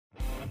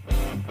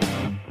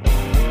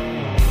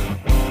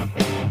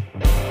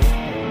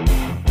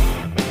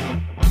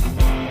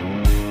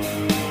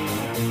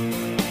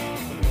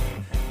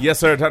Yes,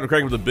 sir. Time to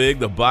crank with the big,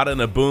 the bada, and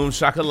the boom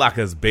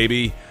shakalakas,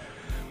 baby.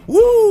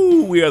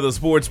 Woo! We are the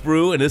Sports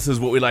Brew, and this is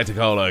what we like to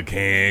call a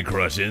can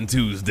crushing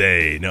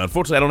Tuesday. Now,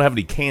 unfortunately, I don't have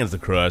any cans to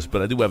crush,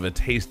 but I do have a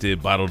tasty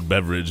bottled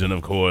beverage and,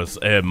 of course,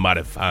 a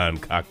mighty fine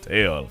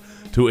cocktail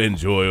to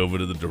enjoy over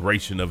the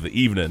duration of the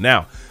evening.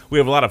 Now, we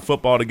have a lot of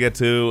football to get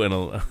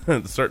to,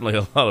 and certainly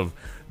a lot of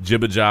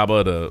jibba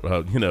jabba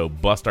to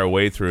bust our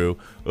way through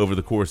over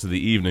the course of the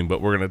evening, but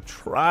we're going to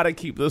try to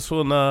keep this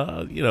one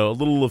a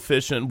little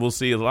efficient. We'll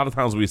see. A lot of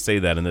times we say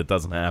that and it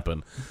doesn't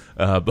happen,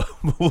 but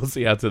we'll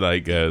see how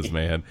tonight goes,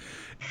 man.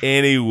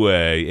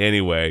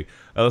 Anyway,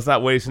 let's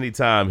not waste any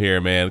time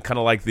here, man. Kind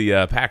of like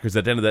the Packers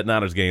at the end of that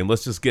Niners game.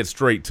 Let's just get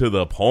straight to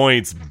the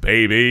points,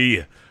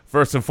 baby.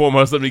 First and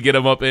foremost, let me get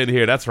him up in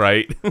here. That's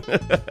right.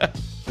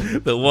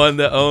 The one,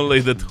 the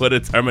only, the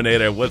Twitter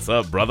Terminator. What's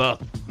up, brother?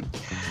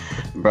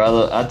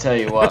 Brother, I tell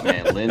you what,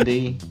 man,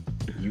 Lindy,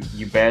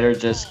 you better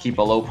just keep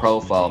a low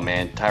profile,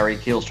 man. Tyreek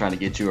Hill's trying to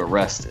get you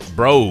arrested.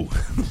 Bro.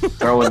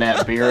 Throwing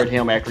that beer at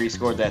him after he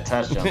scored that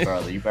touchdown,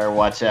 brother. You better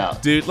watch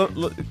out. Dude,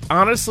 look,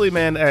 honestly,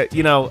 man,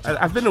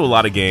 I've been to a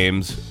lot of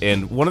games,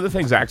 and one of the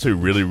things I actually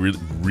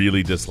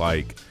really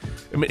dislike,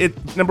 I mean,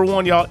 number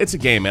one, y'all, it's a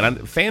game, man.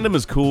 Fandom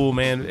is cool,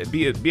 man.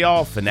 Be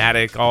all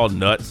fanatic, all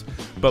nuts.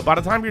 But by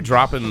the time you're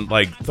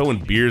throwing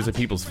beers at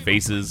people's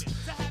faces,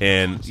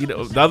 and,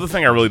 the other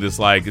thing I really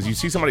dislike is you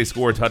see somebody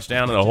score a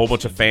touchdown and a whole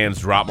bunch of fans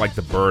drop like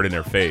the bird in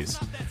their face.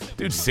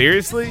 Dude,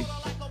 seriously?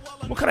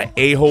 What kind of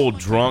a-hole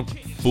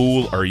drunk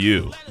fool are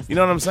you? You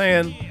know what I'm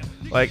saying?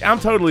 Like, I'm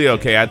totally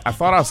okay. I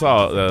thought I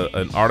saw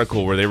an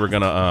article where they were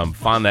going to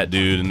find that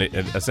dude, and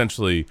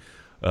essentially...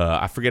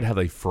 I forget how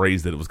they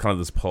phrased it. It was kind of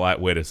this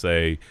polite way to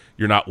say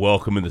you're not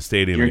welcome in the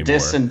stadium anymore. You're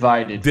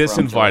disinvited.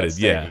 Disinvited,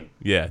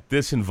 yeah.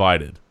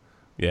 Disinvited,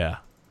 yeah.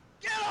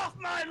 Get off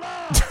my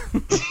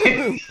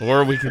lawn!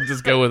 Or we can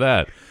just go with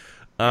that.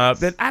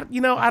 But I don't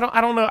know. I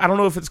don't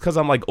know if it's because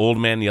I'm like old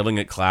man yelling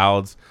at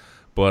clouds,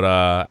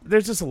 but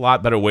there's just a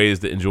lot better ways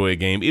to enjoy a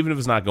game, even if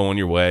it's not going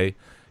your way.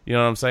 You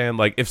know what I'm saying?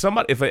 Like if an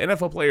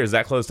NFL player is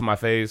that close to my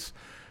face.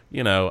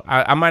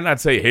 I might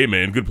not say, hey,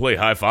 man, good play,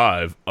 high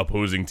five,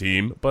 opposing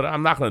team, but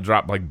I'm not going to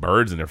drop like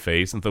birds in their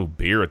face and throw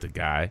beer at the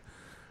guy.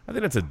 I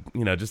think that's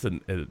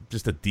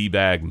just a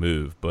D-bag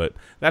move, but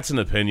that's an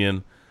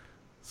opinion.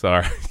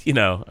 Sorry,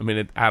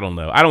 I don't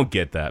know. I don't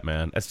get that,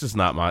 man. That's just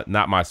not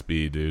my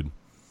speed, dude.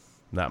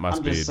 Not my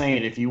speed. I'm just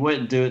saying, if you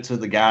wouldn't do it to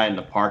the guy in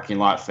the parking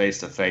lot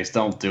face to face,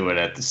 don't do it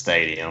at the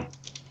stadium.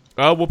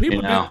 Oh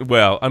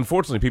well,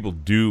 unfortunately, people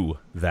do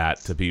that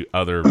to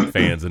other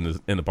fans in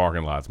the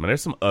parking lots. Man,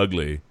 there's some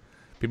ugly.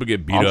 People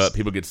get beat up,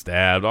 people get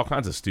stabbed, all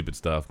kinds of stupid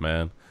stuff,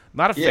 man.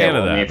 Not a fan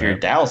of that. If you're a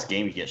Dallas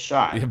game, you get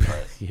shot.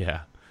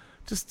 Yeah,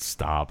 just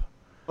stop.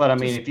 But I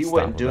mean, if you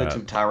wouldn't do it to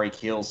Tyreek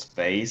Hill's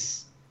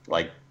face,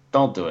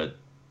 don't do it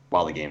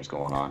while the game's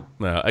going on.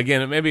 No,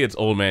 again, maybe it's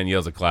old man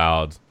yells at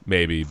clouds,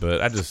 maybe,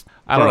 but I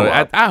don't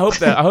know. I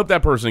hope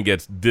that person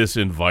gets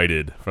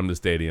disinvited from the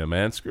stadium,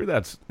 man. Screw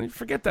that.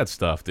 Forget that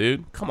stuff,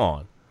 dude. Come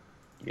on.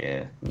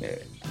 Yeah.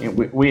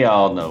 We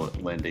all know,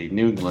 Lindy.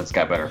 New England's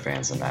got better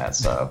fans than that,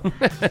 so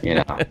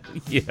yeah.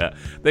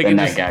 Than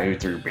that guy who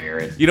threw beer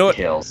at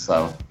Hills.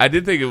 So I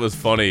did think it was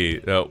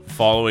funny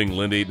following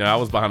Lindy. Now I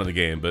was behind in the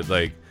game, but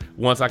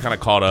once I kind of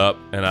caught up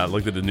and I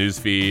looked at the news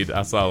feed,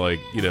 I saw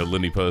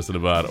Lindy posted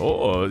about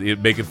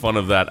making fun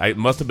of that. It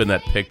must have been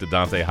that pick to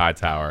Dante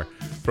Hightower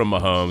from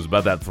Mahomes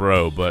about that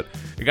throw, but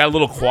it got a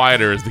little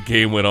quieter as the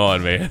game went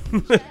on, man.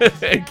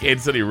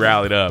 Kansas City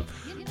rallied up,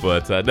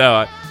 but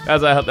no,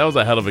 that was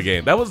a hell of a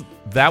game. That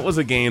was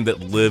a game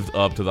that lived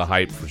up to the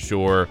hype for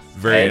sure.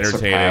 Very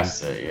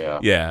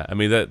entertaining. Yeah. I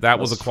mean that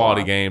was a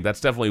quality game. That's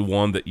definitely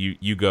one that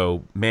you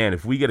go, man.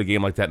 If we get a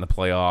game like that in the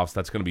playoffs,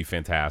 that's going to be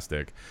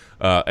fantastic.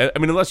 I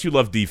mean, unless you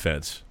love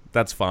defense,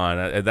 that's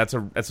fine. That's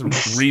a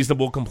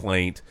reasonable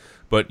complaint.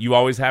 But you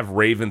always have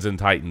Ravens and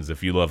Titans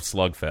if you love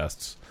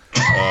slugfests.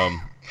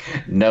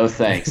 No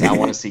thanks. I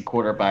want to see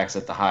quarterbacks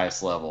at the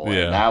highest level.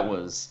 Yeah. And that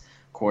was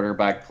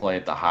quarterback play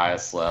at the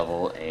highest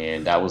level,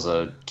 and that was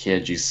a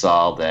kid you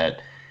saw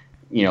that,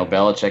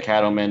 Belichick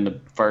had him in the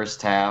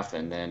first half,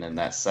 and then in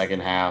that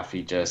second half,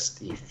 he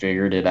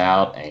figured it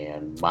out,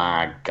 and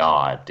my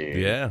God, dude.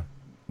 Yeah.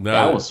 No.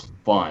 That was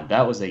fun.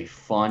 That was a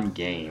fun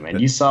game. And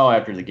you saw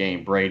after the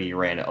game, Brady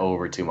ran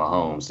over to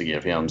Mahomes to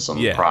give him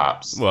some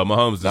props. Well,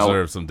 Mahomes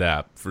deserved some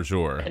dap, for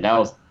sure. And that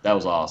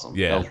was awesome.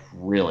 Yeah. That was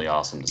really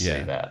awesome to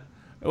see that.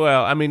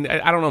 Well, I mean,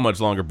 I don't know how much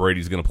longer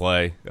Brady's going to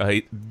play.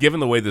 Given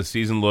the way the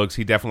season looks,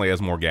 he definitely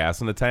has more gas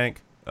in the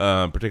tank,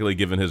 particularly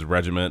given his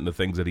regiment and the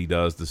things that he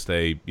does to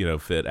stay,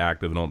 fit,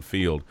 active, and on the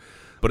field.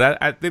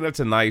 But I think that's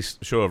a nice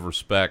show of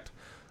respect,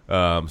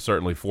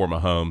 certainly for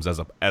Mahomes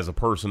as a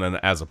person and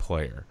as a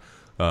player,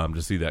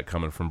 to see that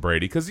coming from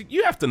Brady. Because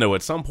you have to know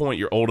at some point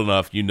you're old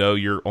enough,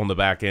 you're on the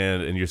back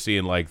end, and you're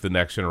seeing, the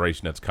next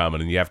generation that's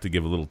coming, and you have to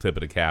give a little tip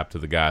of the cap to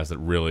the guys that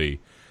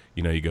really,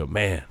 you go,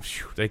 man,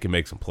 they can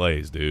make some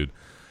plays, dude.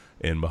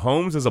 And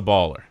Mahomes is a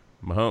baller.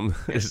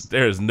 Mahomes,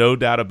 there is no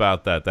doubt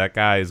about that. That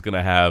guy is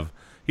going to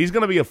he's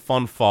going to be a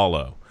fun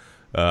follow.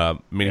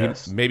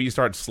 Yes. Maybe you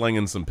start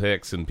slinging some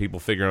picks and people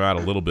figure him out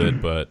a little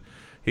bit, but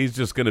he's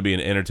just going to be an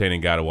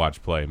entertaining guy to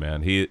watch play,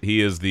 man.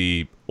 He is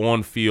the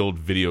on-field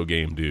video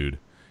game dude.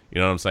 You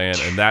know what I'm saying?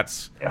 And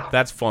that's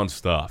fun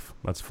stuff.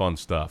 That's fun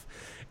stuff.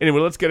 Anyway,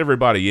 let's get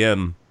everybody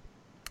in,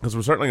 because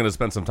we're certainly going to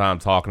spend some time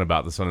talking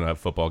about the Sunday Night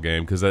Football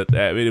game, because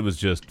it was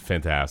just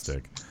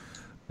fantastic.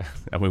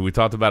 I mean, we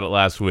talked about it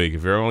last week.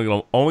 If you're only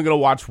going to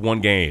watch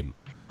one game,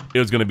 it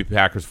was going to be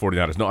Packers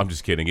 49ers. No, I'm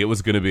just kidding. It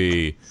was going to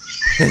be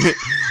it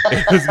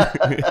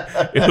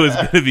was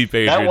going to be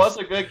Patriots. That was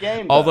a good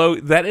game, though. Although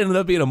that ended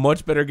up being a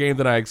much better game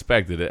than I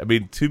expected. I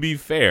mean, to be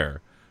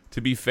fair,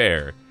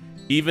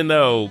 even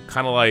though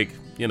kind of like,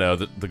 you know,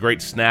 the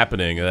great snapping,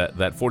 that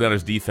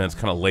 49ers defense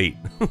kind of late.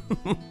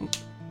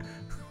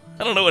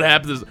 I don't know what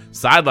happened to this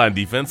sideline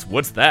defense.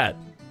 What's that?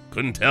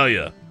 Couldn't tell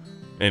you.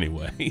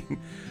 Anyway,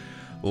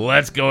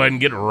 let's go ahead and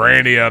get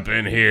Randy up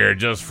in here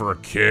just for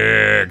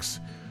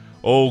kicks.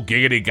 Oh,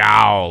 giggity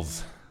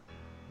gals.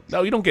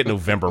 No, you don't get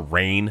November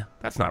rain.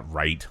 That's not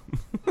right.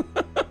 I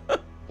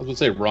was going to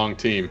say wrong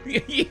team.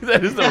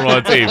 That is the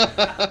wrong team.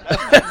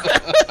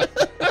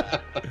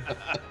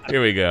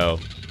 Here we go.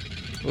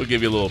 We'll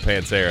give you a little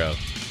Pansero.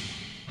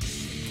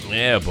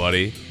 Yeah,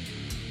 buddy.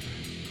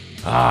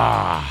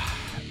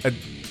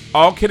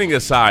 All kidding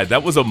aside,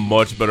 that was a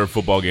much better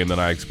football game than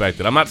I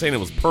expected. I'm not saying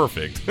it was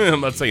perfect. I'm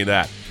not saying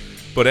that.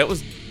 But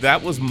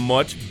that was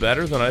much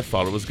better than I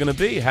thought it was going to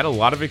be. It had a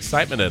lot of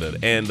excitement in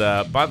it. And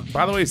by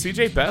the way,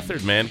 CJ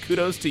Beathard, man,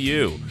 kudos to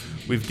you.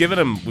 We've given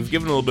him a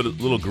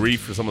little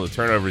grief for some of the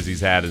turnovers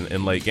he's had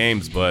in late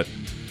games, but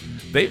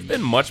they've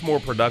been much more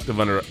productive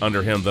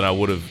under him than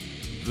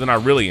I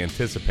really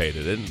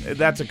anticipated. And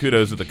that's a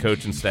kudos to the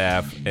coaching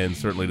staff and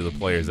certainly to the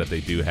players that they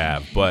do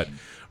have. But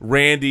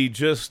Randy,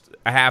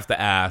 I have to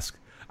ask,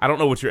 I don't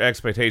know what your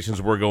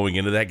expectations were going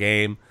into that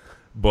game,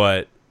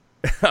 but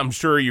I'm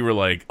sure you were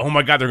like, oh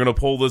my God, they're going to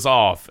pull this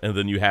off. And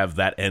then you have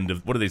that end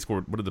of, what did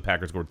the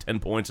Packers score? 10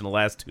 points in the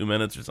last 2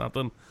 minutes or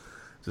something?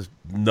 Just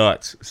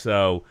nuts.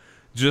 So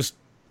just,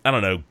 I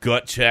don't know,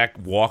 gut check,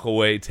 walk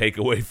away, take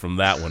away from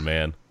that one,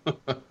 man.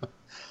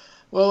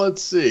 Well,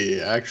 let's see.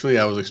 Actually,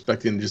 I was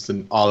expecting just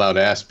an all-out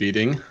ass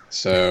beating.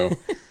 So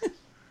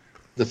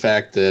the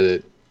fact that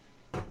it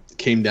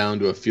came down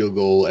to a field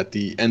goal at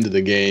the end of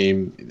the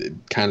game, it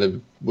kind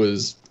of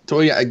was,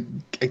 I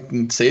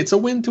can say it's a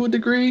win to a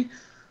degree.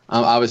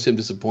 Obviously, I'm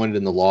disappointed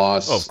in the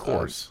loss. Oh, of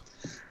course.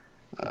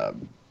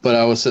 But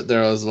I was sitting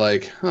there, I was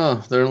like,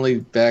 they're only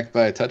back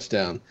by a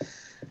touchdown.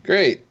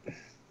 Great.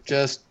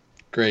 Just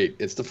great.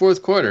 It's the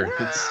fourth quarter.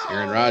 It's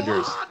Aaron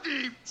Rodgers.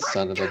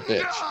 Son of a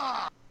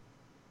bitch.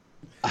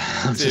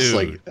 I'm just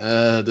like,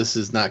 this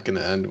is not going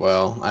to end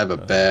well. I have a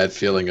bad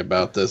feeling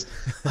about this.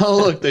 Oh,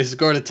 look, they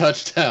scored a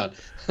touchdown.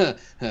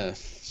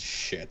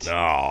 Shit.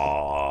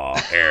 Oh,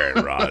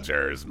 Aaron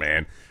Rodgers,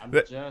 man. I'm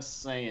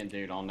just saying,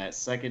 dude, on that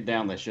second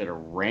down, they should have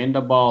ran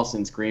the ball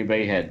since Green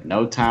Bay had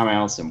no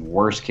timeouts, and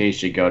worst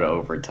case, you go to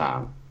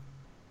overtime.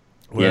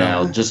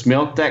 Well, just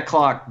milk that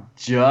clock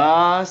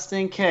just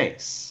in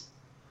case.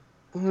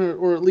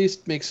 Or at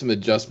least make some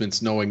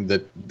adjustments knowing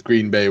that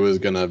Green Bay was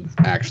going to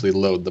actually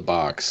load the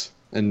box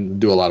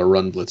and do a lot of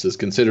run blitzes,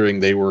 considering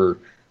they were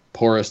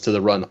porous to the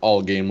run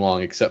all game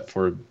long except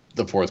for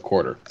the fourth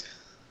quarter.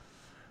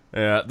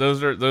 Yeah,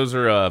 those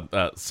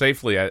are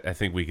safely, I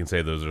think we can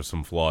say those are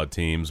some flawed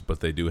teams,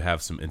 but they do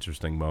have some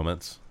interesting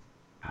moments.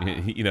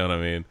 You know what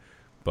I mean?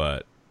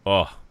 But,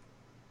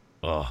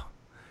 I'm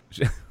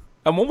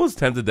almost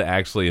tempted to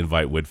actually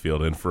invite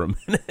Whitfield in for a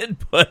minute,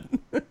 but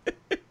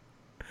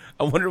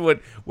I wonder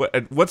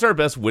what's our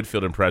best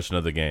Whitfield impression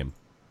of the game?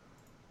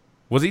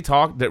 Was he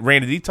talk?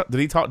 Randy, did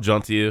he talk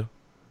junk to you?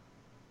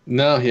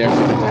 No, he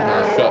actually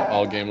didn't shut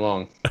all game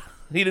long.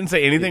 He didn't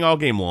say anything all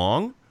game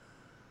long?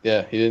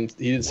 Yeah, he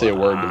didn't say a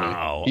word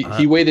to me.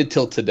 He waited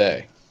till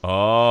today.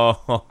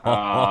 Oh.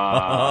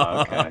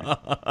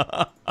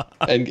 Okay.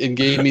 And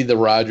gave me the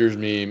Rodgers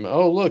meme.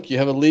 Oh, look, you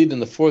have a lead in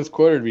the fourth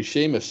quarter. It'd be a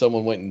shame if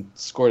someone went and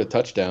scored a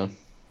touchdown.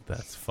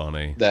 That's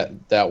funny.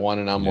 That one,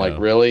 and I'm like,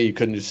 really? You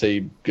couldn't just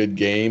say good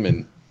game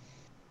and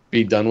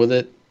be done with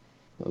it?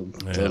 I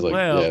was like,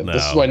 no.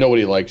 This is why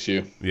nobody likes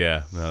you.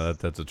 Yeah, no,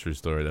 that's a true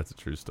story. That's a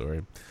true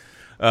story.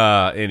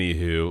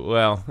 Anywho,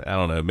 well, I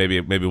don't know. Maybe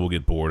we'll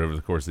get bored over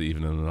the course of the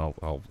evening, and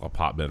I'll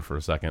pop in for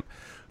a second.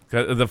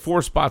 The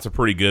 4 spot's a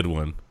pretty good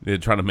one.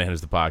 Trying to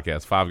manage the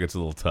podcast. 5 gets a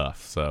little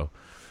tough. So,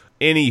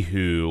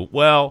 anywho,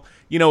 well,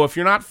 if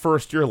you're not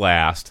first, you're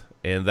last,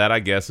 and that I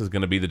guess is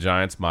going to be the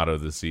Giants' motto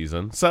this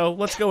season. So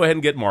let's go ahead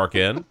and get Mark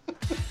in.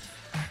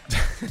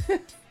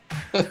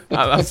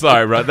 I'm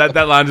sorry, bro.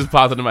 That line just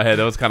popped into my head.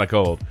 That was kind of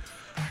cold.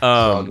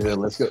 Good.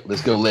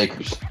 Let's go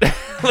Lakers.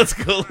 Let's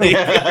go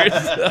Lakers.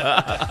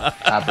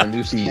 After a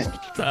new season.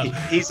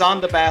 He's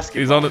on the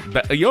basketball.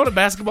 Are you on the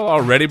basketball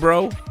already,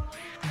 bro?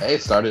 Hey,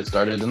 it started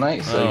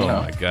tonight. So oh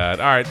my God!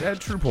 All right,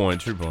 true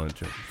point.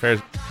 Fair.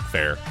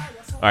 All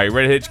right,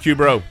 ready to hit your cue,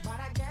 bro?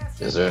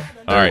 Yes, sir.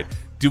 All right.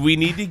 Do we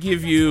need to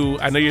give you?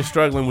 I know you're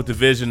struggling with the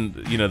vision.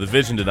 The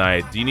vision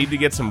tonight. Do you need to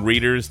get some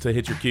readers to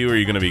hit your cue, or are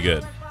you going to be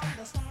good?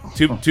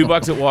 $2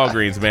 at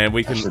Walgreens, man.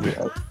 We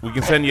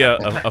can send you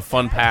a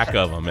fun pack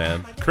of them,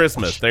 man.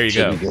 Christmas. There you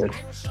go. Should be good.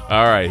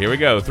 All right, here we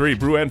go. 3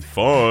 Brew and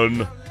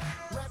Fun.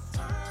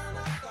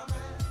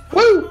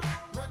 Woo!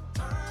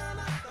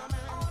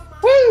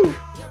 Woo!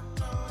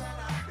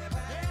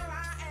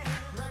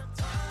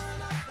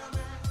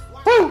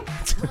 Woo!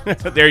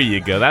 There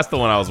you go. That's the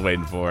one I was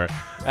waiting for.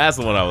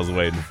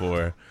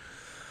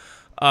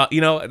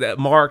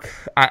 Mark,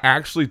 I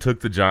actually took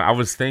the Giants. I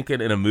was thinking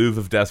in a move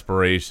of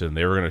desperation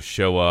they were going to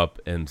show up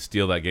and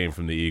steal that game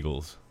from the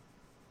Eagles.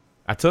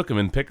 I took them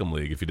in Pick'em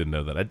League, if you didn't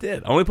know that. I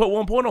did. I only put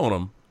 1 point on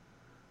them.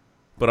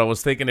 But I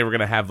was thinking they were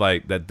going to have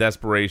like that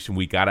desperation,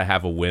 we got to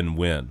have a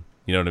win-win.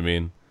 You know what I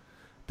mean?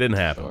 Didn't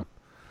happen. Sure.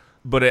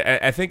 But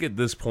I think at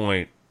this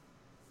point,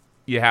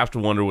 you have to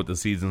wonder what the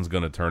season's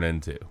going to turn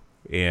into.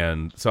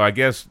 And so I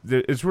guess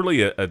it's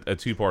really a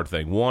two-part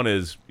thing. One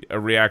is a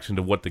reaction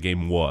to what the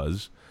game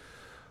was.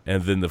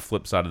 And then the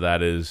flip side of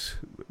that is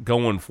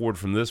going forward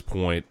from this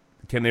point,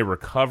 can they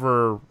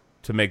recover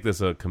to make this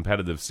a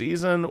competitive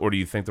season? Or do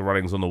you think the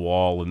writing's on the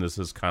wall and this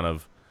is kind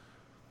of,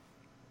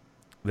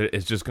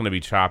 it's just going to be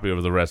choppy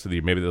over the rest of the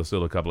year? Maybe they'll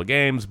steal a couple of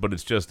games, but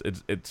it's just,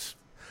 it's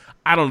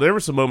I don't know. There were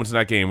some moments in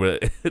that game where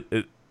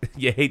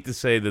you hate to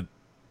say that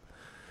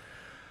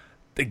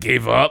they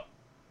gave up,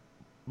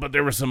 but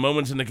there were some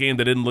moments in the game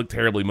that didn't look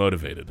terribly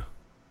motivated.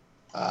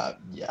 I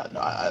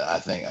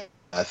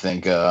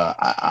think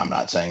I'm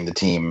not saying the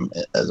team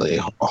as a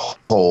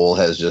whole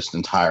has just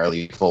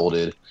entirely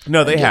folded.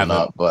 No, they haven't.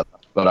 Up, but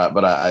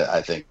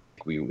I think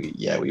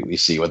we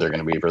see what they're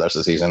going to be for the rest of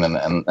the season,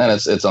 and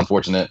it's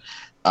unfortunate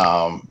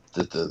that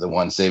the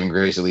one saving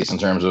grace, at least in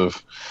terms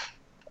of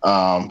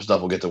stuff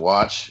we'll get to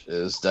watch,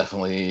 is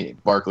definitely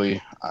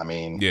Barkley. I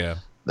mean, yeah,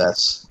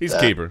 he's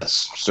keeper.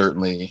 That's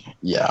certainly,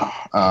 yeah.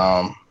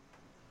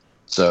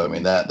 So I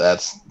mean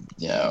that's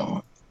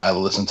I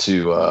listened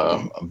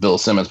to Bill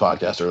Simmons'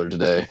 podcast earlier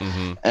today,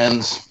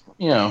 and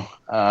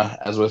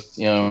as with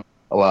a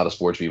lot of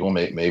sports people,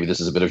 maybe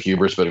this is a bit of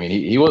hubris, but I mean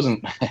he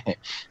wasn't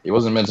he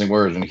wasn't mincing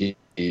words when he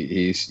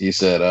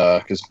said,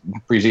 because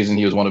preseason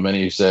he was one of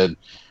many who said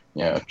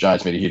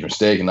Giants made a huge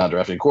mistake in not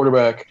drafting a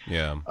quarterback.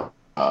 Yeah,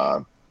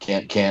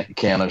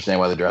 can't understand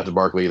why they drafted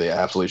Barkley. They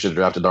absolutely should have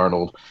drafted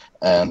Darnold,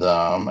 and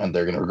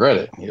they're going to regret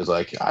it. He was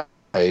like,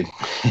 I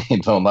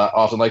don't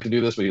often like to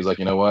do this, but he was like,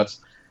 you know what?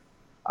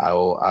 I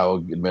will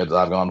admit that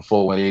I've gone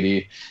full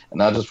 180, and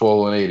not just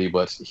full 180,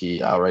 but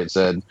he outright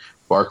said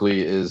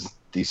Barkley is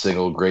the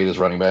single greatest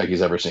running back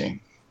he's ever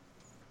seen.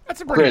 That's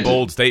a pretty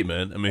bold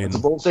statement. I mean, it's a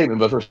bold statement,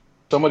 but for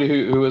somebody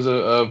who is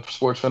a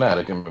sports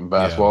fanatic, and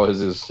basketball is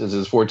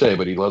his forte,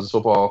 but he loves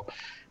football.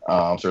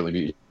 Certainly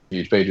be a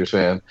huge Patriots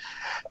fan,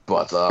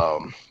 but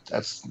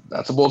that's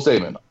a bold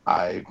statement.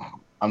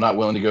 I'm not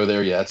willing to go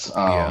there yet,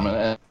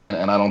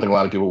 and I don't think a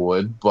lot of people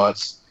would,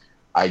 but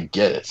I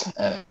get it,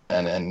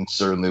 and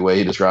certainly the way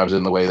he describes it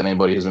and the way that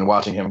anybody who's been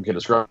watching him can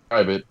describe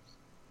it,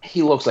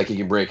 he looks like he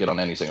can break it on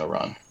any single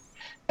run.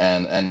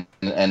 And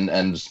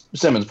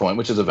Simmons' point,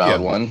 which is a valid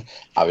one,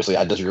 obviously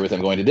I disagree with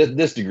him going to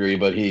this degree,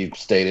 but he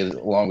stated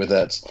along with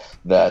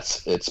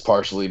that it's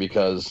partially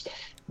because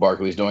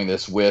Barkley's doing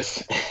this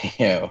with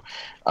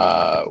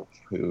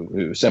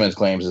who Simmons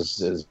claims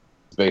is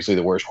basically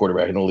the worst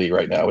quarterback in the league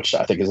right now, which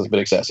I think is a bit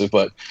excessive.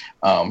 But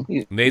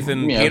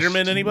Nathan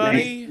Peterman,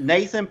 anybody?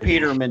 Nathan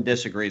Peterman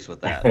disagrees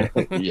with that.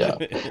 Yeah,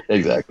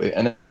 exactly.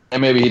 And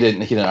maybe he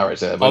didn't outright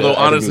say that. But although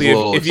honestly,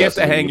 if you have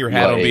to hang your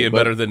hat on being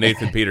better than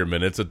Nathan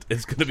Peterman, it's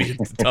going to be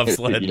a tough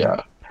sled.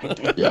 Yeah.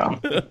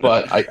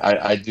 But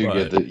I do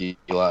get that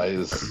Eli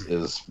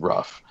is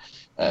rough.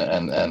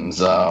 And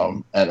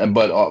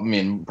but I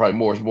mean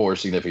probably more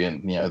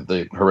significant,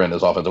 the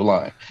horrendous offensive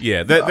line.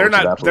 Yeah,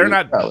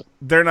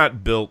 they're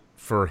not built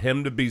for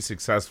him to be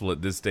successful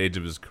at this stage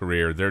of his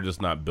career. They're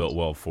just not built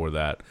well for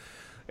that.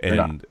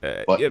 And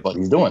but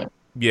he's doing it.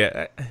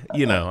 Yeah,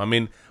 I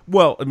mean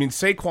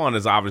Saquon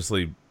is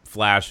obviously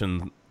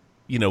flashing,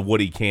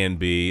 what he can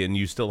be, and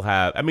you still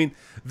have. I mean,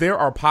 there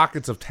are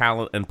pockets of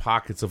talent and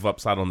pockets of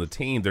upside on the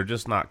team. They're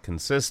just not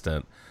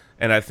consistent.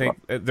 And I think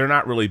they're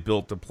not really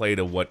built to play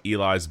to what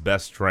Eli's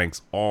best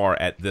strengths are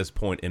at this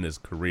point in his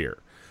career.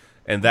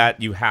 And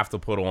that you have to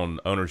put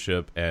on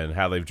ownership and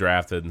how they've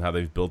drafted and how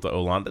they've built the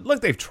O-line. Look,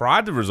 they've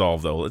tried to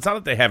resolve, though. It's not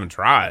that they haven't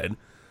tried.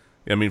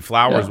 I mean,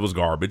 Flowers was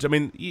garbage. I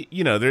mean,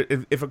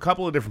 if a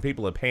couple of different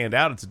people have panned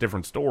out, it's a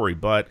different story.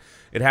 But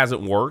it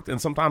hasn't worked,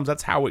 and sometimes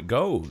that's how it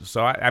goes.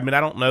 So, I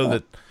don't know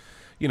that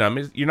 –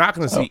 you're not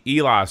going to see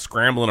Eli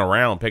scrambling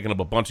around, picking up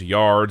a bunch of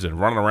yards and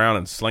running around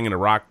and slinging a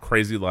rock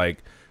crazy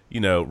like –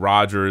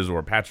 Rodgers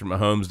or Patrick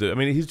Mahomes do. I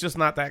mean, he's just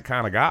not that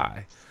kind of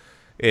guy.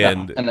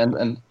 And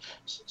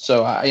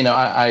so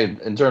I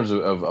in terms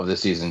of this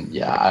season,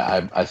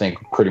 I think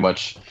pretty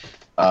much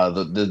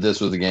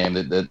this was the game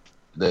that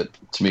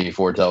to me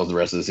foretells the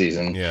rest of the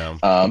season. Yeah.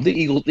 The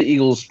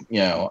Eagles,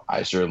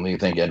 I certainly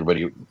think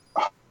everybody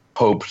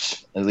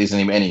hoped, at least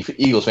any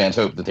Eagles fans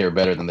hoped that they were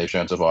better than they've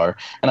shown so far,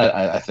 and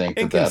I think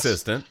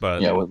inconsistent,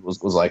 but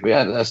was likely.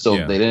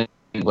 They didn't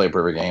play a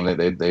perfect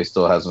game. They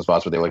still had some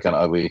spots where they look kind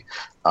of ugly,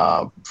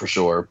 for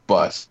sure.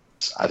 But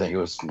I think it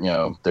was,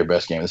 their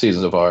best game of the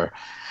season so far.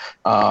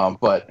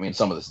 But I mean,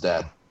 some of the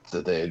stats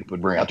that they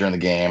would bring out during the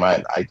game,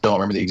 I don't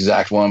remember the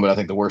exact one, but I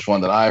think the worst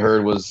one that I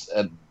heard was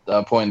at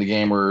a point in the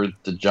game where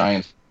the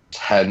Giants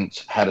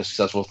hadn't had a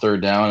successful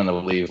third down in, I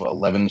believe,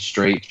 11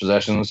 straight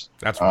possessions.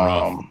 That's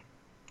rough.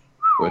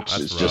 Which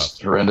is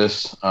just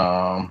horrendous.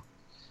 I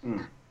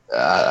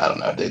don't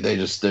know.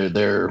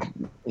 They're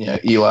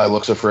Eli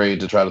looks afraid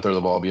to try to throw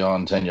the ball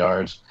beyond 10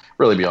 yards,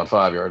 really beyond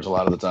 5 yards a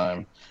lot of the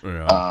time.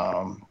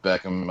 Yeah.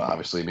 Beckham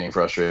obviously being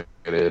frustrated.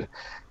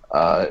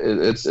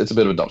 It's a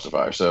bit of a dumpster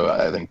fire. So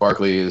I think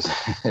Barkley is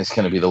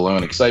going to be the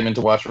lone excitement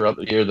to watch throughout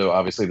the year, though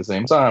obviously at the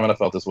same time, and I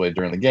felt this way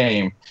during the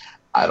game,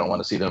 I don't want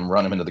to see them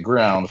run him into the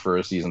ground for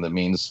a season that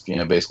means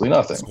basically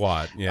nothing.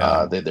 Squat,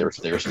 yeah. They were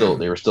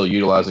still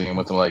utilizing him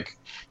with 5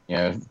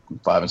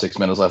 and 6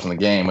 minutes left in the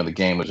game when the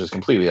game was just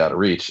completely out of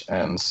reach.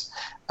 And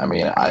I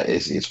mean,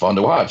 it's fun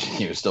to watch.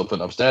 He was still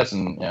putting up stats,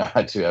 and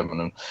I too have him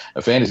in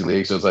a fantasy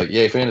league, so it's like,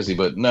 yay, fantasy,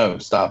 but no,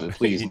 stop it,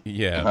 please.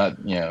 Yeah. Not,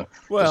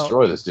 well,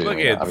 destroy this dude. Look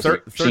obviously,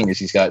 genius.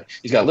 He's got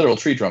literal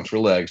tree trunks for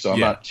legs, so I'm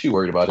not too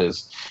worried about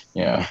his,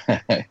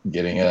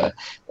 getting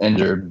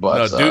injured.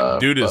 But no,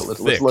 dude is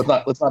thick. Let's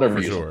not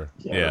overuse sure. him.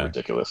 Yeah,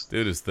 ridiculous.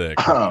 Dude is thick.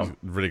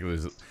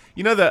 Ridiculous.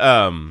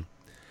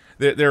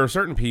 That there are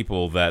certain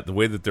people that the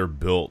way that they're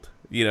built.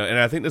 And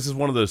I think this is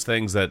one of those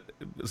things that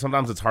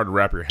sometimes it's hard to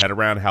wrap your head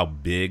around how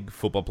big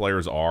football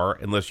players are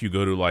unless you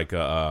go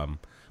to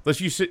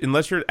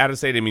unless you're at a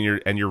stadium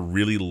and you're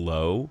really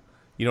low,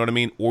 you know what I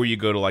mean? Or you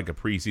go to like a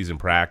preseason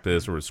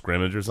practice or a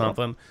scrimmage or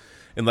something.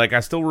 And I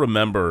still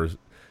remember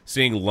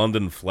seeing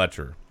London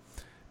Fletcher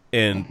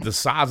and the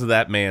size of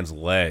that man's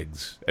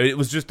legs. I mean, it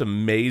was just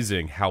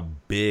amazing how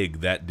big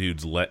that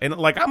dude's leg. And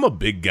I'm a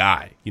big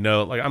guy, I'm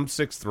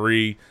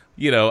 6'3",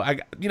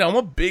 I'm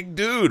a big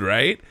dude,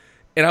 right?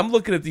 And I'm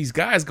looking at these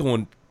guys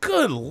going,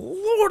 good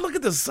Lord, look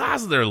at the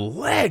size of their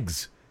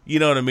legs. You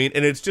know what I mean?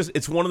 And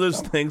it's one of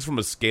those things from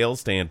a scale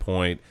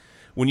standpoint.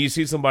 When you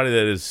see somebody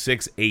that is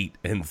 6'8"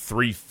 and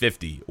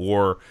 350,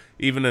 or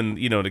even in,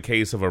 the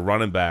case of a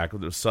running back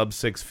with sub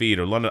 6 feet,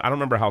 or London, I don't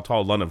remember how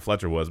tall London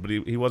Fletcher was, but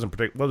he wasn't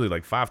particular. Was he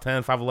like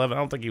 5'10", 5'11"? I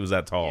don't think he was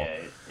that tall.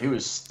 Yeah, he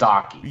was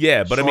stocky.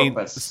 Yeah, but short, I mean,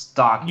 but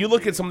stocky. You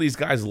look at some of these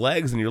guys'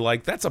 legs and you're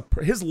like,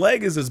 his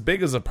leg is as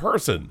big as a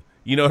person.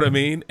 You know what I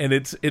mean? And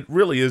it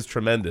really is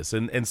tremendous.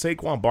 And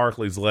Saquon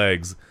Barkley's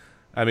legs,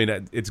 I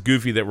mean, it's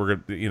goofy that we're,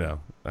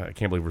 I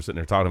can't believe we're sitting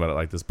there talking about it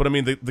like this. But I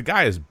mean, the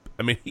guy is,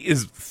 he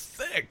is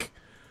thick.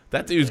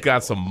 That dude's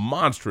got some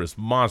monstrous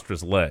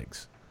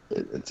legs.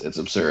 It's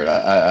absurd.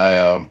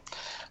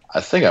 I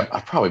think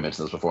I probably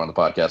mentioned this before on the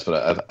podcast,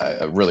 but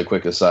a really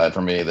quick aside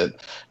for me that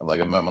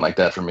like a moment like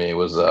that for me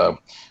was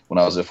when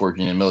I was at Fort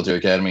Union Military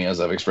Academy, as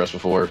I've expressed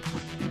before.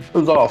 It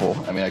was awful.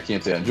 I mean, I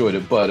can't say I enjoyed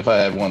it, but if I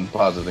had one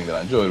positive thing that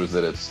I enjoyed was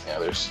that it's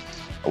there's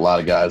a lot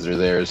of guys that are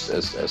there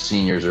as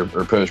seniors or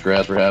post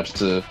grads perhaps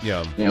to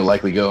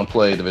likely go and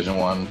play Division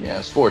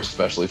I sports,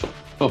 especially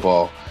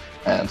football.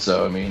 And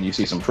so I mean, you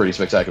see some pretty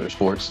spectacular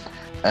sports.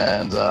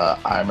 And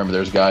I remember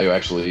there's a guy who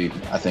actually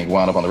I think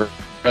wound up on the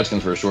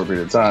Redskins for a short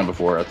period of time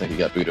before I think he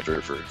got booted for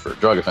a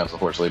drug offense,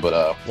 unfortunately.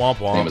 But womp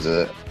womp. His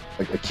name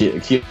was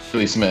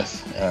Keely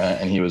Smith,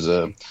 and he was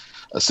a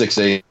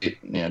 6'8",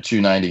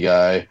 290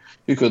 guy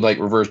who could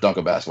reverse dunk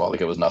a basketball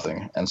like it was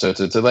nothing. And so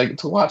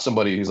to watch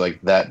somebody who's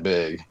that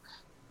big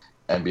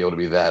and be able to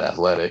be that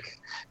athletic,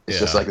 it's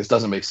just this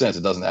doesn't make sense.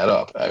 It doesn't add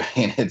up. I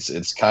mean,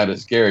 it's kind of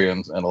scary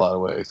in a lot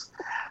of ways.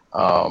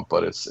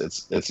 But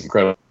it's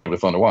incredibly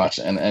fun to watch.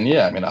 And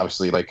yeah, I mean,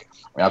 obviously, I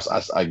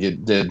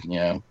did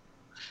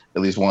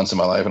at least once in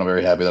my life, and I'm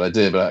very happy that I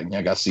did. But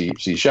I got to see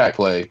Shaq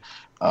play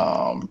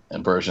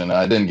in person. And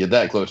I didn't get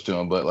that close to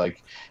him, but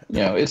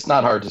it's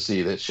not hard to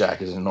see that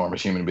Shaq is an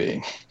enormous human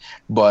being.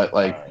 But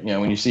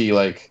when you see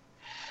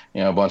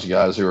a bunch of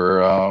guys who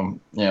are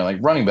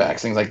running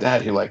backs, things like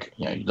that, you're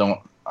you don't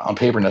on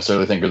paper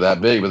necessarily think they're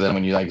that big, but then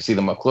when you see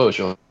them up close,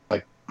 you're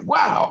like,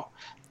 wow,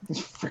 he's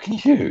freaking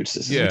huge.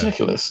 This is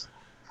ridiculous.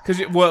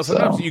 Because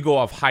sometimes you go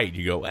off height.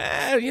 You go,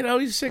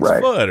 he's 6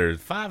 foot or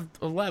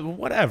 5'11",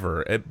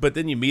 whatever. But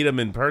then you meet him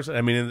in person.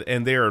 I mean,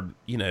 and they're,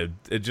 and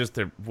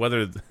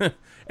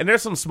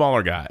there's some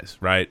smaller guys,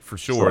 right, for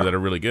sure, that are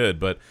really good.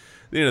 But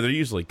they're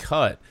usually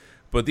cut.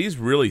 But these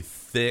really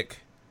thick,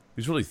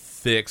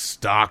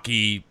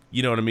 stocky,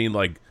 you know what I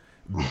mean,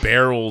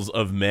 barrels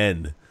of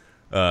men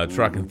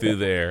trucking through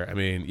there. I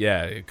mean,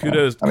 yeah,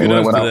 kudos to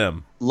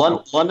them.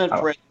 London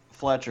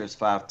Fletcher is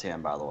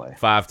 5'10", by the way.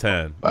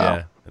 5'10",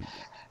 yeah.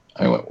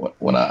 I mean,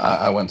 when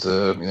I went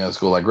to the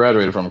school I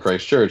graduated from,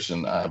 Christ Church,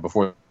 and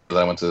before that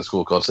I went to a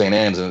school called St.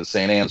 Anne's, and at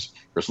St. Anne's,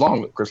 Chris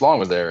Long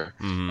was there.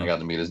 Mm-hmm. I got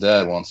to meet his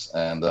dad once,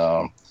 and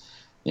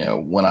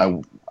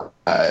when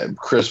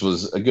Chris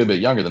was a good bit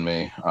younger than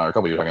me, or a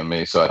couple years younger than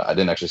me, so I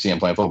didn't actually see him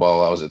playing football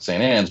while I was at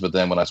St. Anne's. But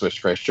then when I switched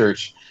to Christ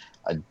Church,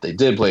 they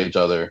did play each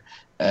other,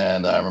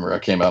 and I remember I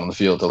came out on the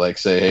field to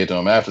say hey to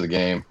him after the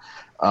game.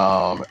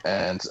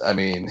 And I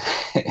mean,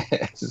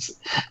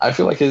 I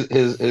feel like his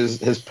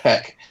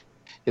pec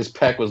his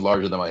pec was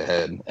larger than my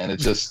head, and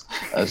it's just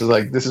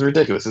like, this is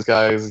ridiculous. This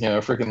guy is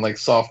freaking like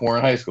sophomore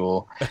in high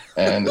school,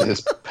 and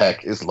his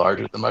pec is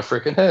larger than my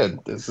freaking head.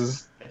 This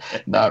is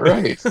not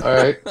right. All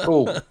right,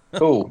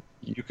 cool.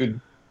 You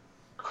could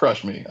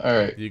crush me. All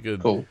right, you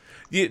could. Cool.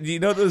 You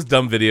know those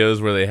dumb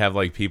videos where they have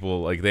like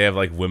people, like they have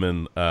like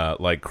women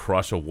like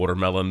crush a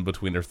watermelon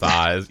between their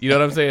thighs? You know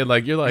what I'm saying?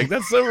 Like, you're like,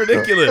 that's so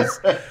ridiculous,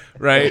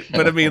 right?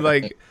 But I mean,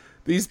 like,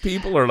 these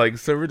people are like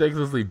so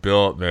ridiculously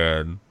built,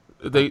 man.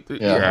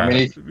 I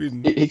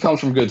mean, he comes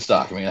from good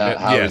stock. I mean,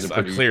 yes, is a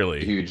pretty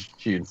clearly huge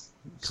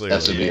clearly.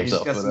 SUV He's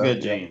himself. got some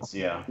good genes.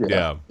 Yeah.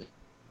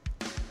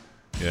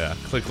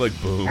 Click, click,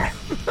 boom.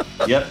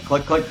 Yep.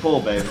 Click, click,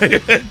 pull, baby.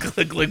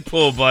 Click, click,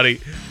 pull, buddy.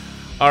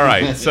 All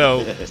right,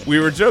 so we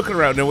were joking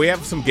around. Now we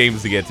have some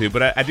games to get to,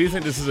 but I do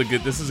think this is a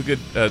good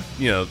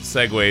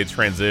segue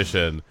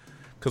transition,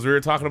 because we were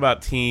talking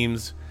about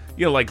teams,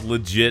 like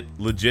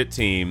legit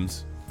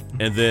teams,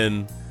 and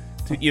then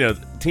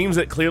teams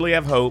that clearly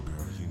have hope,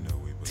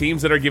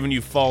 teams that are giving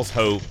you false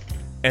hope,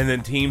 and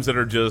then teams that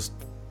are just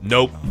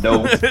nope.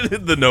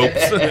 The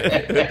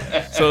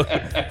nopes. So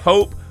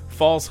hope,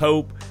 false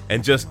hope,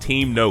 and just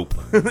team nope.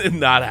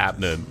 Not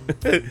happening.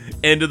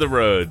 End of the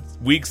road.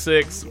 Week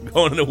 6,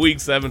 going into week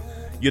 7.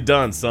 You're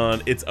done,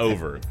 son. It's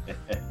over.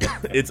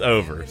 It's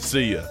over.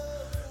 See ya.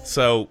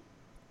 So,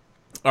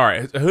 all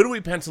right. Who do we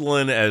pencil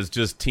in as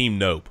just team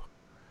nope?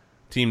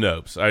 Team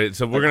nopes. All right.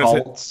 So we're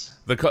going to say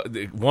the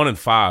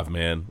 1-5,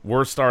 man.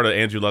 Worst start of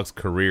Andrew Luck's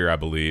career, I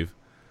believe.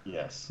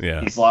 Yes.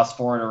 Yeah. He's lost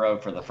 4 in a row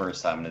for the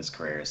first time in his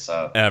career.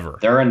 So ever.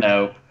 They're a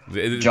nope.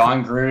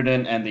 John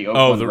Gruden and the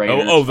Oakland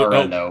Raiders are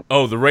a nope.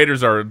 Oh, the Raiders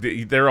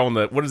they're on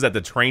the, what is that,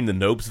 the train to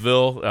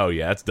Nopesville? Oh,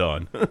 yeah, it's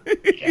done.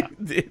 Yeah.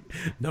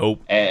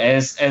 Nope.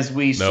 As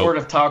we sort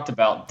of talked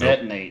about,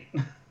 detonate.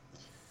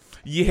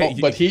 Yeah.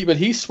 But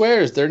he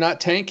swears they're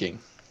not tanking.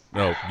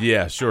 Oh,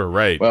 yeah, sure,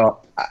 right.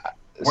 Well,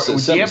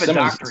 do you have a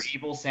Dr.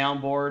 Evil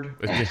soundboard?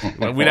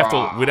 We'd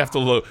have to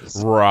look.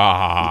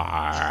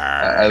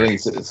 I think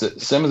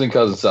Simmons and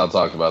Cousins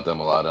talk about them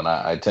a lot, and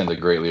I tend to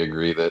greatly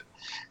agree that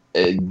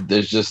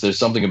there's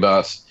something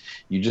about,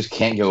 you just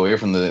can't go away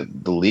from the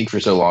league for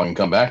so long and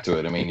come back to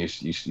it. I mean, you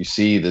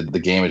see that the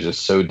game is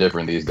just so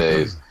different these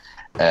days,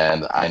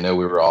 and I know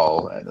we were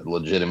all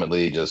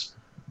legitimately just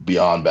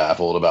beyond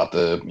baffled about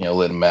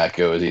letting Matt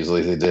go as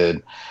easily as they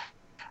did.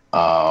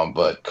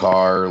 But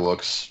Carr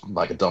looks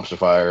like a dumpster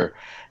fire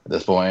at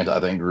this point. I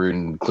think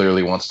Gruden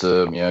clearly wants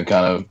to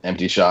kind of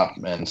empty shop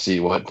and see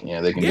what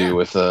they can do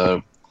with.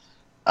 But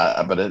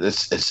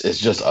it's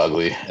just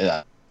ugly.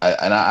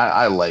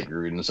 I like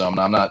Gruden, so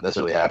I'm not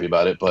necessarily happy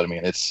about it. But I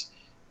mean,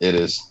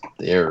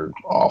 they're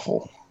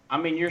awful. I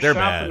mean, you're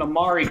shopping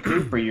Amari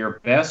Cooper,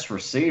 your best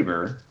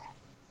receiver.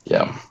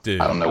 Yeah,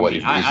 dude. I don't know what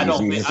I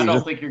don't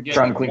think you're getting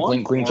trying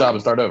to clean job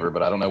and start over,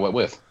 but I don't know what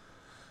with.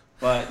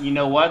 But you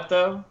know what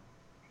though?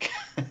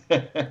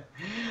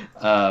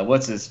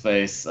 What's his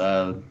face?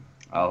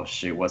 What's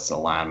the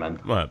lineman?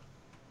 What?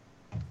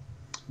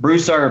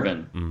 Bruce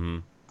Irvin. Mm-hmm.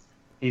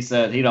 He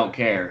said he don't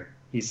care.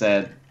 He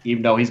said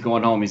even though he's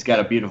going home, he's got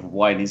a beautiful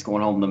wife, and he's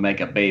going home to make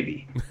a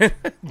baby.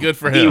 Good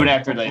for him. Even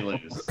after they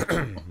lose.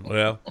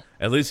 Well,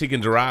 at least he can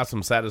derive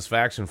some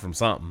satisfaction from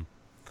something.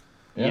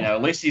 Yeah.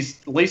 At least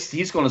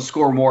he's going to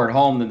score more at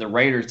home than the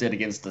Raiders did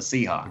against the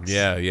Seahawks.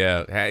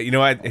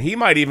 Yeah. He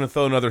might even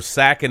throw another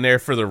sack in there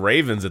for the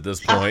Ravens at this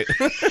point.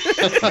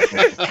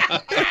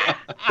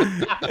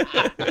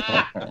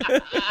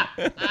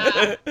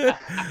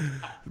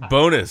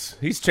 Bonus.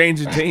 He's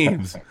changing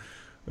teams.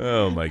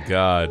 Oh my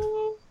God.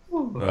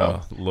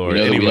 Oh Lord.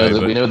 We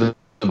know the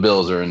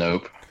Bills are a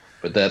nope.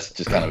 But that's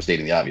just kind of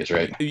stating the obvious,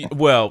 right?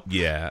 Well,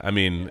 yeah. I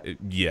mean,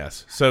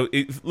 yes. So,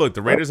 look,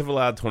 the Raiders have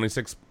allowed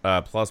 26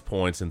 plus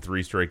points in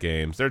 3 straight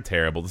games. They're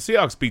terrible. The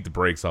Seahawks beat the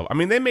brakes off. I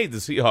mean, they made the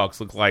Seahawks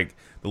look like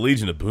the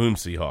Legion of Boom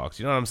Seahawks.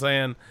 You know what I'm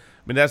saying?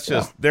 I mean, that's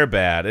just, they're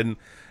bad. And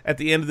at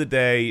the end of the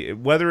day,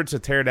 whether it's a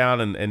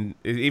teardown, and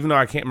even though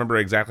I can't remember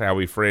exactly how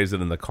we phrased it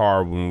in the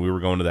car when we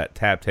were going to that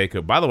tap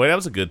takeover. By the way, that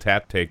was a good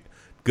tap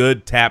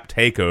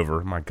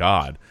takeover. My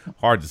God.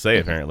 Hard to say,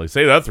 apparently.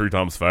 Say that 3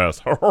 times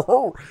fast.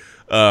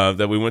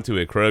 That we went to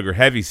at Kroger.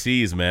 Heavy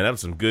Seas, man. That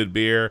was some good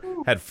beer.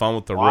 Had fun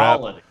with the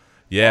rep.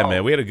 Yeah,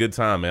 man. We had a good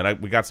time,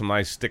 man. We got some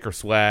nice sticker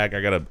swag.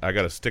 I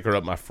got a sticker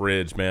up my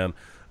fridge, man.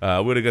 We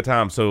had a good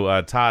time.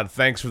 So, Todd,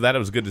 thanks for that. It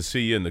was good to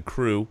see you and the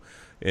crew,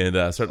 and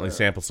certainly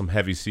sample some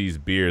Heavy Seas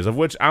beers, of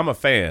which I'm a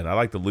fan. I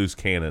like the loose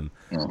cannon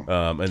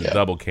and the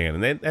double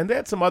cannon. And they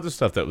had some other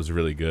stuff that was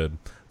really good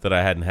that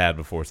I hadn't had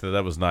before, so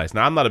that was nice.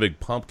 Now, I'm not a big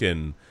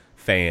pumpkin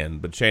fan,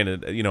 but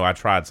Shannon, I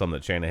tried some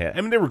that Shannon had.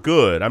 I mean, they were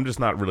good. I'm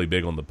just not really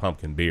big on the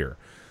pumpkin beer.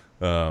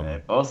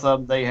 Both of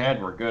them they had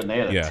were good. And they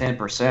had a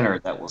 10%er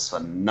that was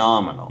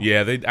phenomenal.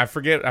 Yeah, I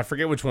forget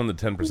which one the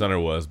 10%er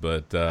was,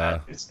 but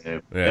it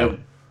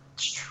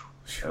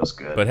was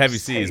good. But Heavy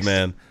Seas,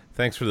 man.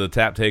 Thanks for the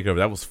tap takeover.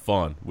 That was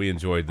fun. We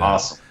enjoyed that.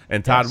 Awesome.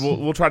 And Todd,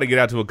 we'll try to get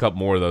out to a couple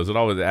more of those.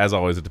 As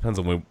always, it depends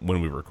on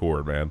when we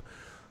record, man.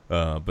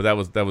 But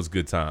that was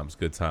good times.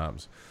 Good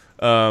times.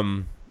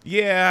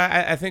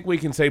 Yeah, I think we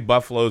can say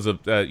Buffalo's on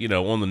the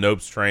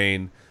Nopes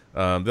train.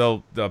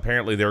 They'll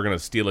apparently they're going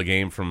to steal a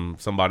game from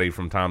somebody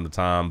from time to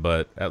time.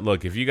 But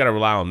look, if you got to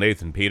rely on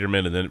Nathan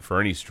Peterman and then for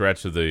any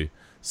stretch of the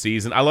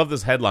season, I love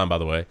this headline by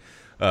the way.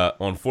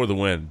 On For the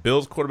Win,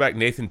 Bills quarterback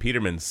Nathan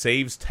Peterman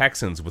saves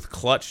Texans with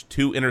clutch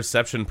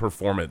 2-interception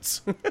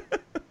performance.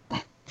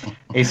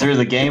 He threw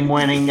the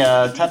game-winning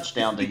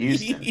touchdown to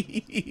Houston.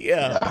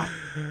 Yeah.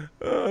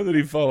 Then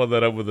he followed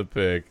that up with a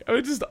pick. I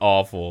mean, just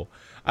awful.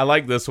 I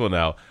like this one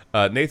now.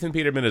 Nathan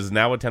Peterman has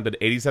now attempted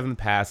 87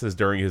 passes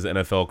during his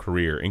NFL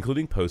career,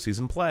 including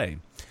postseason play.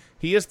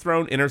 He has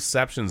thrown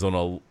interceptions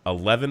on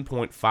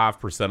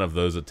 11.5% of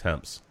those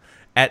attempts.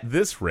 At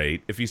this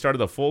rate, if he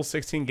started a full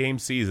 16-game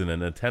season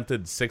and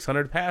attempted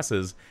 600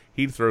 passes,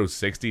 he'd throw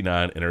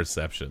 69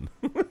 interception.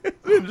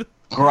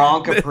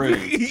 Gronk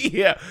approved.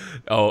 Yeah.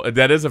 Oh,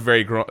 that's a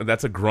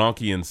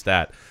Gronkian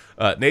stat.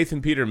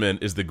 Nathan Peterman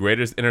is the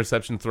greatest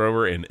interception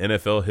thrower in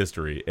NFL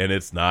history, and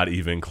it's not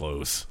even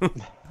close. Oh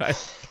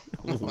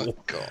my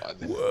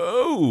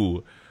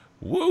God.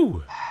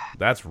 Whoa.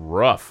 That's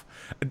rough.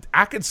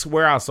 I could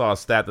swear I saw a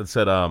stat that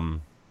said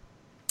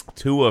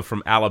Tua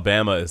from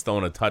Alabama is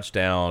throwing a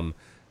touchdown.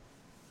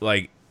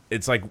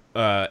 It's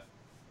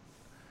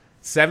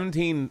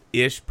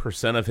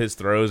 17-ish% of his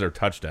throws are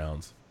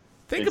touchdowns.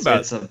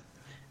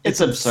 It's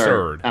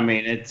absurd. I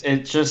mean,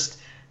 it's just,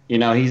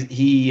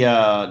 he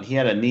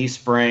had a knee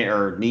sprain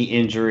or knee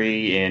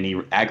injury, and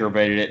he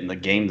aggravated it in the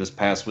game this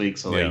past week.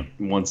 So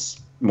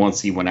once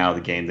he went out of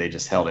the game, they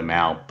just held him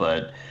out.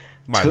 But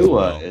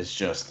Tua is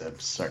just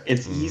absurd.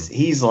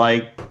 He's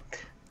like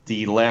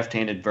the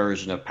left-handed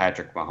version of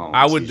Patrick Mahomes.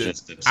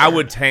 I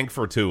would tank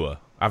for Tua.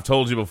 I've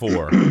told you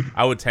before.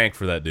 I would tank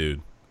for that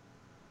dude.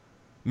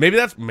 Maybe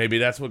that's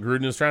what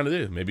Gruden is trying to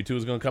do. Maybe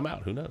Tua's going to come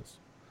out. Who knows?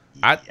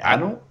 I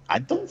don't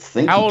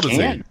think how he old can. is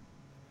he?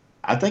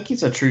 I think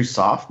he's a true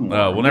sophomore.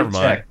 Oh, well, never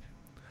mind.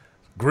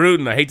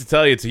 Gruden, I hate to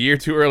tell you, it's a year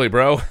too early,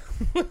 bro.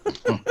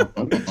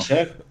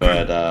 Check,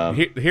 but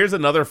here's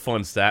another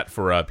fun stat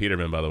for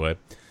Peterman, by the way.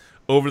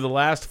 Over the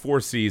last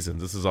 4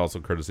 seasons, this is also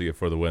courtesy of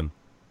For the Win,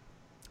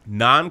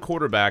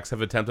 non-quarterbacks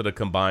have attempted a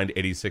combined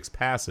 86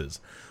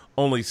 passes.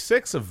 Only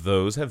 6 of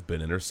those have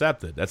been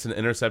intercepted. That's an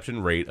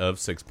interception rate of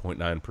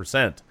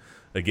 6.9%.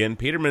 Again,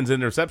 Peterman's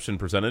interception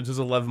percentage is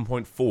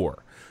 11.4.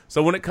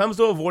 So when it comes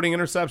to avoiding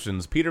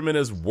interceptions, Peterman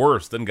is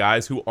worse than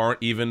guys who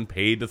aren't even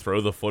paid to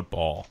throw the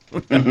football.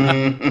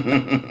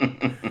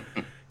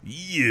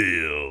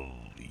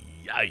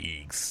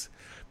 Yikes.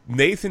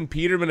 Nathan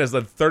Peterman has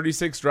led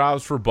 36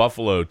 drives for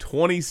Buffalo.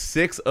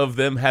 26 of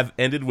them have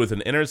ended with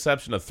an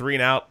interception, a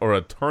 3-and-out, or a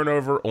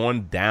turnover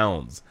on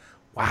downs.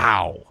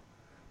 Wow.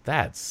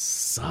 That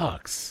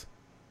sucks.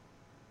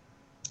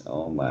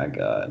 Oh, my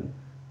God.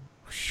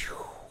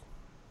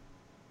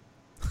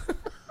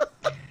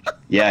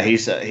 Yeah,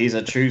 he's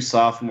a true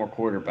sophomore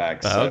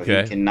quarterback, so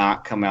he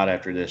cannot come out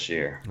after this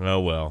year. Oh,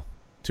 well.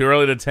 Too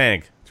early to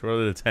tank.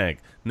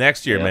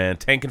 Next year, man,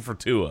 tanking for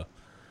Tua.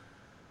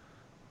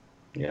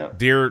 Yeah.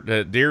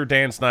 Dear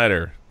Dan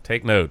Snyder,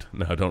 take note.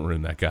 No, don't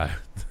ruin that guy.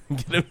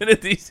 Get him in a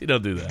DC.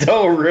 Don't do that.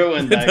 Don't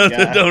ruin that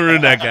guy. Don't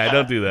ruin that guy.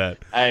 Don't do that.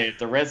 Hey, if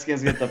the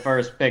Redskins get the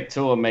first pick,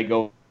 Tua may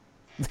go.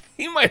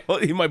 He might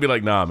be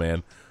like, nah,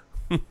 man.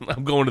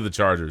 I'm going to the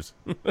Chargers.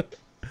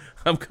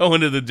 I'm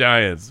going to the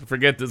Giants.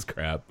 Forget this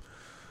crap.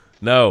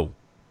 No,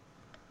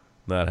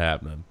 not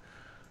happening.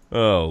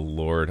 Oh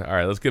Lord! All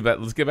right, let's get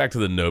back to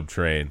the nope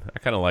train. I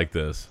kind of like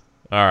this.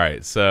 All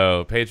right,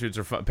 so Patriots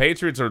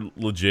are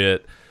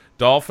legit.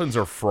 Dolphins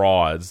are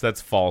frauds.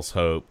 That's false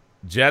hope.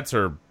 Jets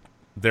they're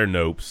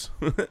nopes.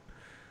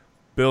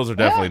 Bills are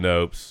definitely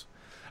nopes.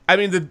 I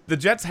mean, the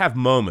Jets have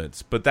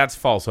moments, but that's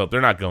false hope. They're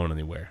not going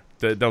anywhere.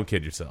 Don't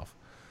kid yourself.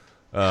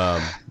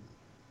 Bengals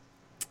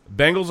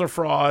are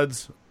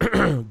frauds.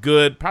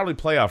 Good, probably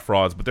playoff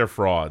frauds, but they're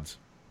frauds.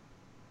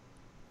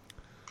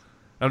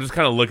 I'm just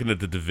kind of looking at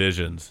the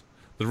divisions.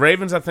 The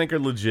Ravens, I think, are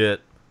legit.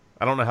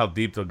 I don't know how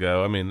deep they'll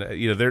go. I mean,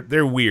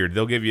 they're weird.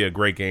 They'll give you a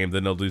great game,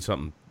 then they'll do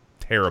something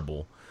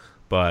terrible.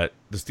 But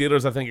the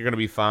Steelers, I think, are going to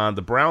be fine.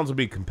 The Browns will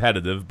be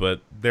competitive,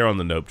 but they're on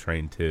the nope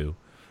train too.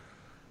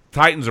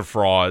 Titans are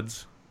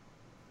frauds.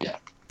 Yeah.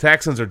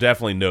 Texans are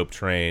definitely nope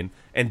train.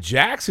 And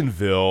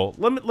Jacksonville,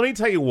 let me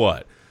tell you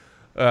what.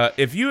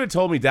 If you had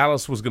told me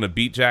Dallas was going to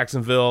beat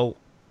Jacksonville,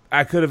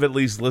 I could have at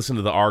least listened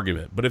to the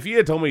argument. But if you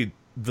had told me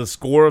the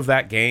score of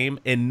that game,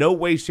 in no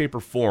way, shape, or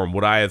form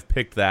would I have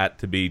picked that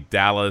to be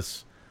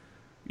Dallas.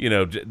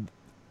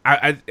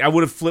 I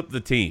would have flipped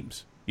the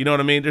teams. You know what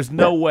I mean? There's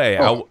no way.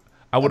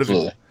 I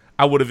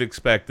would have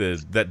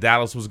expected that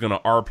Dallas was going to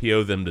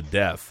RPO them to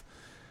death,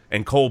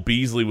 and Cole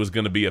Beasley was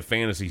going to be a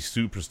fantasy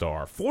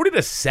superstar.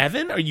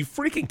 40-7? Are you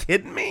freaking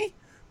kidding me?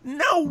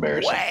 No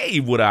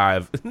way would I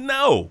have.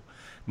 No.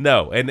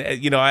 And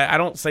I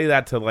don't say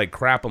that to like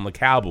crap on the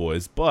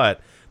Cowboys, but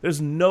there's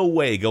no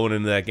way going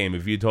into that game,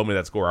 if you told me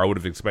that score, I would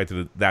have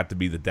expected that to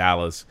be the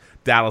Dallas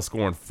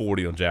scoring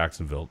 40 on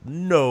Jacksonville.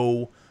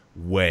 No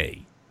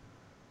way.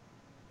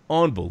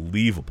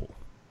 Unbelievable.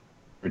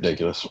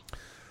 Ridiculous.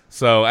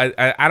 So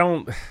I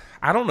don't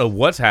know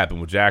what's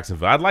happened with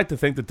Jacksonville. I'd like to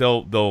think that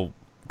they'll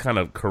kind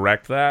of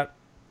correct that.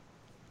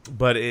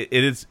 But it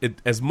is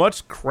as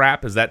much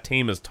crap as that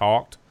team has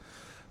talked.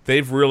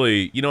 They've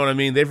really, you know what I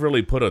mean? They've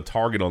really put a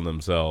target on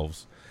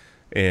themselves.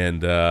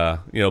 And,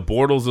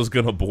 Bortles is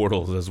going to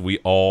Bortles, as we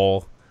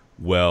all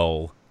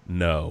well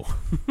know.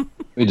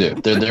 We do.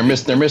 They're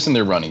missing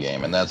their running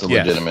game, and that's a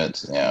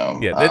legitimate,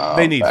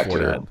 they need factor. for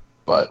that.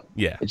 But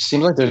yeah, it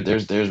seems like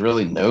there's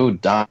really no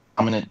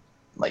dominant,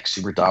 like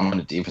super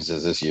dominant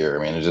defenses this year.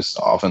 I mean, it's just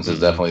offense is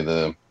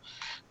definitely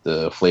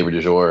the flavor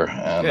du jour.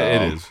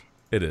 And,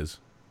 it is.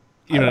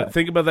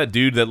 Think about that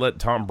dude that let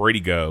Tom Brady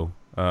go.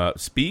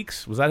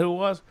 Speaks, was that who it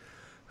was?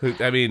 Who,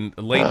 I mean,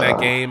 late in that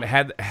game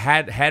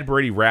had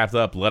Brady wrapped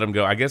up, let him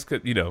go. I guess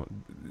it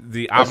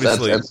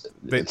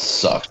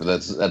sucks, but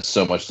that's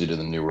so much due to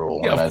the new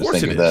rule. Yeah, and of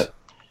course it is.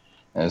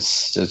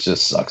 It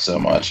just sucks so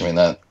much. I mean,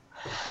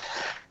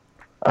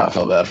 I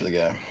felt bad for the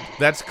guy.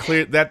 That's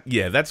clear.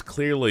 That's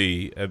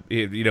clearly.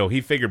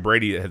 He figured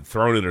Brady had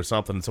thrown it or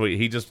something, so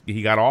he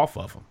got off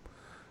of him.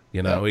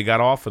 He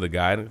got off of the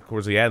guy, and of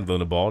course he hadn't thrown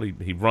the ball.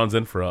 He runs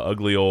in for an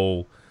ugly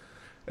old.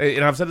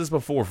 And I've said this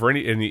before for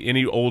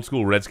any old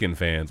school Redskin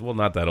fans. Well,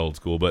 not that old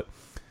school, but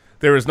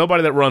there is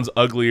nobody that runs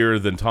uglier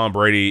than Tom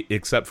Brady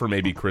except for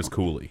maybe Chris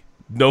Cooley.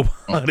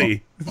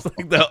 Nobody. It's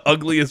like the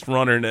ugliest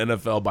runner in the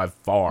NFL by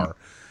far.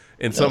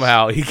 And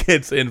somehow he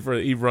gets in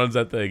he runs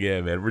that thing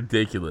in, man.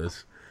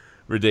 Ridiculous.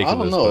 I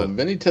don't know.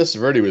 Vinny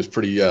Testaverde was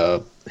pretty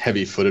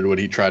heavy-footed when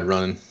he tried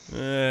running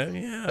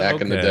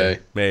back in the day.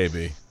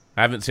 Maybe.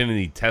 I haven't seen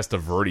any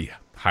Testaverde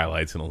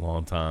highlights in a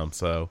long time,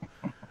 so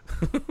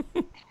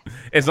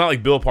it's not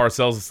like Bill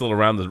Parcells is still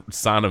around to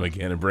sign him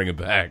again and bring him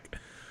back.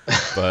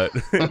 But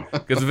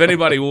because if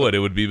anybody would, it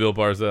would be Bill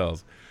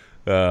Parcells.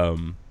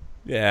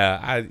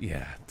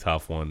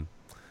 Tough one.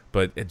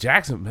 But at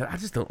Jackson, man, I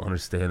just don't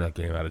understand that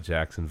game out of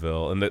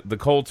Jacksonville. And the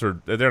Colts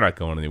they're not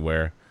going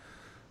anywhere.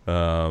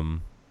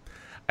 Shannon,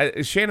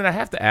 I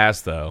have to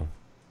ask though.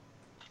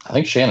 I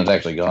think Shannon's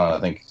actually gone. I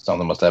think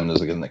something must happen to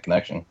the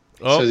connection.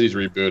 He says he's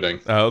rebooting.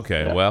 Oh,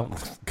 okay. Yeah. Well,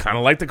 kind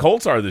of like the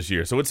Colts are this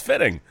year, so it's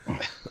fitting.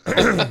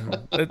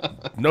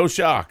 No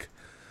shock.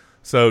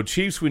 So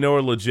Chiefs, we know,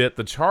 are legit.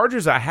 The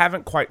Chargers, I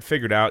haven't quite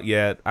figured out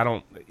yet. I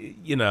don't,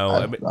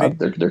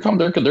 they're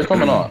coming on. I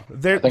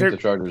think the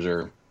Chargers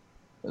are.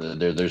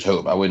 There's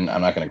hope. I'm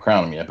not going to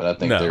crown them yet, but I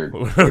think they're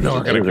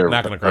not going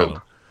to crown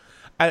them.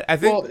 I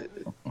think. Well,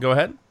 go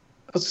ahead.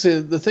 I was going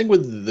to say, the thing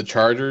with the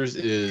Chargers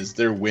is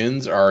their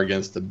wins are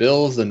against the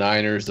Bills, the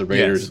Niners, the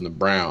Raiders, and the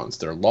Browns.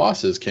 Their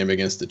losses came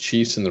against the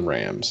Chiefs and the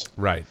Rams.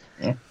 Right.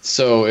 Yeah.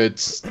 So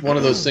it's one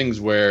of those things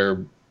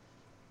where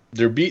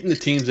they're beating the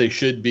teams they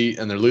should beat,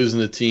 and they're losing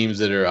the teams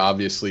that are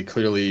obviously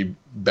clearly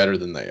better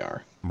than they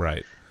are.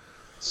 Right.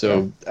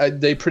 So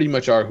they pretty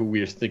much are who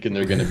we're thinking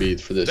they're going to be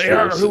for this year. They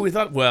are who we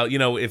thought. Well,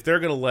 if they're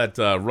going to let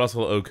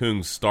Russell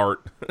Okung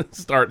start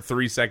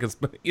 3 seconds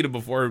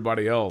before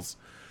everybody else,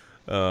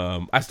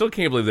 I still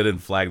can't believe they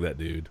didn't flag that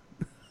dude.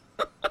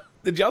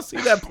 Did y'all see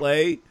that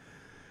play?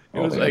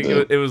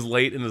 It was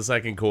late in the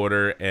second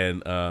quarter,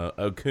 and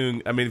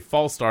Okung. I mean,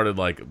 Fall started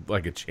like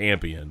a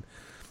champion,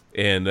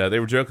 and they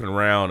were joking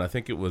around. I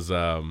think it was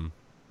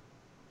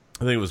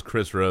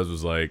Chris Rose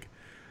was like,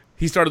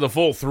 he started the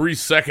full 3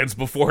 seconds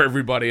before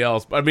everybody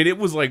else. I mean, it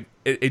was like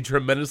a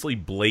tremendously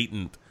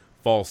blatant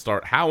false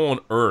start. How on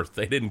earth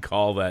they didn't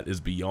call that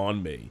is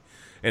beyond me.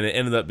 And it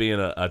ended up being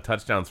a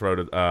touchdown throw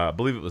to, I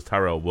believe it was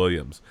Tyrell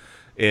Williams.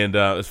 And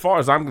as far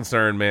as I'm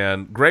concerned,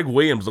 man, Greg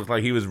Williams looked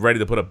like he was ready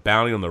to put a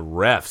bounty on the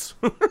refs.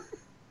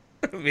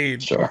 I mean,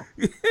 sure.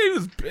 He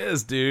was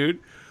pissed,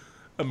 dude.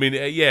 I mean,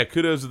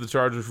 kudos to the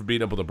Chargers for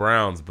beating up with the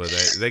Browns, but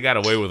they got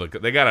away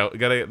with they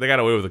got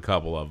away with a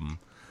couple of them.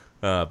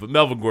 But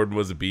Melvin Gordon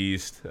was a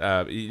beast.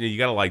 You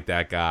got to like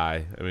that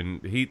guy. I mean,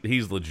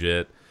 he's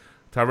legit.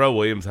 Tyrell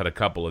Williams had a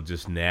couple of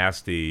just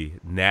nasty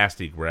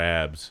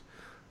grabs.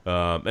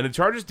 And the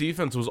Chargers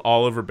defense was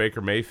all over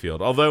Baker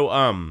Mayfield.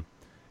 Although,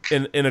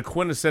 in a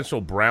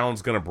quintessential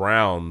Browns gonna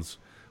Browns,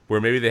 where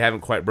maybe they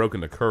haven't quite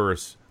broken the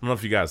curse. I don't know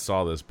if you guys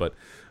saw this, but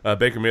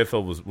Baker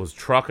Mayfield was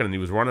trucking and he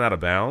was running out of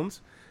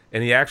bounds,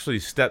 and he actually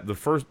stepped the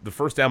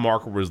first down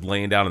marker was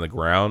laying down on the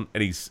ground,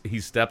 and he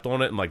stepped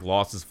on it and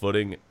lost his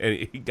footing,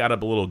 and he got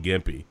up a little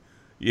gimpy.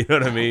 You know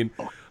what I mean?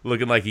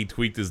 Looking like he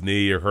tweaked his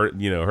knee or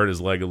hurt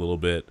his leg a little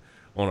bit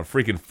on a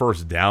freaking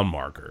first down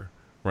marker,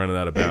 running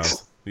out of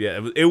bounds.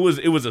 Yeah, it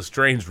was a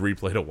strange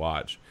replay to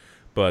watch,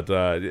 but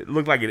it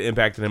looked like it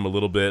impacted him a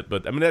little bit.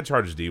 But I mean, that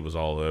Chargers D was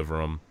all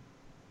over him.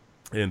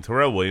 And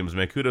Terrell Williams,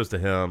 man, kudos to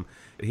him.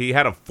 He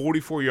had a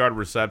 44-yard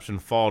reception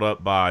followed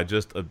up by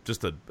just a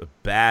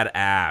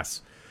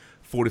badass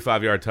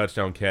 45-yard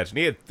touchdown catch.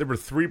 And there were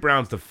 3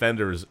 Browns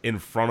defenders in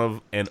front of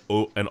and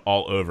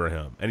all over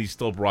him, and he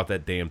still brought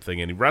that damn thing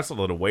in. He wrestled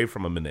it away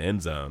from him in the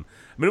end zone.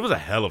 I mean, it was a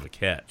hell of a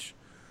catch.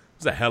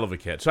 So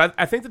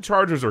I think the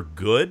Chargers are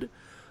good.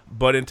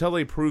 But until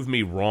they prove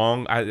me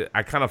wrong,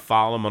 I kind of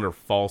follow them under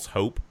false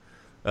hope.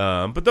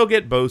 But they'll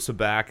get Bosa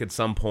back at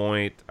some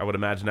point, I would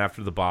imagine,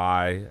 after the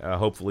bye.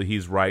 Hopefully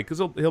he's right, because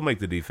he'll make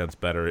the defense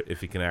better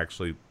if he can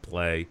actually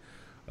play.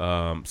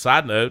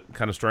 Side note,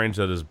 kind of strange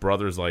that his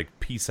brother's like,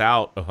 peace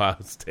out, Ohio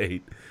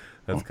State.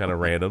 That's kind of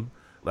random.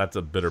 That's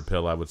a bitter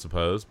pill, I would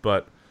suppose.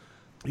 But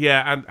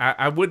yeah,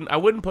 I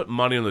wouldn't put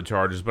money on the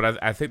Chargers,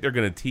 but I think they're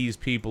going to tease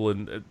people,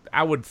 and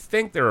I would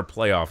think they're a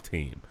playoff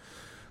team.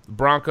 The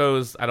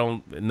Broncos, I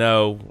don't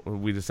know.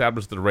 We've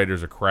established that the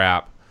Raiders are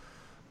crap.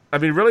 I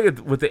mean, really,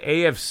 with the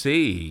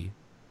AFC,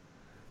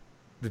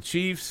 the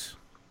Chiefs,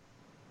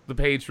 the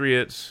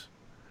Patriots,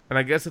 and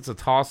I guess it's a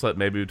toss-up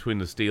maybe between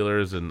the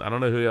Steelers, and I don't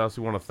know who else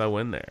you want to throw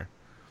in there.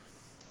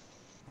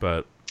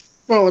 But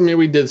well, I mean,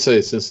 we did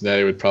say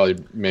Cincinnati would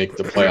probably make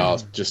the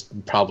playoffs,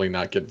 just probably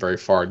not get very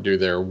far, do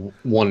their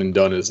one and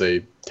done as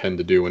they tend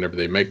to do whenever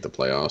they make the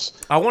playoffs.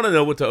 I want to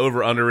know what the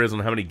over-under is on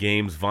how many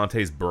games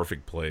Vontaze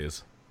Burfict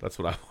plays. That's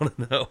what I want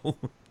to know.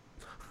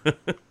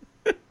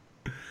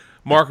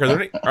 Mark,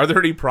 are there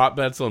any prop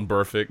bets on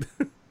Burfict?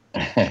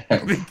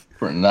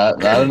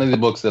 not any of the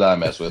books that I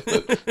mess with,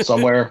 but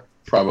somewhere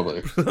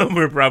probably.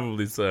 Somewhere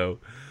probably so.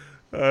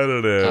 I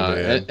don't know.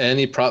 Man.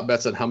 Any prop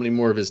bets on how many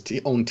more of his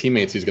own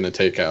teammates he's going to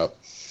take out?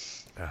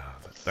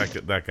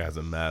 That guy's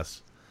a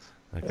mess.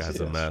 That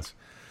guy's a mess.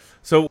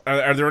 So,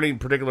 are there any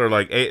particular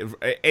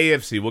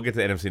AFC? We'll get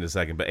to NFC in a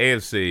second, but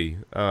AFC.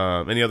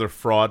 Any other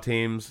fraud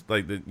teams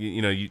like that?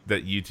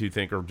 That you two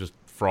think are just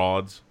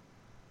frauds?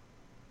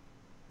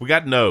 We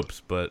got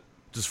nopes, but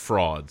just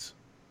frauds.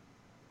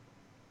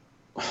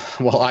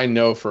 Well, I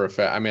know for a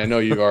fact. I mean, I know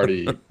you've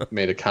already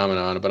made a comment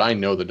on it, but I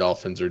know the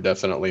Dolphins are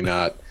definitely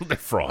not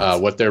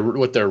frauds. What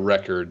their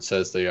record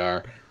says they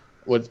are.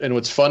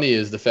 What's funny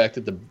is the fact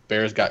that the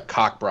Bears got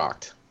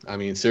cock-brocked. I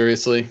mean,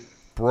 seriously,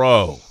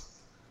 bro,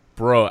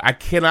 I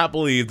cannot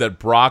believe that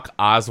Brock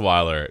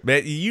Osweiler,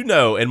 man.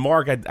 And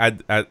Mark,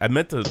 I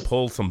meant to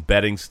pull some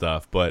betting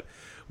stuff, but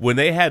when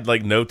they had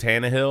no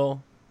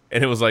Tannehill.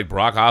 And it was like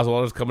Brock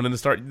Osweiler's coming in to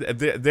start.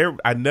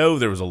 I know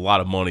there was a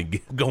lot of money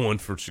going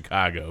for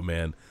Chicago,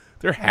 man.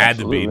 There had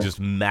to be just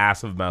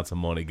massive amounts of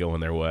money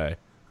going their way.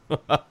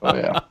 Oh,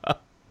 yeah.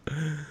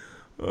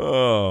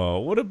 Oh,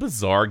 what a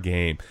bizarre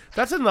game.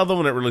 That's another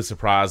one that really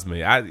surprised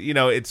me.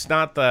 It's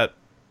not that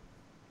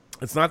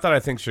I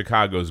think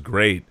Chicago's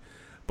great,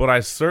 but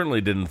I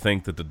certainly didn't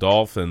think that the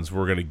Dolphins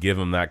were going to give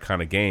them that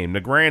kind of game. Now,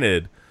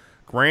 granted,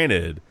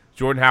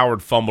 Jordan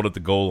Howard fumbled at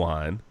the goal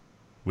line,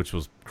 which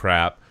was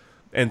crap.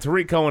 And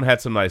Tariq Cohen had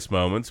some nice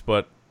moments,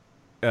 but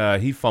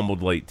he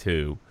fumbled late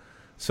too.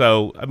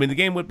 So, I mean, the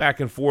game went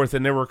back and forth,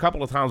 and there were a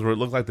couple of times where it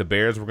looked like the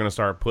Bears were going to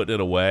start putting it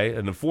away.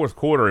 In the fourth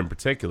quarter in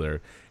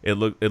particular, it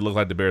looked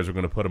like the Bears were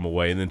going to put them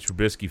away. And then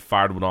Trubisky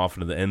fired one off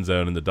into the end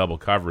zone in the double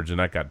coverage,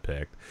 and that got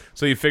picked.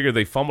 So you figure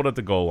they fumbled at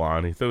the goal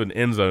line. He threw an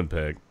end zone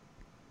pick.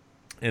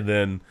 And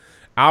then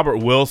Albert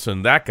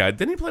Wilson, that guy,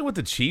 didn't he play with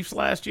the Chiefs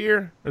last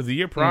year or the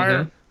year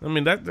prior?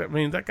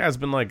 Mm-hmm. That guy's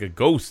been like a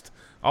ghost.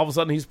 All of a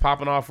sudden, he's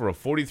popping off for a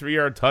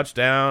 43-yard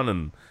touchdown,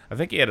 and I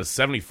think he had a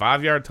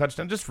 75-yard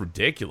touchdown. Just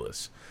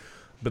ridiculous.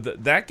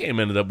 But that game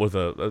ended up with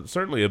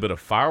certainly a bit of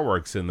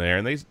fireworks in there,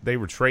 and they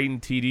were trading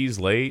TDs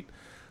late.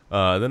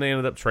 Then they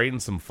ended up trading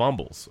some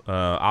fumbles.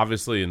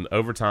 Obviously, in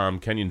overtime,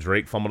 Kenyon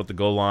Drake fumbled at the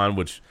goal line,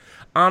 which,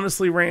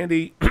 honestly,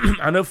 Randy,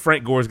 I know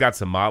Frank Gore's got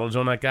some mileage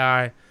on that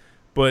guy,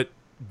 but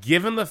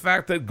given the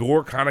fact that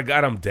Gore kind of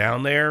got him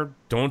down there,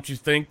 don't you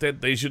think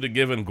that they should have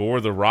given Gore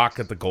the rock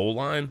at the goal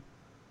line?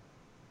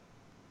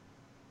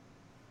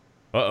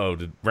 Uh-oh,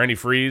 did Randy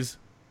freeze?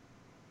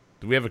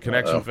 Do we have a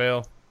connection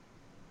fail?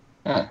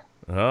 Huh.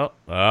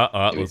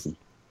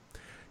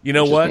 You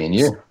know what?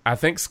 I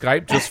think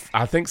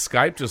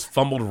Skype just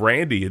fumbled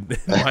Randy in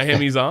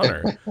Miami's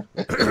honor.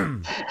 I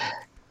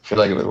feel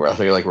like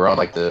we're on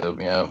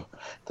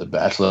the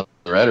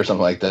Bachelorette or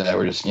something like that.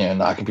 We're just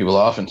knocking people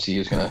off and see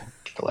who's gonna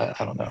get the last.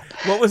 I don't know.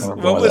 What was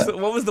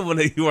the one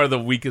that you are the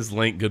weakest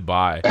link?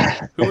 Goodbye.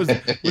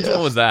 Which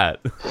one was that?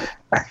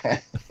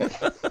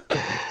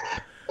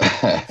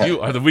 You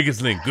are the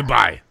weakest link.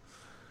 Goodbye. I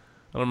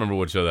don't remember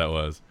what show that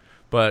was.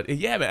 But,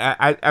 yeah, man,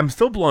 I'm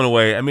still blown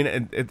away. I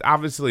mean,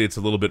 obviously it's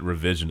a little bit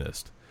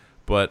revisionist.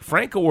 But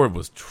Frank Gore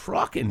was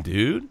trucking,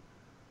 dude.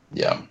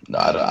 Yeah. No,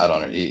 I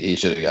don't. He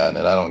should have gotten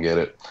it. I don't get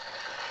it.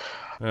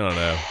 I don't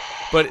know.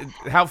 But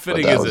how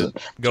fitting is it?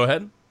 Go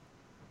ahead.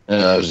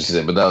 I was just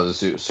saying, but that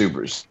was a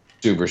super,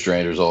 super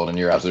strange result. And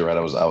you're absolutely right.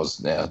 I was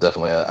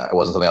definitely. It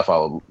wasn't something I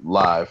followed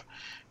live.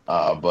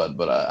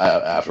 But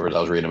afterwards,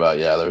 I was reading about.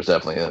 Yeah, there was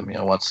definitely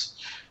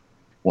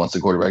once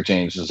the quarterback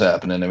change was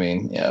happening. I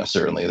mean,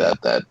 certainly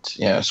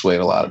that swayed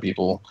a lot of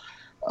people.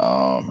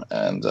 Not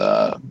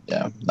a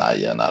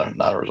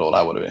result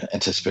I would have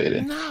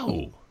anticipated.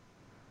 No.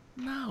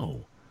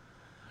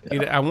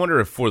 Yeah. I wonder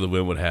if For the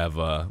Win would have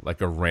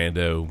like a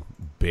rando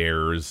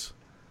Bears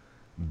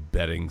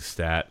betting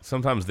stat.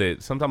 Sometimes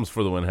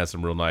For the Win has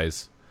some real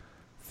nice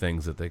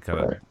things that they kind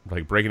of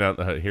like breaking out.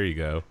 Here you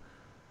go.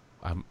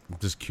 I'm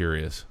just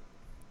curious.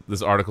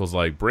 This article's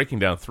like breaking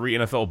down 3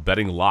 NFL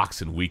betting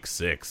locks in Week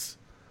 6.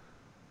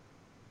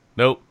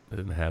 Nope, they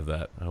didn't have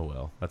that. Oh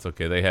well, that's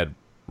okay. They had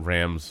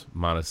Rams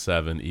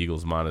 -7,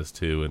 Eagles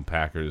 -2, and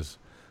Packers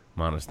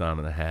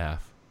 -9.5.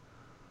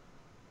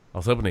 I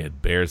was hoping they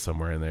had Bears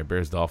somewhere in there,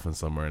 Bears-Dolphins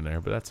somewhere in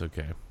there, but that's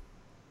okay.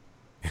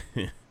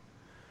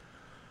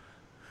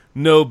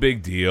 No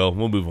big deal.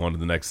 We'll move on to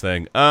the next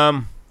thing.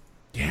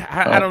 Yeah,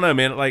 I don't know,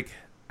 man. Like,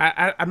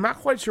 I'm not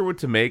quite sure what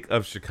to make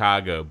of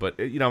Chicago, but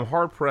I'm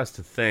hard pressed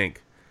to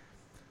think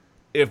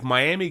if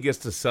Miami gets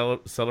to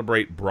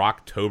celebrate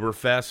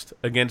Brocktoberfest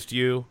against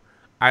you.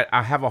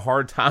 I have a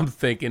hard time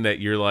thinking that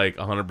you're like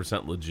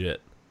 100%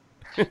 legit.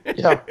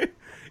 Yeah,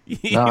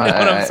 you know what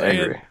I'm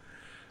saying?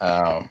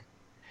 I agree.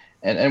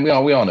 And we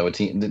all know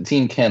the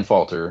team can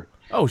falter.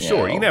 Oh,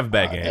 sure, you can have a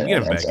bad game. You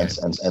can have a bad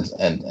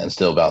game, and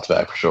still bounce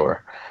back for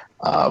sure.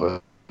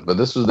 But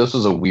this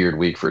was a weird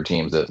week for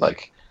teams that,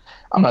 like,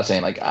 I'm not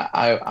saying like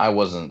I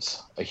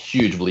wasn't a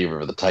huge believer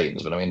of the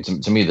Titans, but I mean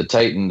to me the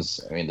Titans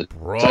and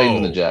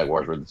the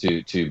Jaguars were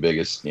the two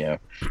biggest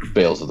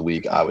fails of the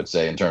week, I would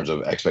say, in terms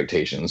of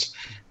expectations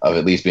of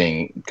at least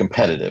being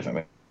competitive. I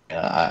mean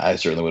I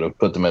certainly would have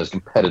put them as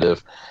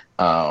competitive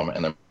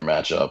in the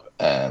matchup,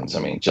 and I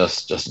mean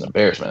just an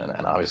embarrassment.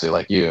 And obviously,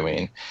 like you, I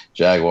mean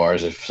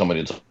Jaguars. If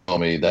somebody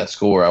told me that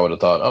score, I would have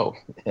thought, oh,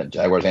 yeah,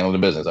 Jaguars handled the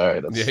business. All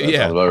right, that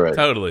sounds about right.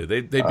 Totally. They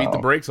beat the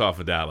brakes off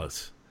of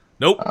Dallas.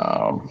 Nope.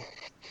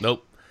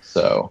 Nope.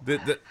 So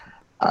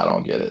I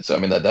don't get it. So I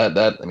mean that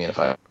I mean if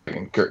I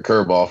can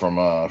curveball from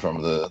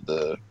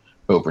the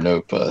Hope or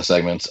Nope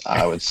segments,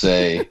 I would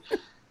say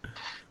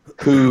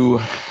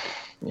who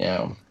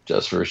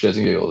just for shits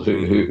and giggles,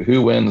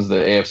 who wins the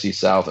AFC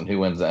South and who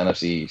wins the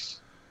NFC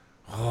East?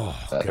 Oh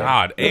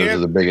God, those are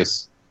the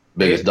biggest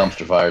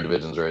dumpster fire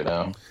divisions right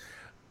now.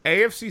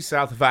 AFC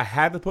South. If I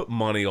had to put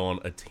money on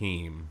a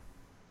team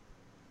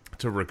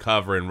to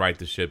recover and right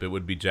the ship, it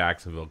would be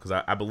Jacksonville, because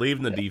I believe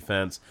in the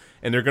defense,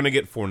 and they're going to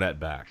get Fournette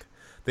back.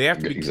 They have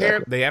to be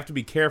they have to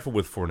be careful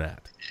with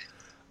Fournette,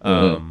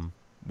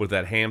 with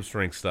that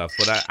hamstring stuff.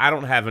 But I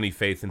don't have any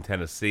faith in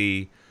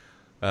Tennessee.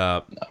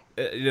 No.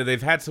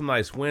 They've had some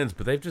nice wins,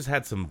 but they've just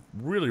had some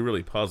really,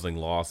 really puzzling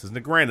losses.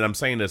 And granted, I'm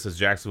saying this as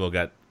Jacksonville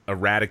got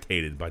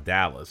eradicated by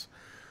Dallas.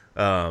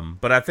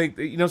 But I think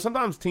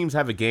sometimes teams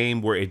have a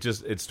game where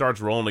it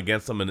starts rolling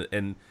against them,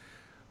 and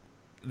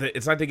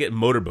it's like they get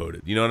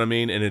motorboated, you know what I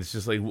mean? And it's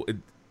just like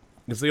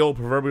it's the old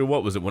proverbial,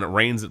 what was it, when it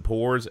rains it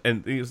pours?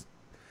 And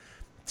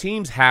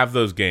teams have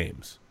those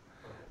games,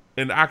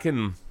 and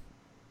I'm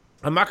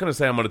not going to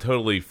say I'm going to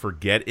totally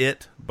forget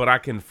it, but I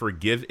can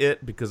forgive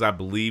it because I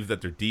believe that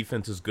their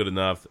defense is good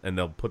enough, and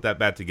they'll put that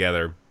back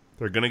together.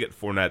 They're going to get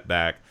Fournette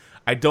back.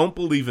 I don't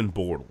believe in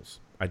Bortles.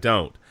 I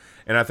don't,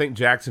 and I think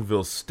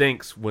Jacksonville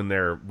stinks when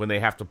they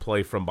have to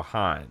play from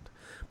behind.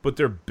 But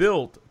they're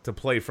built to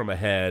play from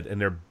ahead, and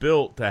they're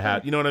built to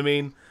have, you know what I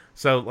mean?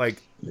 So,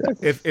 like,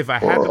 if I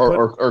had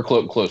to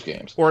put... close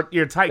games. Or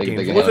your tight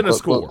games, within a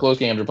score. Close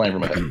games are playing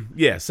from ahead.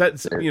 Yeah, 7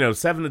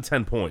 to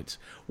 10 points.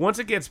 Once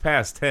it gets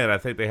past 10, I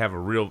think they have a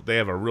real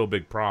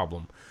big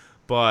problem.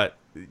 But,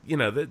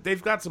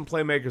 they've got some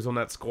playmakers on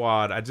that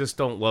squad. I just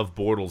don't love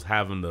Bortles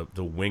having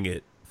to wing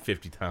it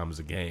 50 times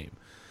a game.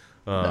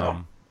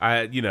 No.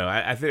 I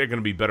think they're going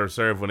to be better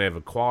served when they have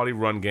a quality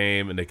run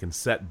game and they can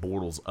set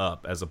Bortles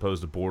up as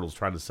opposed to Bortles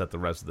trying to set the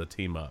rest of the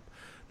team up.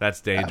 That's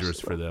dangerous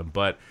for them.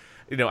 But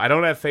I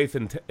don't have faith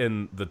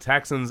in the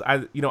Texans.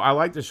 I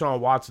like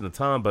Deshaun Watson a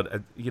ton, but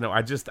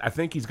I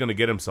think he's going to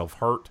get himself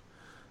hurt.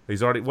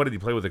 He's already, what did he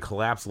play with, a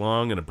collapsed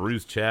lung and a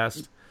bruised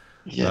chest?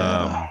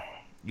 Yeah.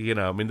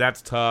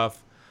 That's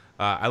tough.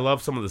 I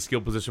love some of the skill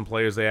position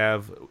players they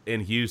have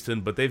in Houston,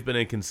 but they've been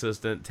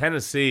inconsistent.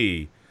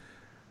 Tennessee,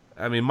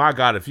 I mean, my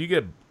God, if you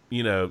get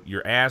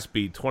your ass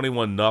beat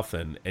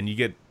 21-0, and you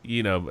get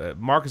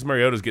Marcus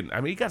Mariota's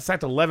getting, he got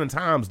sacked 11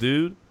 times,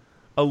 dude.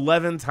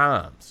 11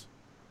 times.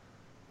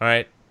 All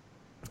right,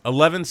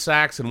 11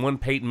 sacks and one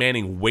Peyton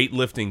Manning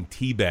weightlifting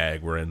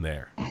teabag were in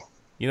there.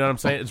 You know what I'm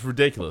saying? It's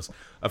ridiculous.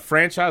 A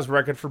franchise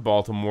record for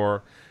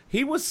Baltimore.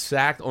 He was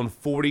sacked on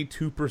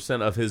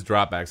 42% of his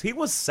dropbacks. He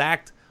was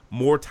sacked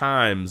more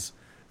times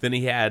than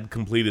he had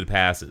completed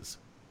passes.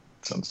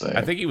 That's insane.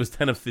 I think he was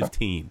 10 of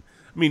 15.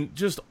 I mean,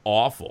 just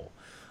awful.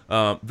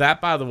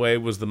 That, by the way,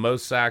 was the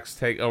most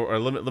sacks or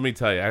let me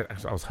tell you,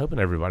 I was hoping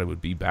everybody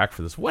would be back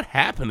for this. What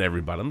happened to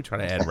everybody? Let me try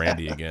to add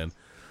Randy again.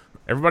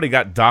 Everybody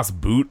got Das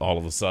Boot all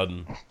of a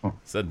sudden.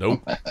 Said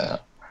nope.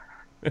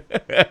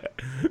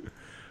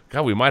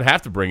 God, we might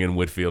have to bring in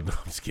Whitfield. No,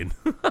 I'm just kidding.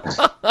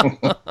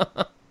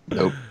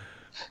 Nope.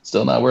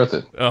 Still not worth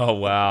it. Oh,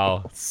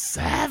 wow.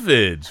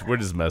 Savage. We're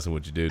just messing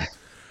with you, dude.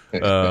 We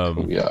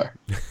are.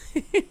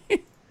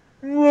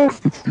 You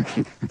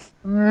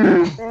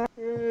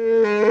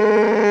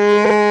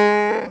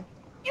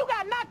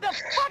got knocked the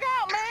fuck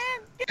out,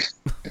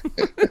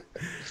 man.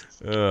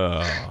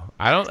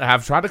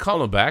 I've tried to call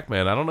them back,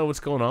 man. I don't know what's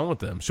going on with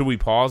them. Should we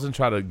pause and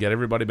try to get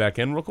everybody back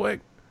in real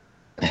quick?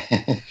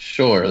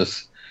 Sure.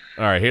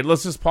 All right, here,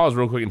 let's just pause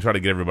real quick and try to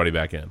get everybody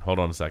back in. Hold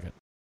on a second.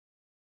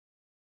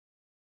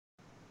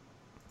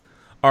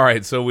 All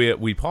right, so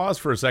we paused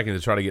for a second to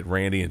try to get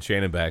Randy and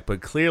Shannon back,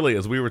 but clearly,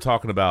 as we were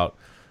talking about,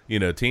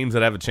 teams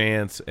that have a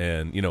chance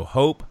and,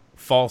 hope,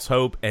 false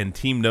hope, and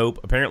Team Nope,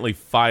 apparently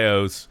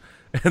Fios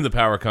and the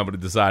power company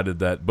decided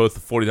that both the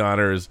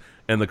 49ers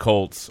and the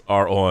Colts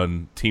are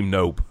on Team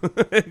Nope.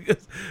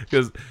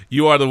 Because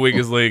you are the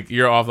weakest link,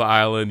 you're off the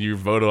island, you're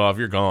voted off,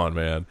 you're gone,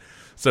 man.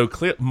 So,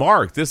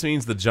 Mark, this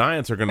means the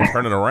Giants are going to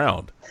turn it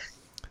around.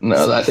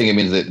 No, I think it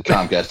means that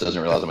Comcast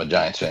doesn't realize I'm a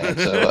Giants fan.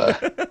 So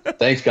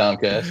thanks,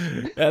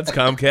 Comcast. That's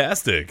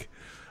Comcastic.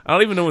 I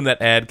don't even know when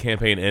that ad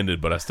campaign ended,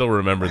 but I still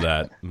remember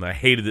that. And I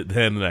hated it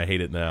then and I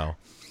hate it now.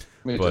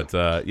 But,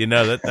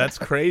 that's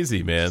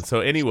crazy, man. So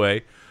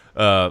anyway,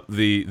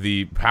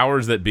 the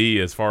powers that be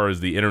as far as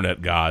the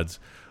internet gods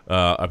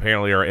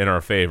apparently are in our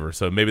favor.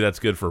 So maybe that's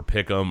good for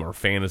Pick'em or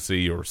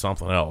fantasy or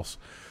something else.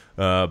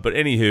 But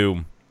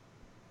anywho,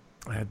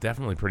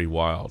 definitely pretty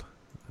wild.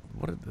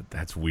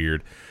 That's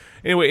weird.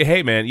 Anyway,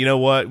 hey, man, you know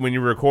what? When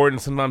you're recording,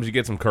 sometimes you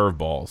get some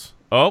curveballs.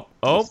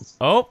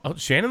 Oh,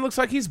 Shannon looks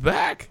like he's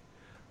back.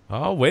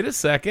 Oh, wait a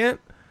second.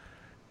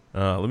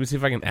 Let me see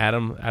if I can add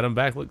him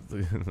back. Look,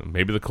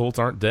 maybe the Colts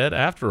aren't dead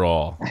after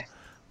all.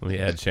 Let me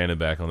add Shannon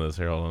back on this.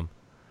 Here, hold on.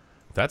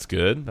 That's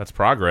good. That's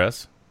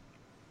progress.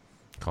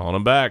 Calling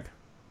him back.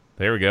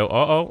 There we go.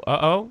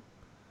 Uh-oh.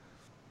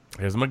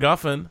 Here's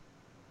MacGuffin.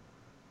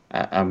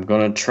 I'm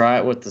going to try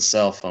it with the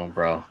cell phone,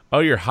 bro. Oh,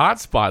 you're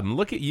hotspotting.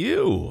 Look at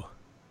you.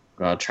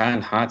 I'm going to try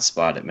and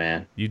hotspot it,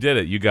 man. You did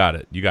it. You got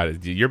it.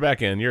 You're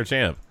back in. You're a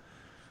champ.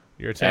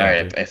 All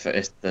right, if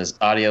the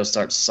audio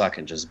starts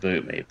sucking, just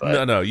boot me.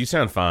 But no, you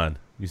sound fine.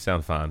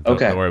 Don't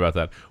worry about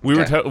that. We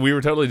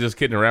were totally just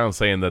kidding around,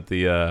 saying that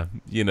the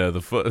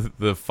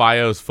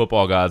FiOS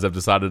football gods have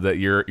decided that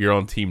you're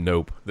on Team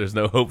Nope. There's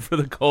no hope for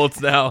the Colts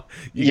now.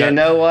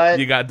 Know what?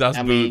 You got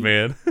Dust Boot,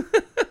 man.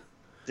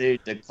 Dude,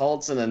 the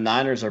Colts and the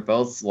Niners are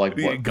both like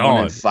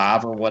gone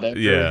 1-5 or whatever.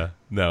 Yeah,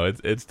 no,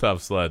 it's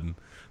tough sledding.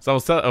 So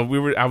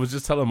I was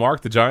just telling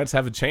Mark the Giants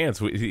have a chance.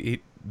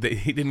 He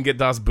didn't get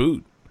Das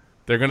Boot.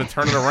 They're going to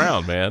turn it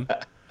around, man.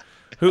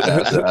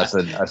 I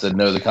said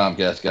no. The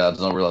Comcast gods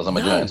don't realize I'm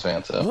a Giants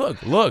fan. So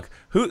look.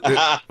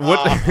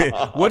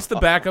 What's the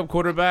backup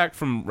quarterback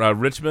from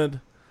Richmond?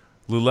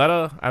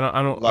 Luletta? I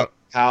don't.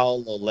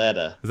 Kyle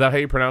Luletta. Is that how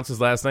you pronounce his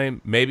last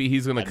name? Maybe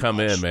he's going to come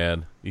in,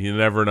 man. You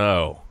never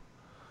know.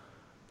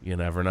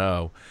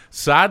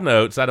 Side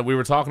note, we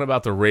were talking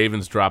about the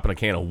Ravens dropping a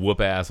can of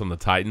whoop ass on the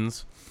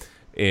Titans,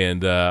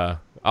 and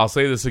I'll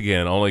say this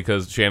again only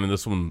because Shannon,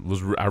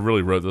 I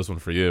really wrote this one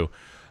for you.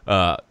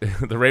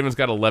 The Ravens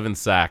got 11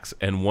 sacks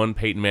and one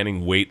Peyton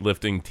Manning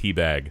weightlifting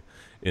teabag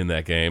in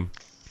that game.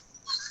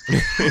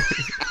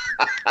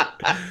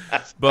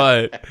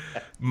 But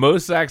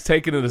most sacks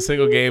taken in a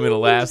single game in the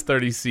last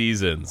 30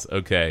 seasons.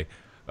 Okay.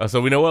 So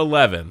we know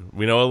 11.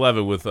 We know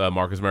 11 with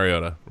Marcus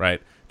Mariota,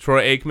 right?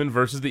 Troy Aikman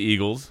versus the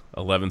Eagles,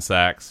 11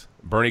 sacks.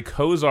 Bernie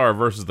Kosar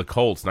versus the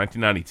Colts,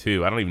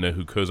 1992. I don't even know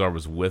who Kosar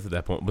was with at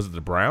that point. Was it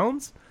the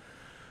Browns?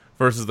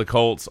 Versus the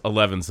Colts,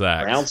 11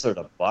 sacks. Browns or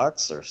the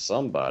Bucks or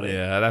somebody.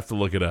 Yeah, I'd have to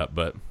look it up,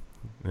 but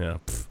yeah.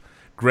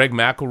 Greg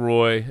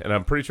McElroy, and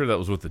I'm pretty sure that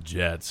was with the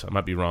Jets. I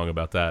might be wrong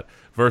about that.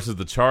 Versus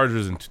the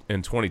Chargers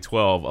in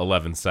 2012,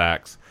 11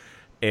 sacks.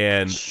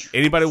 And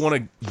anybody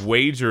want to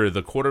wager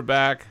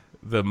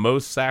the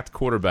most sacked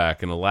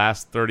quarterback in the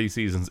last 30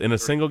 seasons in a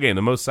single game,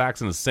 the most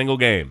sacks in a single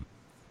game?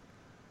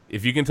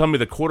 If you can tell me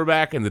the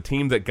quarterback and the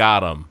team that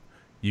got him,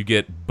 you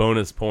get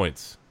bonus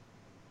points.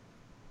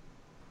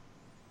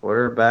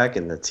 Quarterback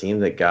and the team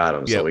that got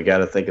him. Yep. So we got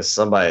to think of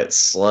somebody that's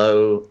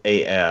slow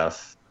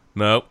AF.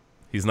 Nope,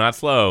 he's not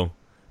slow.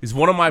 He's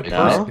one of my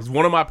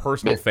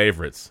personal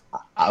favorites.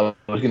 I was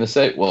going to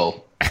say,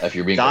 well, if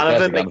you're being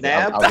Donovan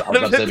McNabb, I was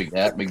about to say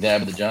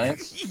McNabb of the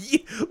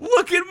Giants.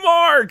 Look at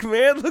Mark,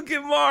 man. Look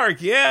at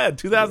Mark. Yeah,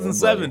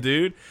 2007,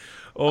 dude.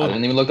 Oh, I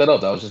didn't even look that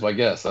up. That was just my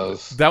guess.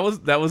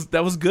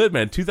 That was good,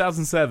 man.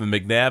 2007,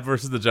 McNabb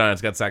versus the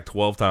Giants got sacked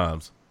 12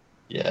 times.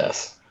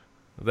 Yes.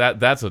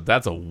 That's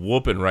a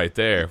whooping right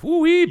there.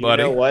 Woo-wee,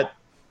 buddy. You know what?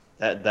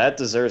 That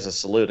deserves a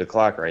salute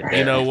o'clock right there.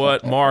 You know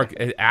what, Mark?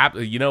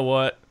 You know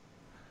what?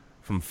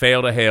 From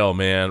fail to hail,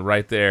 man,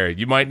 right there.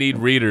 You might need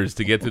readers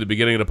to get to the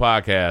beginning of the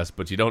podcast,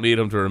 but you don't need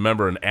them to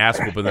remember an ass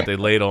whooping that they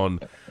laid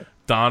on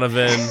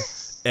Donovan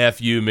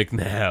F.U.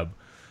 McNabb.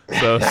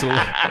 So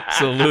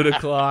salute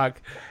o'clock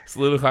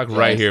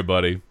right here,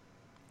 buddy.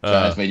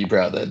 Giants made you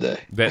proud that day.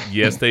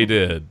 Yes, they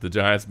did. The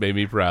Giants made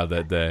me proud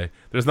that day.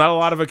 There's not a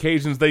lot of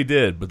occasions they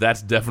did, but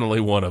that's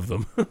definitely one of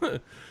them.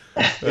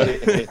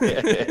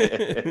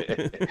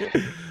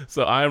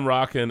 So I'm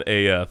rocking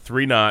a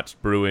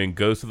 3-notch brewing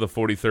Ghost of the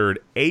 43rd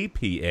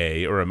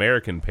APA, or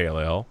American Pale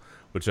Ale,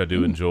 which I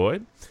do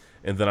enjoy.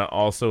 And then I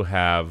also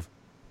have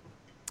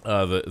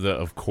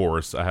of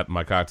course, I have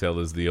my cocktail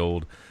is the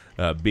old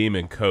Beam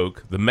and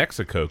Coke, the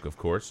Mexicoke, of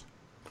course.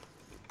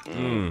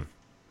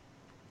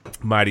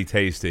 Mighty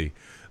tasty.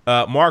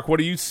 Mark, what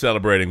are you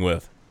celebrating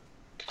with?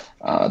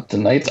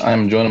 Tonight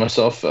I'm enjoying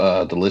myself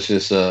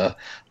delicious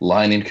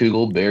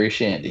Leinenkugel berry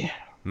shandy.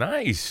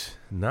 Nice.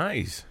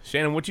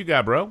 Shannon, what you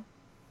got, bro?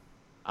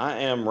 I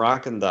am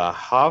rocking the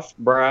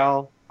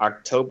Hofbrau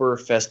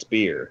Oktoberfest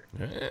beer.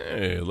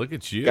 Hey, look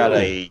at you. Got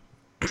a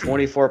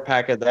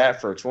 24-pack of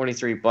that for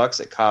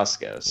 $23 at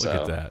Costco. So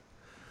look at that.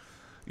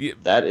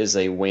 That is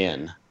a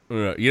win.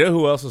 You know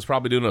who else is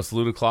probably doing a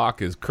salute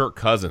o'clock is Kirk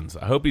Cousins.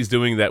 I hope he's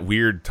doing that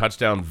weird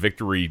touchdown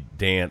victory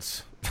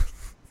dance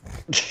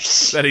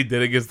that he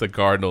did against the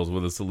Cardinals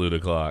with a salute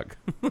o'clock.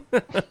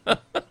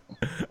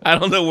 I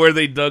don't know where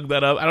they dug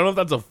that up. I don't know if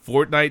that's a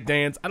Fortnite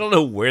dance. I don't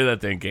know where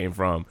that thing came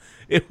from.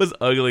 It was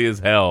ugly as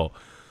hell.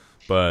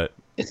 But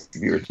it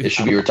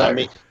should be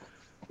retired.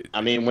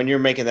 I mean, when you're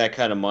making that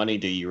kind of money,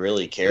 do you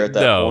really care at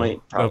that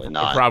point? Probably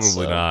not.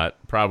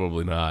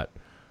 Probably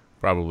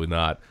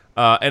not.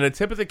 And a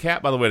tip of the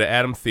cap, by the way, to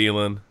Adam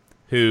Thielen,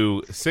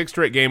 who 6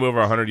 straight game over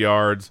 100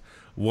 yards.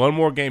 One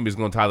more game, he's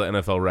going to tie the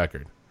NFL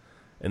record.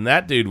 And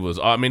that dude was,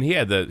 I mean, he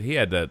had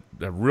that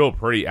real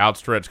pretty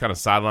outstretched kind of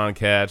sideline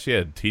catch. He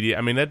had TD.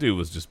 I mean, that dude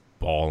was just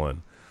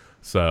balling.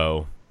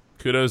 So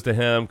kudos to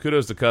him.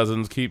 Kudos to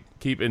Cousins.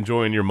 Keep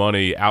enjoying your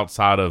money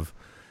outside of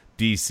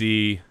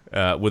DC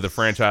with a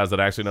franchise that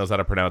actually knows how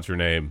to pronounce your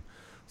name.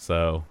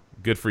 So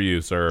good for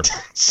you, sir.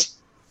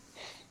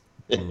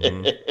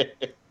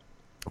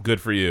 Good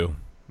for you.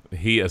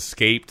 He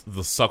escaped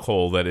the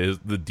suckhole that is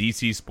the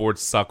DC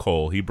sports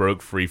suckhole. He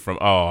broke free from.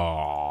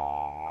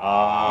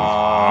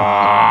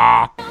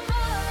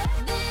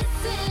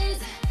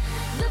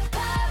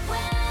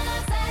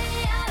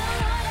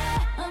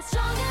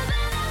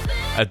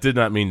 I did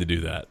not mean to do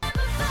that.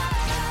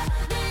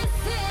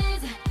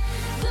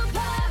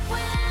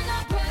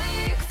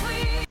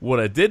 What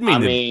I did mean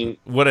to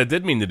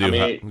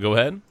do. Go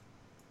ahead.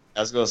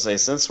 I was going to say,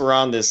 since we're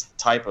on this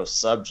type of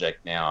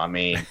subject now, I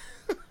mean,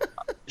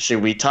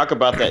 should we talk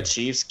about that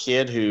Chiefs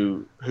kid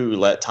who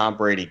let Tom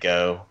Brady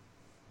go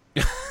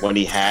when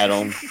he had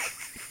him?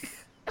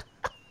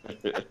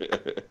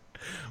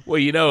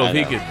 Well,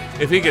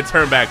 if he could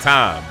turn back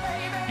time,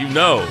 he would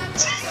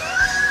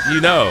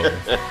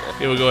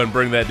go and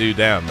bring that dude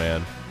down,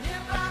 man.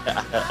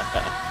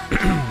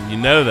 You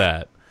know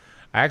that.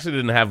 I actually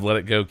didn't have Let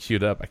It Go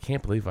queued up. I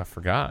can't believe I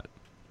forgot.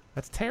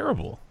 That's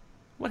terrible.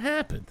 What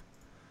happened?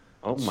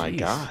 Oh my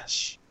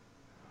gosh.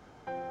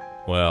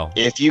 Well,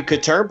 if you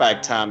could turn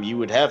back time, you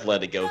would have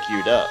Let It Go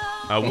queued up.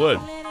 I would.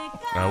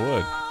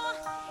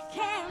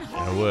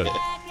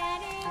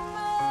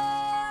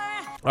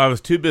 I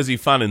was too busy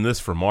finding this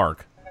for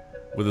Mark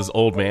with his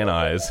old man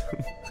eyes.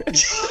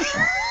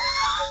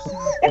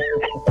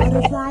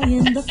 Butterfly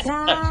in the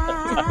sky.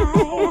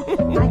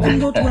 I can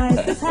go twice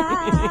as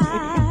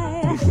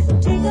high.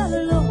 Take a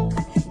look.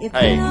 It's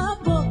in a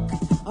book.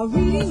 A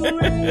reading a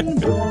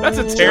rainbow. That's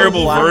a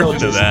terrible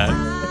version of that.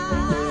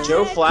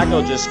 Joe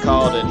Flacco just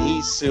called and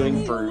he's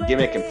suing for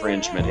gimmick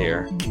infringement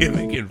here.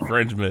 Gimmick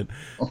infringement.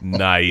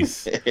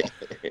 Nice.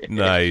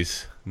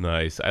 Nice.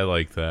 I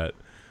like that.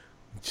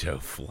 Joe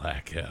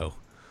Flacco.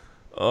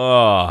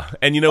 Oh,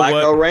 and you know what?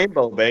 Flacco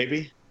Rainbow,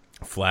 baby.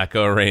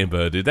 Flacco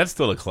Rainbow, dude. That's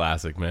still a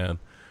classic, man.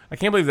 I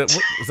can't believe that.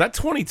 Was that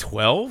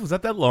 2012? Was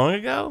that long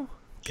ago?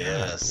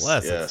 Yes. God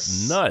bless.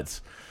 It's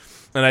nuts.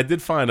 And I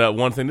did find out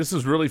one thing. This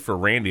is really for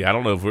Randy. I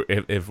don't know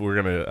if we're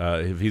gonna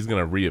if he's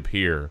gonna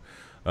reappear.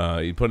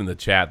 He put in the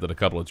chat that it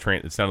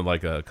sounded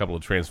like a couple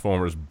of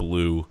Transformers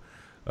blew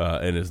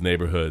in his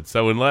neighborhood.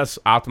 So unless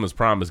Optimus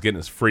Prime is getting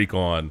his freak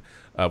on,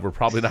 we're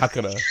probably not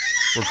gonna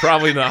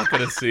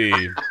see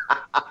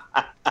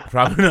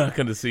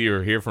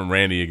or hear from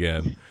Randy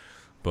again.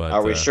 But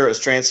are we sure it's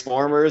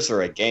Transformers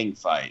or a gang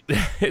fight?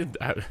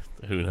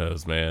 Who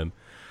knows, man?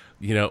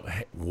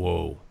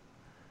 Whoa.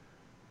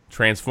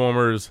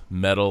 Transformers,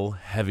 metal,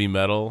 heavy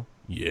metal.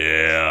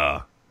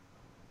 Yeah.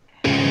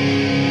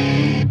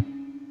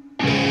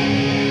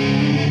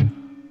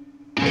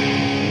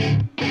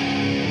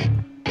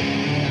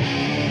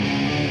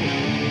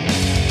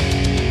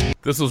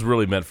 This was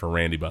really meant for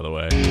Randy, by the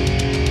way.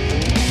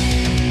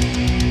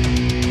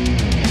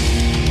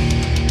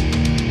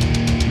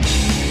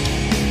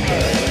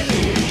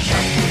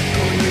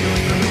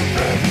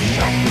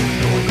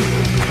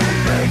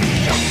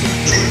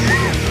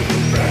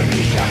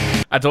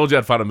 I told you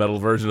I'd find a metal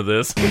version of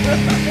this.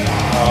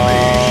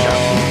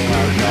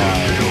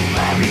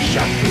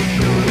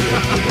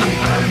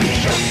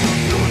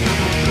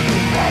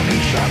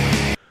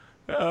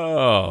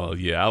 Oh,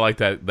 yeah, I like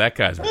that. That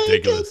guy's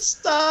ridiculous.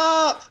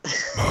 Stop!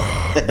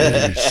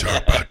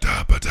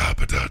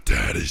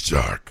 Daddy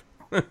Shark.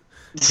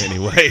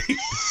 Anyway,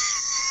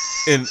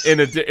 in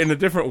a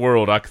different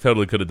world, I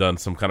totally could have done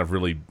some kind of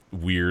really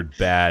weird,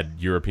 bad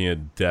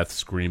European death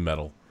scream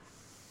metal.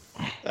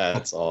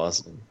 That's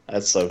awesome.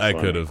 That's so funny.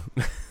 I could have.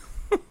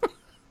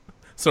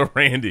 So,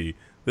 Randy,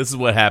 this is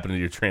what happened to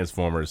your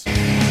Transformers.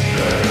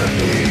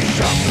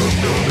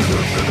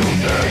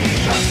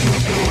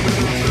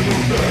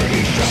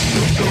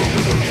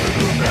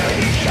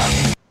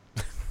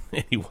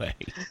 Anyway.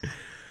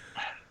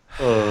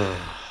 What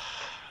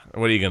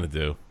are you going to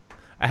do?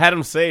 I had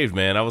them saved,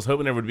 man. I was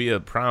hoping there would be a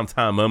prime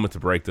time moment to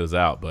break those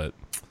out, but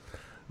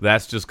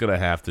that's just going to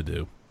have to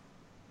do.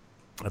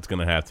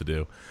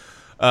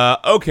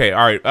 Okay,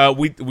 all right.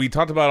 We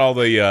talked about all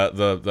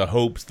the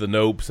hopes, the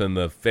nopes, and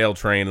the fail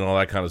train and all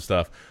that kind of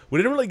stuff. We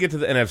didn't really get to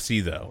the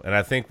NFC, though, and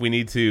I think we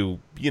need to,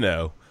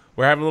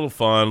 we're having a little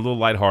fun, a little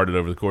lighthearted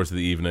over the course of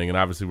the evening, and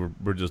obviously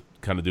we're just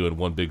kind of doing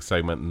one big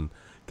segment and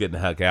getting the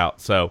heck out.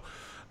 So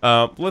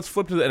let's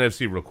flip to the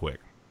NFC real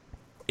quick.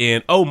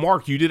 And,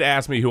 Mark, you did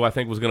ask me who I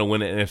think was going to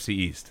win the NFC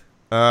East.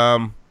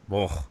 Well,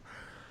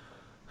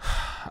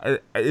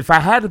 if I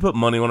had to put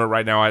money on it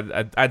right now,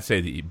 I'd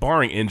say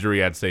barring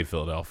injury, I'd say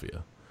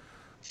Philadelphia.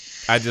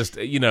 I just,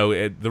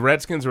 the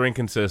Redskins are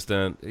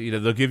inconsistent.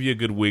 They'll give you a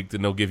good week,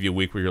 then they'll give you a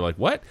week where you're like,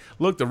 what?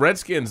 Look, the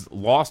Redskins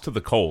lost to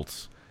the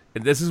Colts.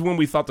 And this is when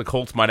we thought the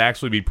Colts might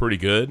actually be pretty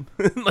good,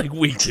 like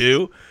week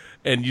 2.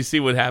 And you see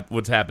what's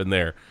happened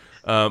there.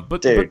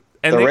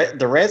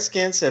 The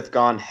Redskins have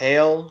gone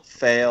hail,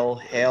 fail,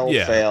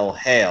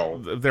 hail.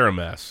 They're a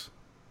mess.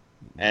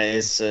 And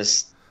it's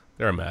just...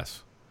 They're a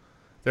mess.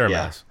 They're a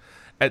mess.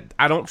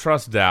 I don't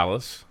trust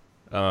Dallas.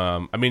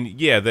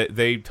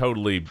 They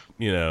totally,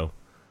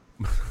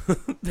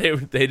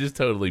 they just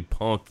totally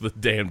punked the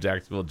damn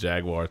Jacksonville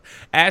Jaguars.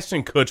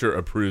 Ashton Kutcher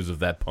approves of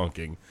that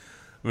punking.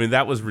 I mean,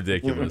 that was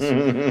ridiculous.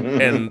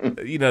 And,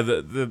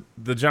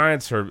 the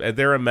Giants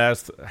they're a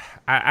mess.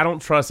 I don't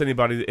trust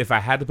anybody. If I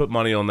had to put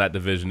money on that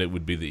division, it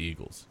would be the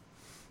Eagles.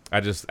 I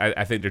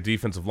think their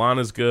defensive line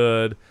is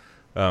good.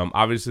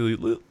 Obviously,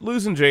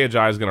 losing Jay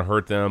Ajayi is going to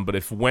hurt them, but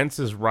if Wentz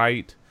is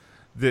right,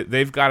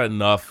 they've got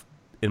enough,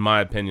 in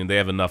my opinion, they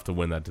have enough to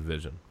win that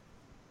division.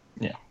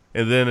 Yeah.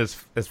 And then as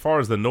far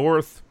as the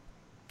North,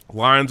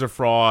 Lions are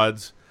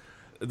frauds.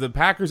 The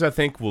Packers, I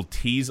think, will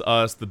tease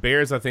us. The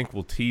Bears, I think,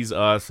 will tease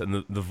us.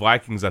 And the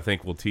Vikings, I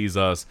think, will tease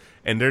us.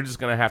 And they're just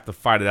going to have to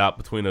fight it out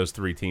between those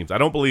 3 teams. I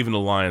don't believe in the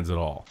Lions at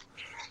all.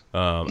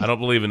 I don't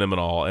believe in them at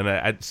all. And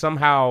I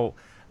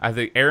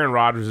think Aaron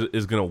Rodgers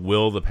is going to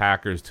will the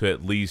Packers to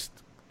at least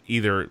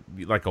either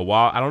like a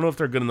while. I don't know if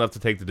they're good enough to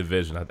take the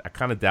division. I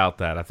kind of doubt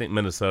that. I think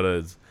Minnesota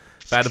is.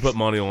 If I had to put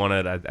money on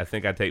it, I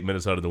think I'd take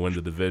Minnesota to win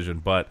the division.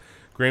 But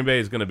Green Bay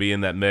is going to be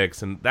in that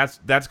mix, and that's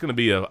going to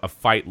be a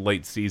fight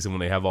late season when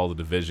they have all the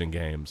division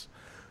games.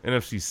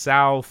 NFC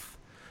South,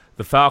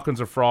 the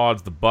Falcons are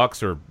frauds. The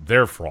Bucs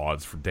they're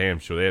frauds for damn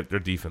sure. Their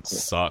defense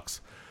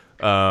sucks.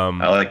 I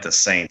like the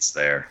Saints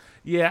there.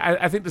 Yeah,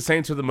 I think the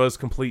Saints are the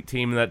most complete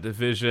team in that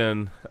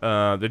division.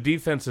 Their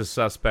defense is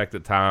suspect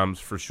at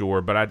times for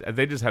sure, but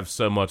they just have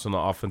so much on the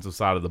offensive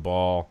side of the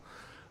ball.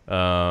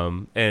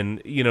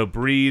 And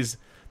Breeze,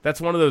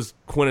 that's one of those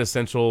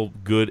quintessential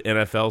good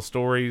NFL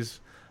stories.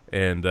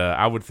 And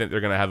I would think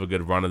they're going to have a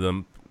good run of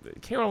them.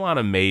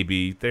 Carolina,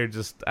 maybe. They're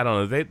just, I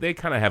don't know. They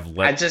kind of have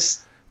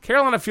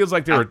Carolina feels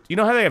like they're, you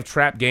know how they have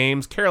trap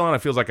games? Carolina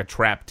feels like a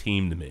trap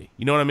team to me.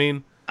 You know what I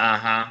mean?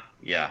 Uh-huh.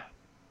 Yeah.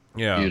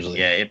 Yeah. Usually.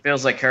 Yeah, it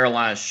feels like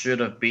Carolina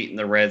should have beaten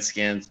the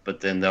Redskins,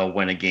 but then they'll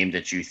win a game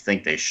that you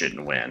think they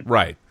shouldn't win.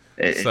 Right.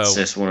 It's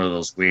just one of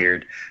those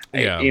weird.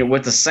 Yeah.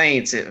 With the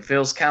Saints, it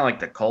feels kind of like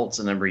the Colts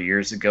a number of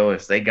years ago.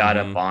 If they got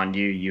up on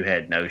you, you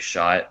had no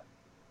shot.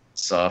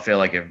 So I feel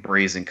like if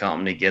Breeze and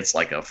company gets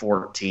like a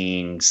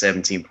 14,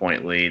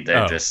 17-point lead,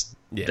 they're just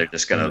going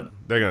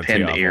to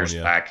pin the ears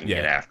back and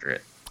get after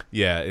it.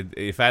 Yeah,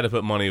 if I had to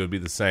put money, it would be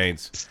the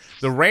Saints.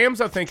 The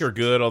Rams, I think, are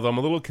good, although I'm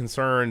a little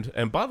concerned.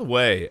 And by the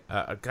way,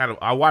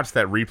 I watched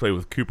that replay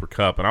with Cooper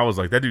Kupp, and I was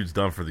like, that dude's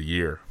done for the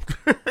year.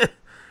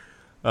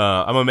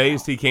 I'm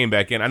amazed he came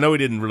back in. I know he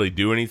didn't really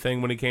do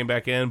anything when he came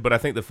back in, but I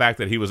think the fact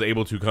that he was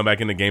able to come back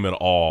in the game at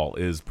all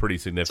is pretty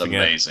significant.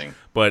 It's amazing.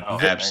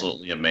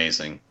 Absolutely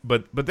amazing.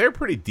 But they're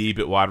pretty deep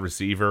at wide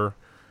receiver,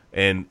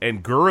 and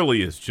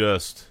Gurley is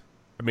just,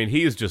 I mean,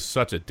 he is just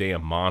such a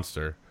damn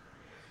monster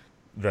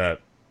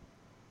that,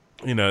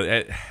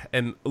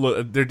 and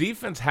look, their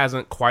defense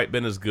hasn't quite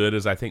been as good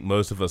as I think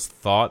most of us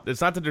thought.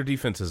 It's not that their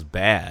defense is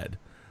bad,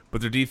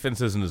 but their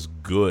defense isn't as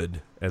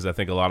good as I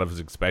think a lot of us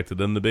expected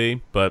them to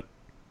be, but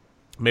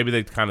maybe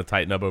they kind of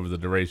tighten up over the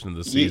duration of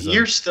the season.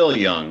 You're still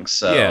young,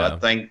 so I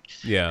think.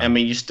 Yeah. I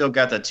mean, you still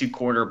got the 2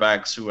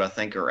 quarterbacks who I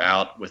think are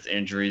out with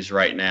injuries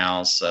right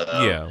now.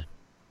 So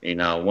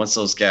once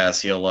those guys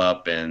heal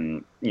up,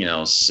 and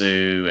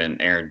Sue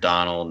and Aaron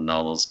Donald and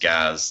all those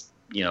guys,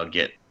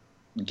 get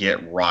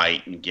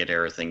right and get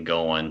everything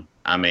going.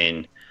 I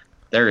mean,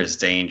 they're as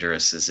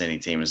dangerous as any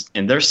team is,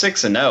 and they're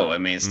 6-0. I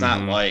mean, it's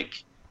not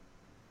like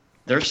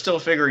they're still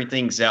figuring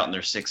things out, and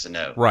they're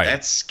 6-0. Right.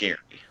 That's scary.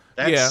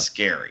 That's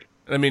scary.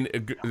 I mean,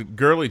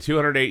 Gurley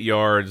 208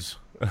 yards.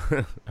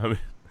 I mean,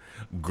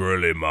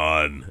 Gurley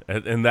man,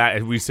 and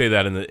that we say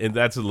that and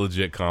that's a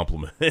legit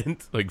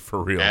compliment, like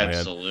for real,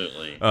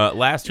 Absolutely. man.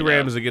 Last 2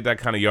 Rams to get that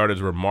kind of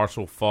yardage were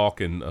Marshall Faulk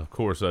and of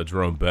course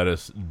Jerome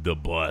Bettis, the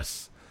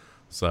bus.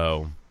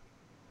 So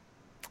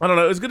I don't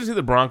know. It was good to see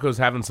the Broncos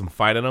having some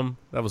fight in them.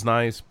 That was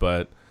nice,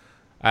 but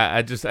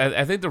I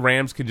think the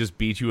Rams can just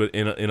beat you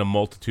in a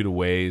multitude of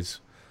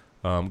ways.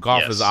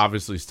 Goff is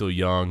obviously still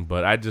young,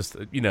 but I just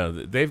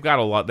they've got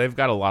a lot. They've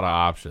got a lot of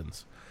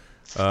options.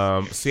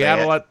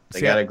 Seattle,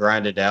 they got to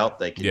grind it out.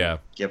 They can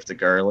give to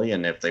Gurley,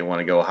 and if they want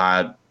to go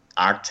high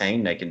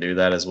octane, they can do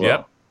that as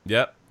well.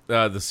 Yep.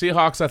 The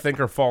Seahawks, I think,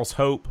 are false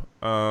hope.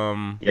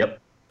 Yep.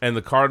 And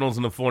the Cardinals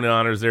and the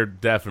 49ers, they're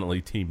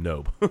definitely Team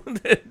Nope.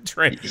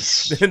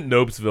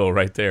 Nopesville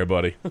right there,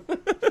 buddy.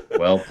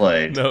 Well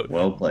played.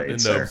 Well played,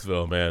 sir.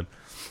 Nopesville, man.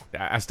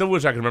 I still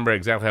wish I could remember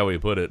exactly how we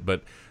put it,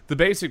 but the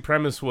basic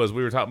premise was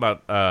we were talking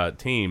about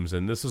teams,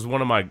 and this is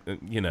one of my,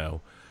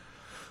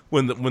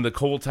 when the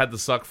Colts had to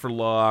suck for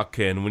luck,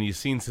 and when you've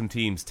seen some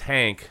teams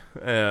tank,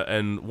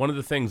 and one of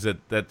the things that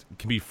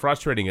can be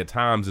frustrating at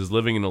times is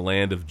living in a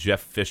land of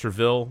Jeff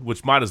Fisherville,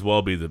 which might as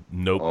well be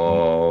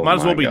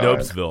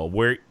Nopesville,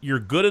 where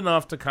you're good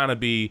enough to kind of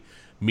be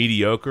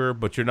mediocre,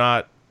 but you're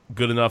not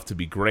good enough to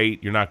be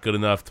great. You're not good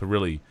enough to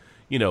really,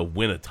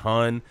 win a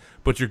ton,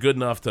 but you're good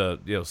enough to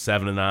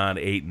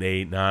 7-9,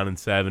 8-8,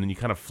 9-7, and you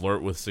kind of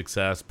flirt with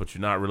success, but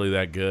you're not really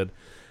that good.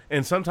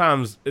 And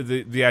sometimes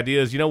the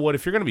idea is, if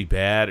you're going to be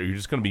bad or you're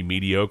just going to be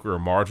mediocre or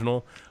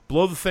marginal,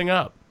 blow the thing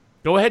up.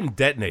 Go ahead and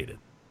detonate it.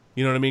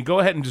 You know what I mean? Go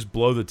ahead and just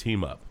blow the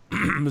team up.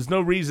 There's no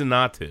reason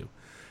not to.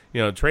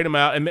 Trade them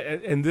out.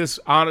 And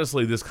this,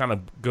 honestly, this kind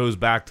of goes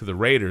back to the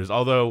Raiders,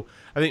 although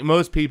I think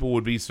most people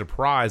would be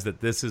surprised that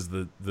this is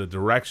the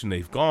direction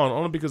they've gone,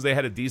 only because they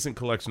had a decent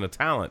collection of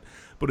talent.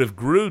 But if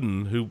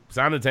Gruden, who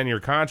signed a 10-year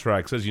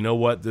contract, says, you know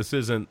what,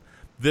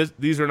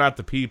 these are not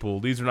the people,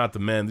 these are not the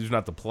men, these are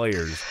not the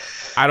players.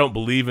 I don't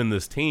believe in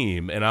this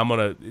team, and I'm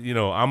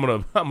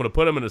gonna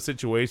put them in a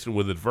situation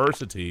with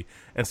adversity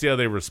and see how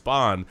they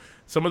respond.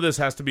 Some of this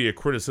has to be a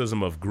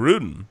criticism of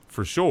Gruden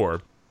for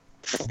sure,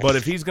 but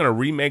if he's gonna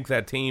remake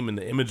that team in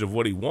the image of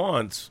what he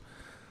wants,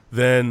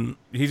 then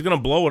he's gonna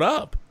blow it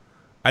up.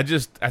 I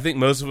think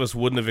most of us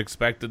wouldn't have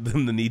expected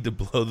them to need to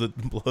blow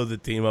the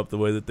team up the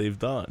way that they've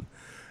done,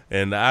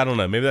 and I don't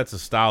know. Maybe that's a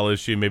style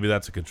issue. Maybe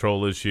that's a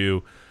control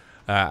issue.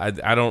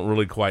 I don't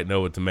really quite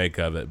know what to make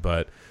of it,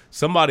 but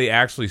somebody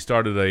actually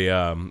started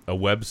a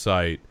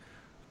website,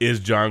 Is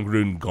John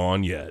Gruden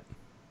Gone Yet?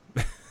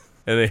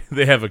 And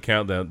they have a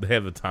countdown. They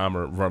have a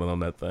timer running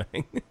on that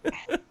thing.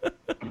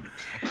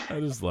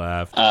 I just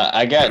laughed.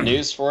 I got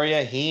news for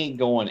you. He ain't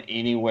going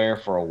anywhere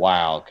for a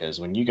while, because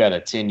when you got a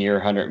 10-year,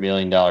 $100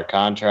 million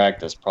contract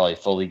that's probably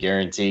fully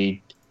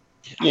guaranteed,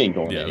 you ain't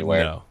going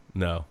anywhere.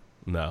 No.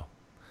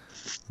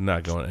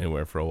 Not going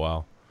anywhere for a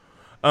while.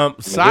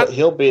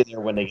 He'll be there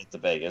when they get to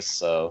Vegas.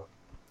 So.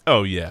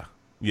 Oh yeah.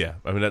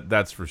 I mean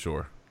that's for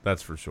sure.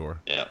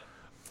 Yeah.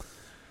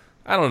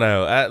 I don't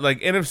know.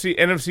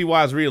 NFC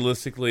wise,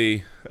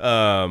 realistically,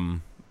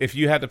 if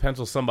you had to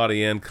pencil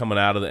somebody in coming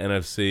out of the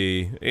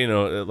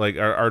NFC, like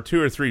our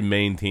 2 or 3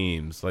 main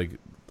teams, like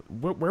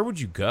where would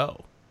you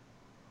go?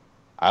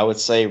 I would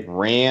say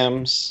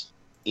Rams,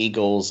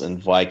 Eagles,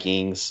 and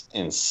Vikings,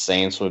 and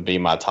Saints would be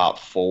my top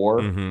 4.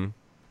 Mm-hmm.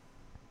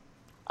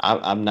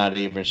 I'm not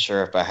even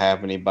sure if I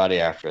have anybody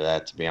after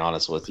that, to be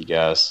honest with you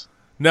guys.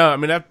 No, I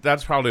mean,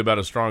 that's probably about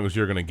as strong as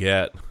you're going to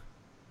get.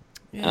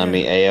 Yeah. I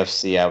mean,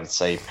 AFC, I would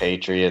say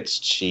Patriots,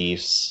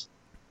 Chiefs.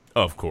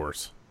 Of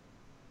course.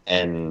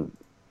 And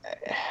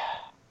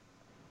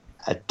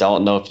I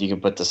don't know if you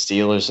can put the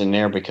Steelers in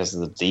there because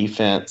of the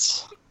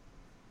defense.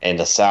 And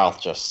the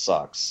South just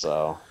sucks.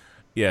 So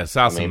yeah,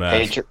 South's a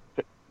mess.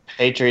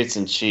 Patriots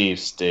and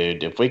Chiefs,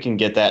 dude. If we can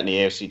get that in the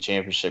AFC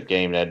Championship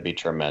game, that'd be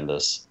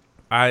tremendous.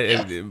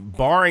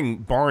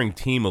 Barring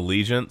team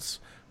allegiance,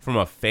 from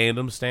a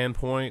fandom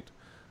standpoint,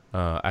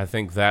 I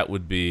think that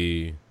would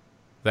be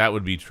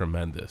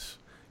tremendous.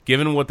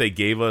 Given what they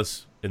gave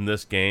us in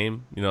this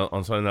game,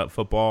 on Sunday Night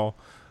Football,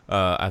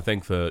 I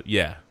think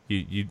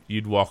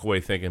you'd walk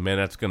away thinking, man,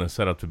 that's going to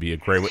set up to be a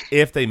great.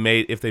 If they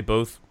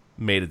both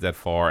made it that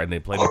far and they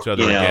played each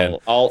other again,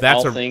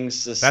 that's a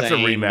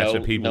rematch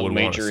that people would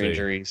want to see. No major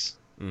injuries.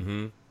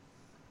 Mm-hmm.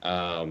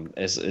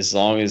 As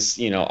long as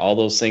all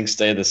those things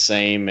stay the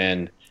same,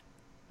 and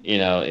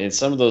and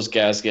some of those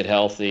guys get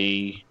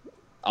healthy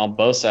on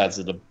both sides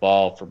of the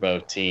ball for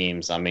both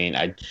teams. I mean,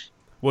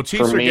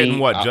 Chiefs are getting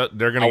what?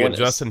 They're going to get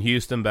Justin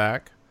Houston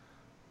back.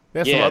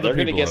 They're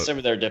going to get some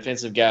of their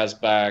defensive guys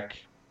back.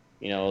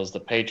 As the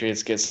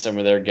Patriots get some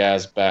of their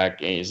guys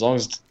back, and as long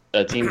as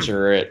the teams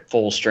are at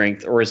full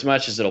strength, or as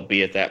much as it'll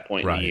be at that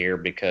point in the year,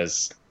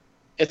 because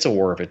it's a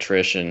war of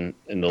attrition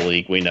in the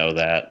league. We know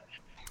that.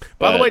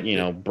 By the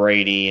way,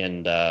 Brady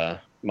and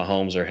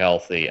Mahomes are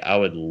healthy. I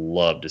would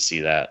love to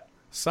see that.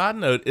 Side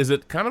note, is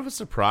it kind of a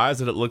surprise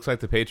that it looks like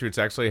the Patriots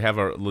actually have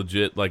a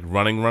legit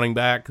running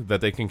back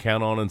that they can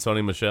count on in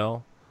Sony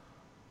Michel?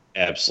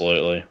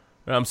 Absolutely.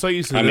 I'm so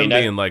used to them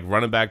being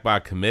running back by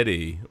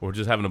committee, or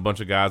just having a bunch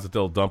of guys that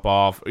they'll dump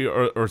off,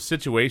 or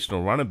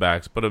situational running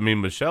backs. But I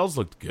mean, Michel's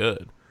looked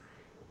good.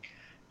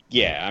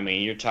 Yeah, I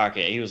mean, you're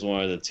talking. He was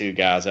one of the 2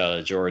 guys out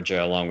of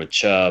Georgia, along with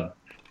Chubb.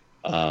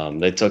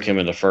 They took him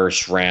in the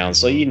first round,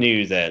 so you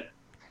knew that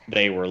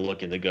they were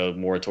looking to go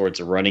more towards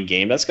a running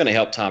game. That's going to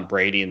help Tom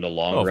Brady in the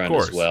long run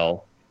as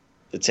well,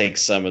 to take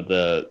some of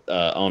the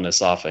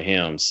onus off of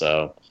him.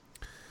 So,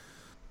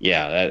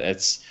 yeah,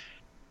 that's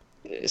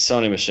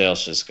Sony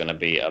Michel's just going to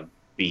be a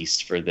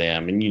beast for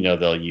them, and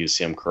they'll use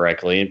him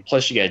correctly. And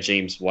plus, you got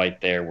James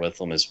White there with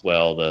them as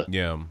well to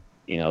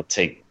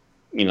take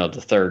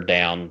the third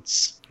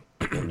downs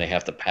when they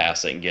have to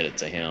pass it and get it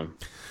to him.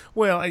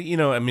 Well,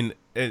 I mean,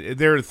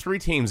 there are 3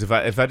 teams. If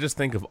I just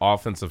think of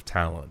offensive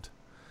talent,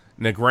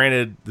 now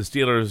granted, the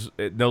Steelers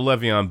no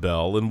Le'Veon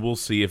Bell, and we'll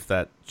see if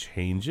that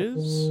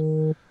changes.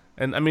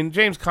 And I mean,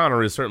 James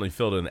Conner has certainly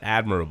filled in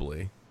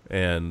admirably,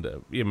 and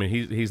I mean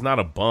he's not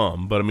a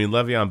bum, but I mean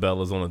Le'Veon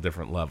Bell is on a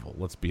different level.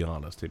 Let's be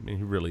honest. I mean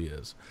he really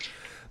is.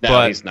 No,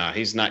 But- he's not.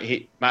 He's not.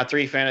 My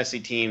 3 fantasy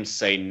teams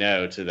say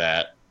no to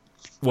that.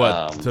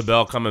 What, to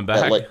Bell coming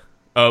back?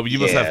 You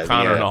must have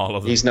Connor and all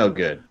of them. He's no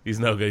good. He's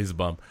no good. He's a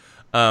bum.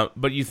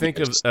 But you think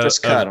of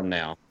Just cut him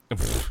now.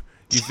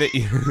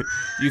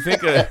 You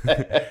think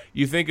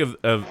you think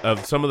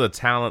of some of the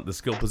talent, the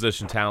skill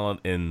position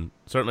talent, in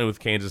certainly with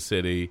Kansas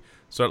City,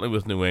 certainly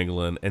with New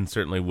England, and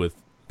certainly with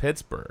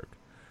Pittsburgh.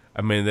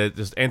 I mean, that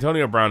just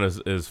Antonio Brown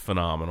is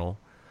phenomenal,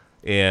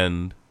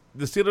 and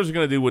the Steelers are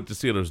going to do what the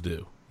Steelers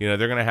do. You know,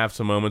 they're going to have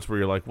some moments where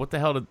you're like, "What the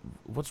hell?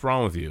 What's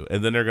wrong with you?"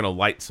 And then they're going to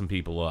light some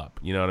people up.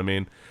 You know what I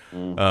mean?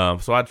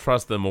 So I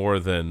trust them more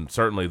than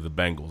certainly the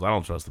Bengals. I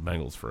don't trust the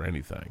Bengals for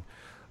anything.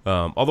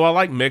 Although I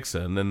like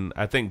Mixon, and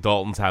I think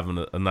Dalton's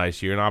having a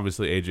nice year, and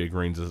obviously AJ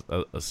Green's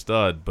a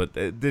stud. But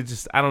they're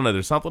just, I don't know.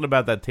 There's something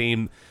about that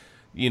team.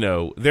 You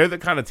know, they're the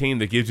kind of team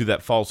that gives you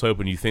that false hope,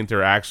 and you think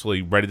they're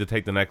actually ready to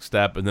take the next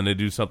step, and then they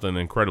do something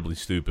incredibly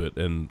stupid,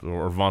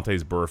 or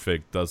Vontaze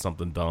Burfict does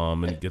something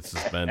dumb and gets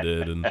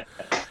suspended, and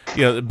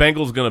the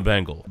Bengals gonna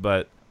Bengal.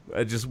 But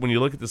just when you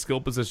look at the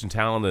skill position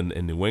talent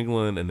in New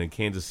England and in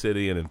Kansas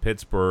City and in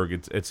Pittsburgh,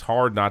 it's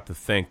hard not to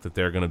think that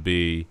they're going to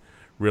be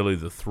really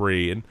the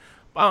 3. And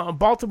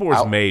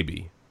Baltimore's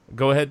maybe.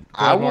 Go ahead.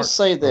 I will Mark.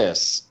 say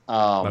this.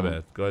 My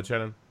bad. Go ahead,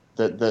 Shannon.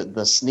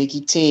 The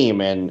sneaky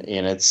team, and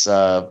it's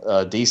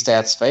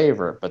D-Stat's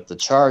favorite, but the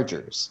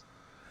Chargers.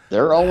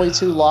 Their only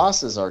 2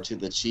 losses are to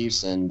the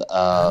Chiefs and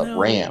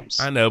Rams.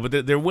 I know,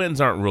 but their wins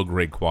aren't real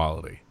great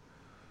quality.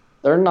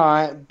 They're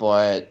not,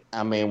 but,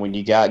 I mean, when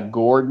you got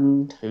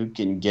Gordon, who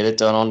can get it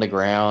done on the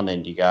ground,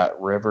 and you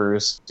got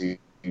Rivers,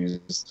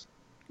 who's,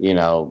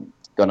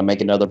 going to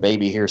make another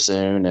baby here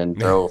soon and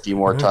throw a few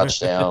more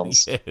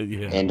touchdowns.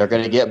 Yeah. And they're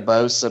going to get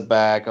Bosa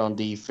back on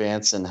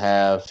defense and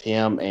have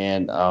him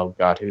and, oh,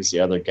 God, who's the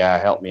other guy?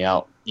 Help me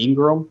out.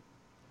 Ingram?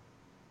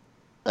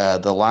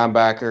 The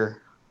linebacker,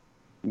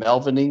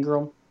 Melvin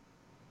Ingram?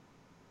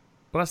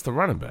 Well, that's the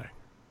running back.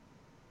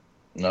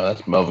 No,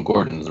 that's Melvin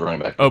Gordon's the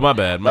running back. Oh, my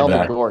bad.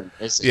 Melvin Gordon.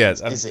 Is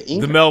it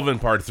Ingram? The Melvin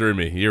part threw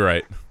me. You're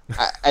right.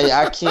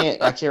 I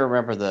can't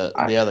remember the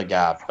other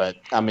guy, but,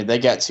 I mean, they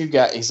got 2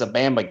 guys. He's a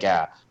Bama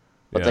guy.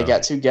 But they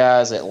got 2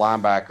 guys at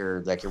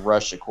linebacker that can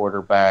rush the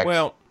quarterback.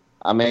 Well,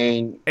 I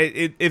mean,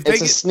 it's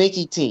a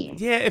sneaky team.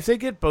 Yeah, if they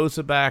get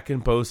Bosa back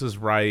and Bosa's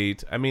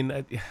right, I mean,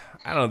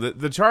 I don't know.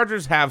 The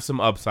Chargers have some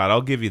upside.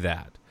 I'll give you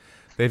that.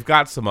 They've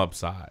got some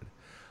upside.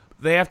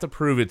 They have to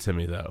prove it to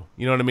me, though.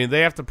 You know what I mean? They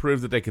have to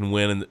prove that they can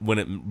win when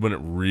it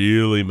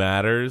really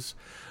matters.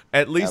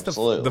 At least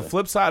the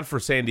flip side for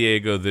San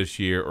Diego this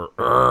year,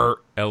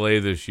 or LA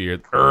this year,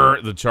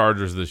 the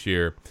Chargers this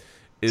year,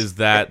 is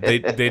that they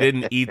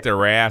didn't eat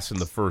their ass in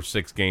the first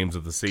 6 games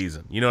of the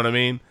season. You know what I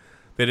mean?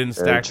 They didn't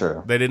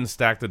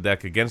stack the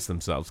deck against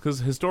themselves,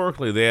 because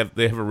historically they have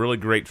a really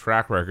great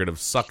track record of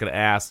sucking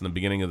ass in the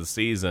beginning of the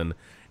season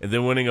and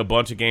then winning a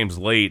bunch of games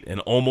late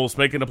and almost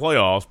making the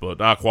playoffs, but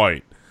not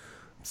quite.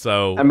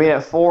 So I mean,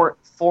 at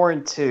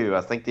 4-2,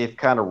 I think they've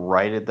kind of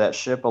righted that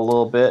ship a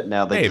little bit.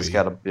 Now they just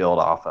got to build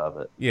off of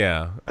it.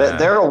 Yeah,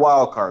 they're a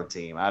wild card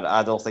team.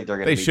 I don't think they're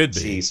going to be the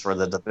Chiefs for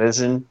the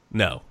division.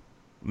 No.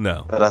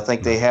 But I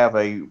think they have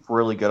a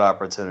really good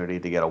opportunity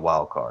to get a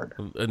wild card.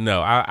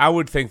 No, I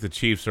would think the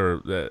Chiefs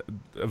are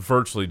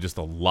virtually just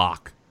a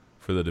lock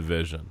for the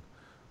division.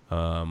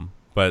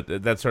 But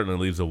that certainly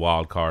leaves a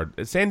wild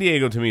card. San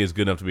Diego, to me, is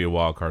good enough to be a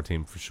wild card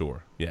team for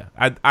sure. Yeah,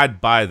 I'd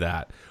buy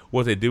that.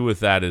 What they do with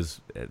that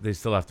is they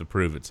still have to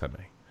prove it to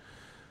me.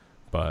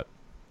 But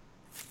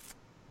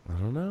I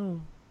don't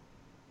know.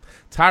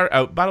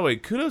 By the way,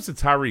 kudos to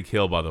Tyreek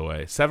Hill, by the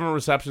way. 7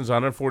 receptions,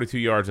 142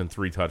 yards, and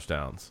 3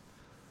 touchdowns.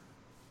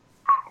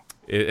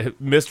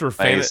 Mr.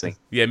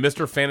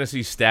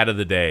 Fantasy stat of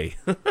the day.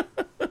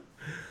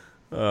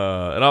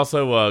 And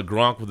also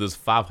Gronk with his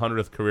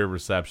 500th career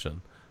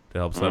reception to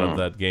help set up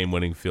that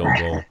game-winning field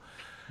goal.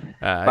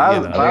 By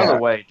the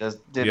way,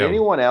 did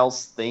anyone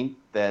else think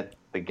that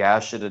the guy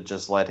should have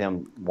just let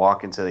him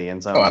walk into the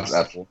end zone?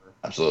 Oh,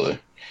 absolutely.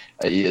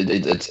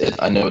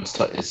 I know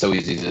it's so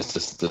easy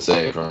just to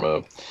say from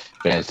a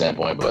fan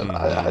standpoint, but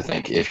I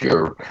think if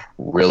you're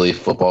really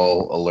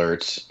football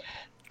alert,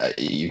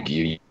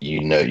 you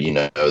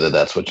know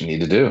that's what you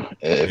need to do.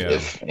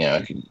 If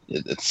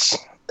it's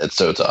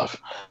so tough.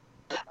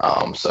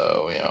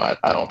 So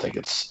I don't think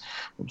it's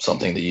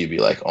something that you'd be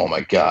like, oh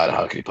my God,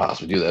 how could he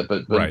possibly do that?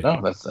 But right.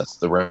 No, that's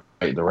the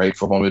right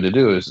football move to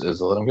do is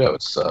to let him go.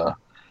 It's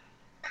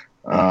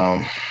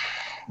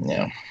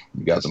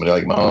you got somebody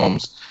like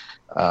Mahomes.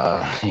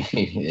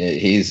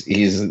 He's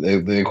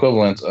the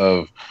equivalent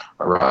of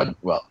a Rod.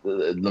 Well,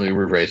 let me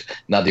rephrase.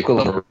 Not the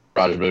equivalent of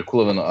Rodgers, but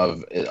equivalent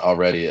of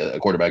already a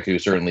quarterback who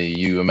certainly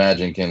you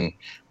imagine can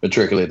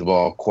matriculate the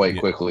ball quite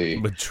quickly.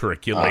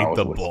 Matriculate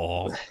the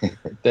ball.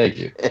 Thank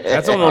you.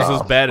 That's almost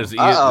as bad as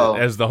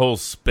the whole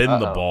spin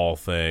the ball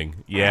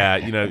thing. Yeah,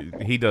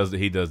 he does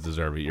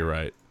deserve it. You're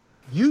right.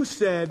 You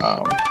said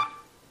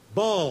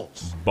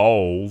balls.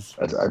 Balls.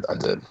 I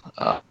did.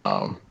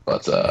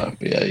 But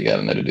yeah, you got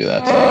to know to do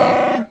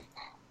that.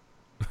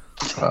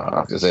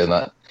 I was gonna say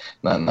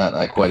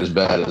not quite as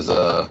bad as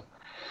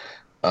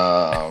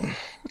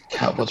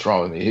God, what's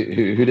wrong with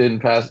me? Who didn't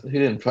pass? Who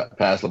didn't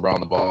pass LeBron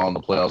the ball in the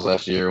playoffs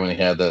last year when he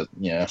had that?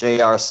 Yeah,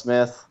 J.R.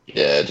 Smith.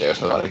 yeah, J.R.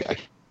 Smith.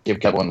 I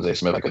kept wanting to say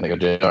Smith. I couldn't think of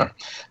J.R.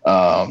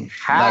 How?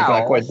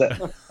 Not quite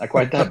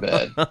that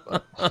bad.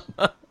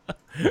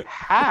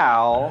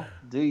 How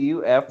do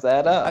you F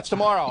that up? That's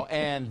tomorrow,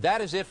 and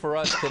that is it for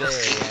us today.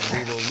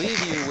 And we will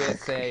leave you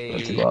with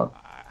a.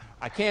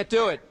 I can't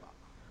do it.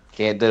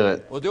 Can't do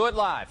it. We'll do it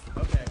live.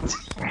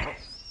 Okay.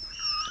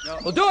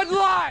 We'll do it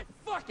live.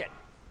 Fuck it.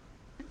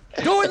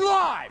 Do it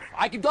live.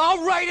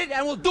 I'll write it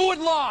and we'll do it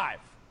live.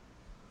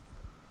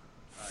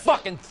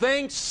 Fucking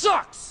thing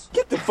sucks.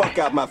 Get the fuck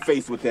out my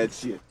face with that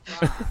shit.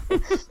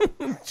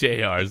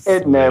 JR's.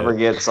 It never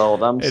gets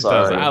old. I'm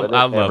sorry. I but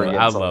love never it. gets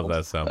I old. love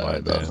that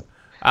soundbite, man.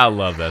 I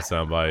love that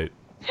soundbite.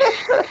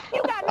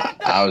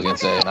 I was gonna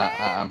say,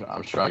 and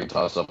I'm sure I can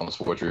toss up on the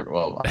sports group.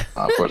 Well,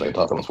 of course I can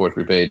talk on the sports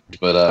group page,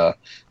 but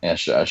I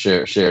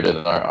shared it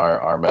in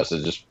our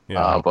messages.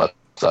 Yeah. But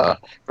for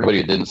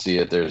everybody who didn't see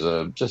it, there's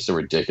just a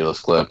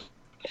ridiculous clip.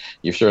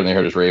 You've certainly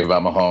heard us rave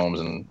about Mahomes,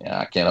 and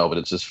I can't help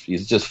it.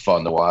 He's just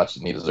fun to watch,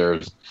 and he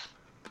deserves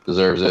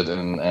it.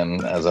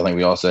 And as I think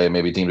we all say,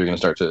 maybe teams are going to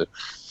start to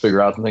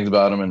figure out some things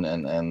about him,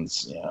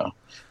 and you know.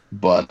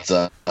 But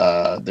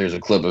there's a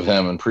clip of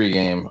him in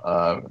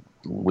pregame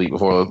week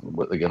before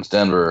against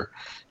Denver,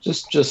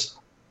 just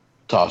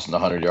tossing a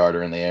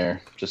 100-yarder in the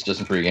air, just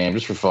in pregame,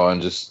 just for fun.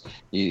 Just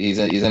he's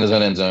in his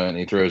own end zone and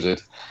he throws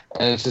it,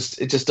 and it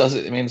just does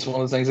it. I mean, it's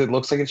one of the things that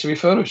looks like it should be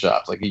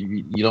photoshopped. Like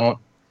you don't.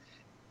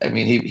 I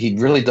mean, he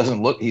really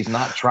doesn't look. He's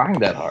not trying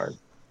that hard.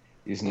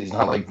 He's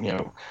not like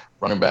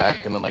running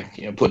back and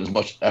then putting as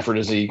much effort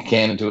as he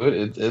can into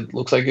it. It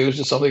looks like it was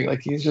just something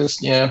like he's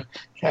just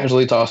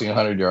casually tossing a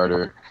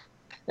 100-yarder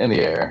in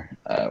the air.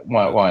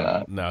 Why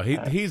not? No,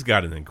 he's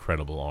got an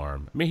incredible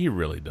arm. I mean, he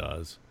really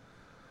does.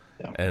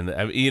 Yeah. And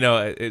I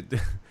mean,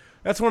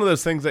 that's one of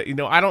those things that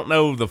I don't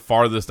know the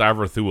farthest I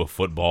ever threw a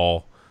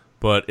football,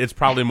 but it's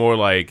probably more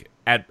like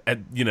at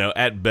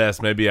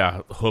best maybe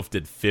I hoofed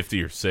it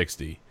 50 or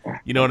 60.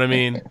 You know what I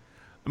mean?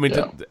 I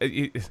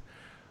mean,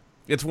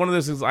 it's one of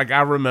those things. Like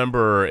I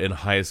remember in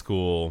high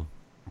school,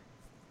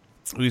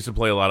 we used to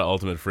play a lot of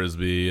ultimate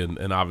frisbee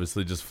and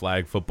obviously just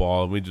flag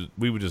football, and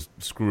we would just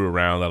screw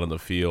around out on the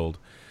field.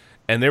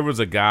 And there was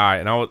a guy,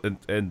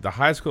 and the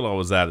high school I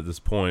was at this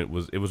point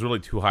was really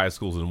two high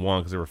schools in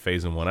one because they were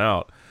phasing one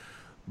out.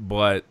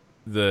 But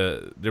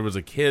there was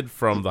a kid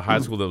from the high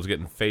school that was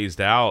getting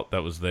phased out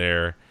that was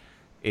there,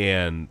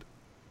 and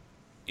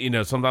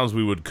sometimes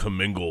we would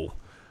commingle,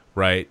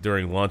 right,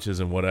 during lunches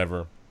and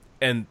whatever.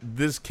 And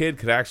this kid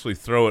could actually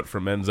throw it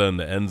from end zone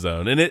to end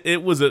zone. And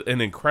it was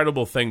an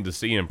incredible thing to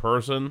see in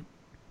person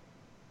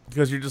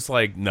because you're just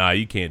like, nah,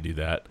 you can't do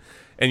that.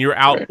 And you're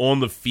out on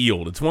the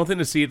field. It's one thing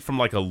to see it from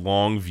like a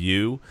long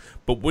view,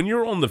 but when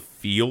you're on the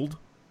field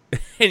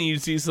and you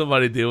see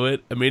somebody do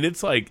it, I mean,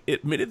 it's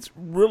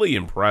really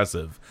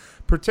impressive,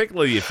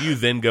 particularly if you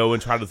then go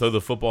and try to throw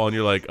the football and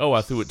you're like, oh,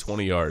 I threw it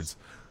 20 yards.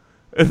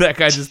 And that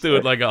guy just threw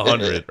it like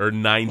 100 or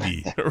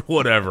 90 or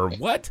whatever.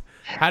 What?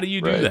 How do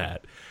you do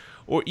that?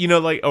 Or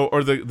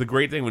or the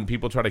great thing when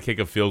people try to kick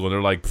a field goal,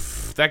 they're like,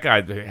 that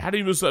guy, how do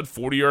you miss that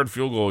 40-yard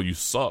field goal? You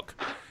suck.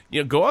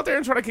 Go out there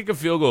and try to kick a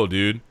field goal,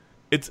 dude.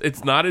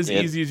 It's not as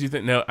easy as you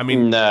think. No, I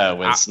mean,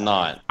 no, it's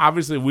not.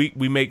 Obviously,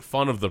 we make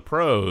fun of the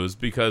pros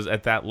because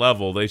at that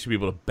level they should be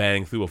able to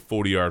bang through a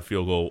 40-yard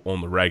field goal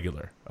on the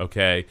regular.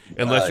 Okay,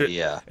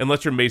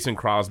 unless you're Mason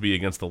Crosby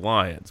against the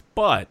Lions.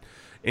 But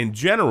in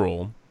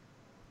general,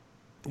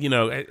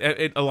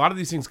 a lot of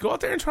these things, go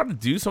out there and try to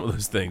do some of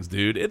those things,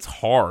 dude. It's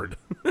hard.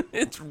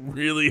 It's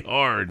really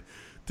hard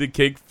to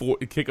kick a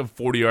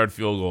 40-yard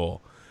field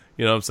goal.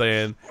 You know what I'm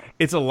saying?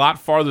 It's a lot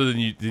farther than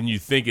you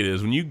think it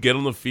is. When you get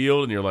on the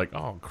field and you're like,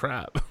 oh,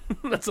 crap.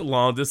 That's a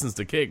long distance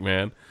to kick,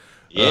 man.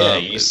 Yeah,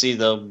 you see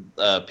the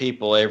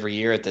people every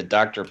year at the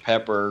Dr.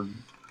 Pepper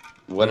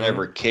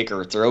whatever kick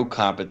or throw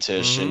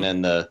competition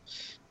and the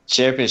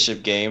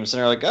championship games, and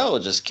they're like, oh,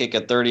 just kick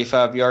a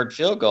 35-yard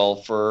field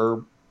goal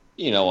for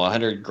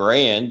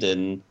 $100,000,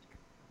 and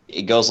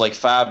it goes like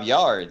 5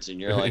 yards, and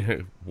you're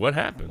like, what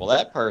happened? Well,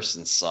 that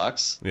person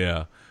sucks.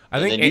 Yeah.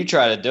 And then you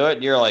try to do it,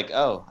 and you're like,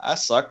 oh, I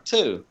suck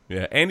too.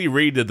 Yeah, Andy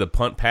Reid did the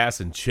punt, pass,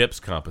 and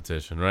chips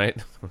competition,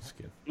 right? I'm just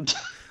kidding.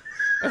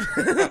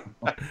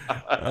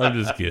 I'm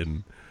just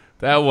kidding.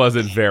 That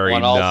wasn't very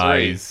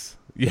nice.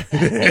 Yeah.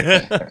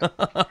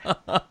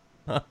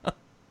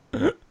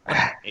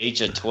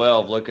 Age of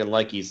 12, looking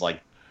like he's like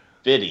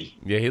 50.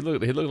 Yeah, he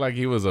looked like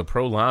he was a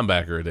pro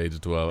linebacker at age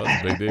of 12.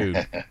 That's a big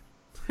dude.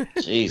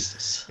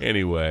 Jesus.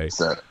 Anyway,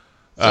 So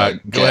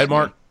go ahead,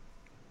 Mark.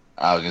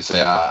 I was gonna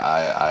say,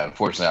 I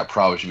unfortunately, I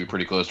probably should be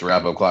pretty close to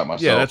wrap up clock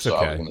myself. Yeah, that's so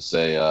okay. I was gonna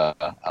say, I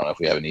don't know if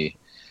you have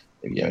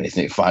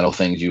anything, final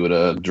things you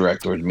would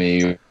direct towards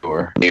me,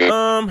 or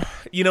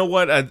you know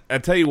what? I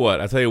tell you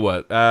what.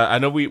 I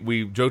know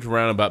we joked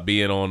around about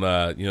being on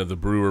the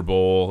Brewer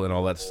Bowl and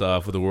all that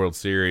stuff with the World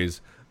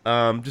Series.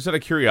 Just out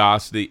of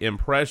curiosity,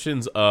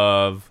 impressions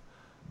of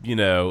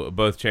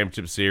both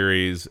championship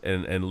series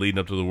and leading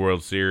up to the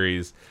World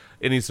Series.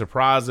 Any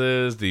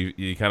surprises? Do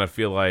you kind of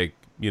feel like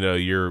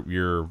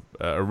your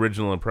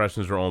original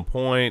impressions are on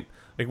point.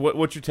 Like,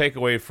 what's your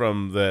takeaway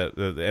from the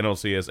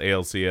NLCS,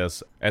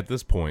 ALCS at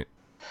this point?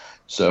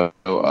 So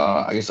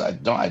I guess I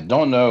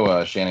don't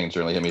know. Shannon can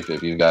certainly hit me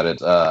if you've got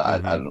it. I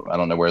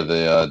don't know where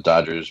the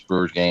Dodgers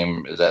Brewers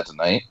game is at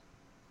tonight.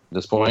 At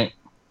this point,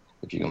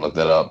 if you can look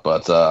that up,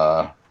 but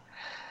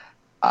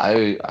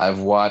I've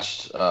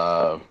watched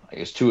I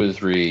guess 2 or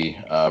 3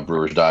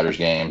 Brewers Dodgers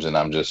games, and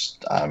I'm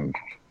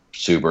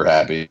super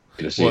happy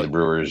to see the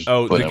Brewers.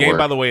 Oh, the game, work.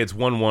 by the way, it's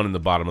 1-1 in the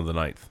bottom of the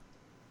 9th.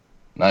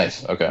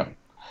 Nice. Okay,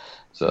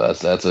 so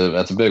that's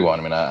a big one.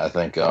 I mean, I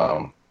think.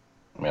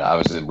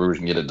 Obviously the Brewers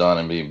can get it done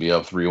and be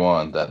up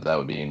 3-1. That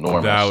would be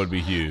enormous. That would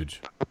be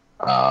huge.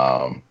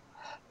 I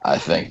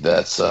think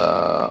that's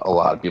a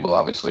lot of people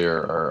obviously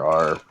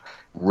are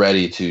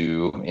ready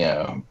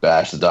to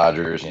bash the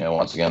Dodgers.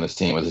 Once again, this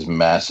team is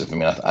massive.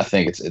 I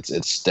think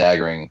it's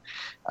staggering.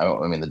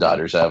 The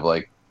Dodgers have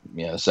the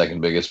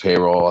second biggest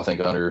payroll, I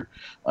think, under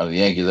the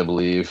Yankees, I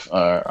believe.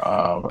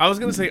 I was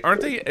going to say,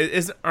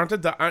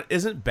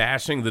 isn't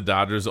bashing the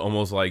Dodgers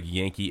almost like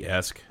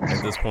Yankee-esque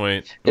at this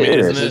point? It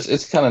is.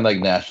 It's kind of like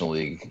National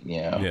League,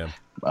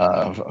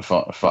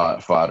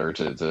 fodder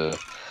to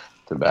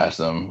bash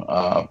them.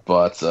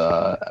 But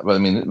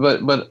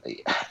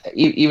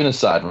even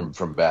aside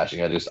from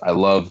bashing, I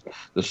love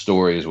the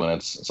stories when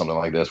it's something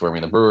like this, where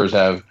the Brewers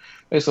have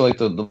basically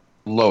the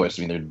lowest.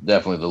 They're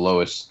definitely the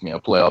lowest,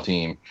 playoff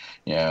team,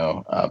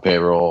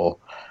 payroll.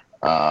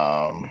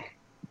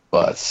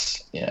 But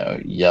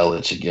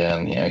Yelich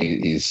again,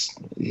 he's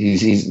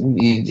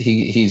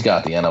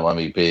got the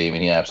NL MVP.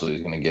 He absolutely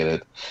is going to get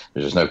it.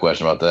 There's just no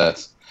question about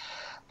that.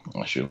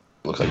 Oh, shoot,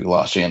 looks like we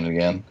lost Shannon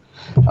again.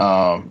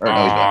 No, he's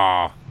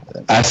back.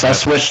 I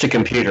switched to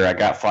computer. I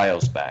got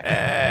files back.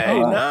 Hey,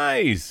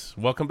 nice.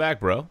 Welcome back,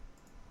 bro.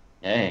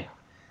 Hey.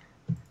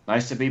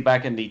 Nice to be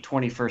back in the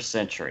 21st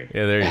century.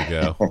 Yeah, there you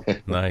go.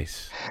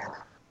 Nice.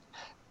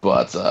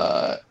 But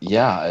I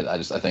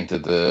think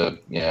that the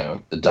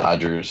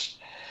Dodgers,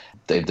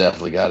 they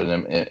definitely got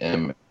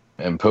an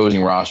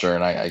imposing roster,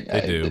 and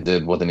they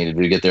did what they needed to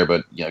do to get there.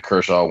 But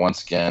Kershaw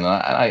once again,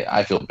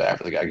 I feel bad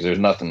for the guy because there's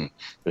nothing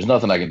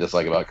I can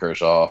dislike about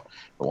Kershaw.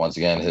 But once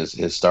again,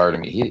 his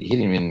start, he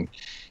didn't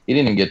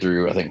even get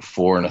through, I think,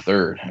 4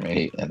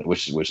 1/3.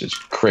 Which is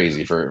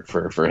crazy for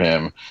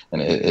him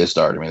and his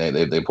start.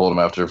 They pulled him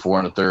after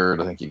 4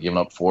 1/3. I think he'd given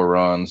up 4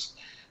 runs.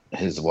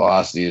 His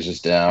velocity is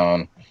just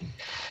down,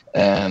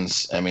 and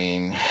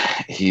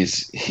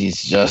he's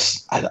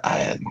just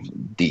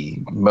the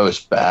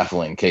most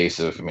baffling case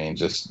of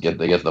just get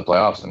to the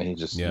playoffs, and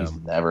he's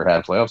never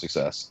had playoff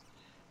success,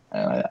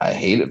 and I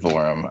hate it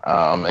for him.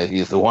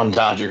 He's the one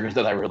Dodger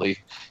that I really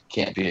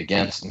can't be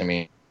against.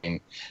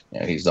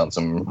 He's done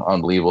some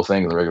unbelievable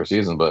things in the regular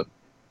season, but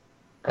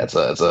it's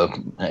a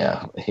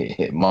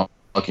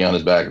monkey on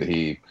his back that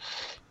he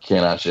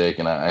cannot shake.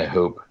 And I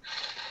hope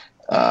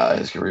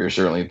his career,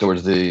 certainly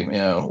towards the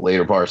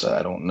later parts,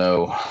 I don't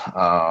know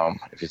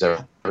if he's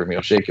ever going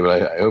to shake it,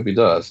 but I hope he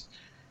does.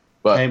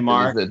 But hey,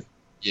 Mark,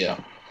 yeah,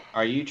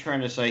 are you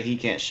trying to say he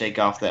can't shake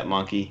off that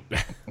monkey?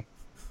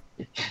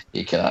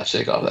 He cannot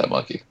shake off that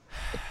monkey.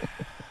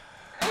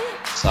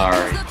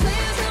 Sorry.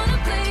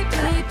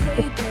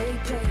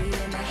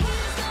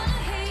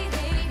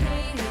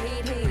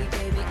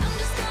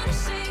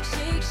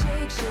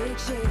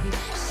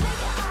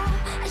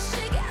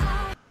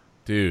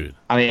 Dude,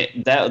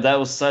 that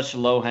was such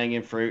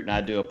low-hanging fruit, and I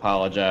do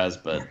apologize,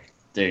 but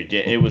dude,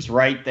 it was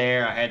right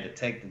there. I had to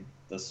take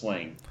the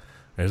swing.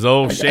 There's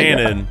old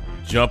Shannon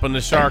jumping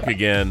the shark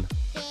again.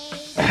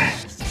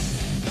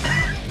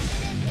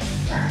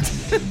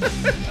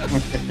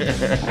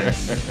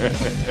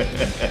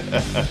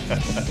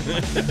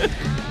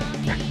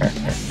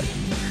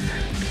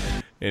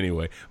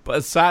 Anyway,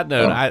 but side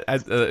note, I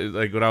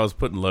like when I was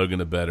putting Logan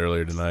to bed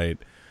earlier tonight.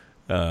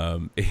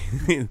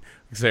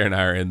 Sarah and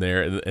I are in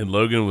there, and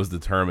Logan was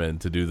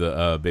determined to do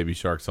the Baby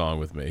Shark song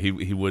with me.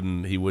 He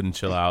wouldn't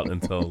chill out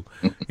until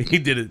he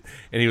did it,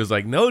 and he was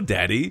like, "No,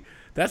 Daddy,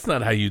 that's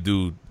not how you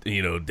do,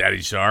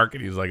 Daddy Shark."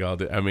 And he was like, "Oh,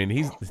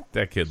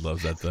 that kid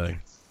loves that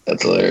thing."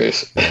 That's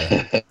hilarious.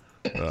 Yeah.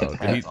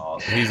 That's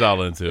awesome. He's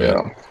all into it.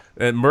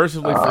 And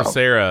mercifully for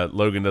Sarah,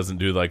 Logan doesn't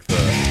do like the.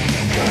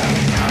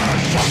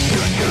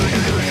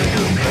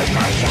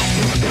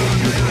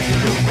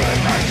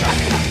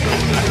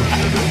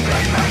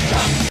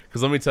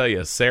 Because let me tell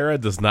you, Sarah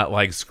does not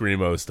like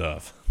screamo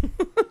stuff.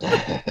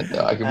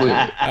 No, I can believe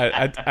it.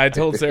 I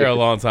told Sarah a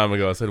long time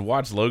ago, I said,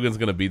 watch, Logan's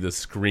going to be the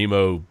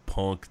screamo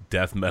punk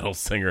death metal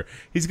singer.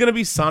 He's going to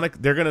be Sonic.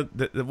 They're going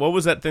to, what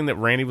was that thing that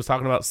Randy was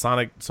talking about?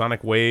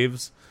 Sonic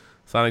Waves?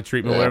 Sonic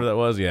Treatment, whatever that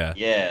was? Yeah.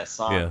 Yeah,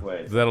 Sonic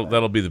Waves.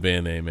 That'll be the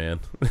band name, man.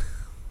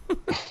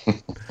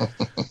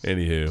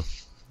 Anywho.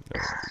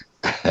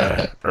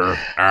 It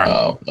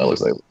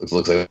looks like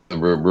the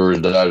Brewers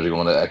and Dodgers are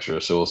going to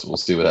extra, so we'll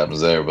see what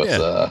happens there. But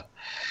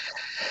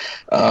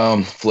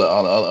on the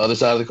other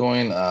side of the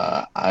coin,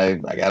 I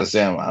gotta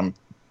say I'm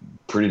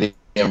pretty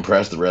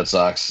impressed. The Red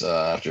Sox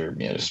after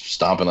just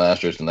stomping the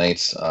Astros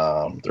tonight,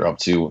 they're up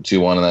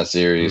 2-1 in that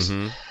series.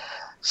 Mm-hmm.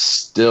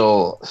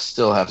 still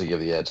have to give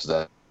the edge to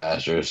the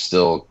Astros.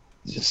 Still,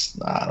 just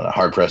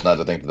hard pressed not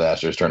to think that the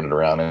Astros turned it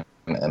around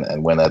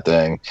and win that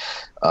thing.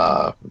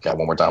 Got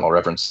one more time. I'll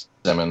reference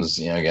Simmons.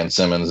 Again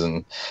Simmons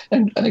and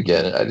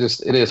again,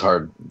 it is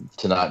hard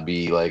to not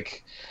be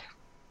like,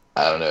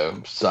 I don't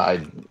know,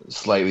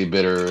 slightly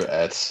bitter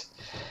at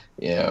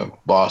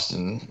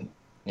Boston.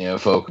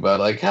 Folk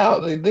about like how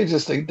they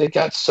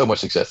got so much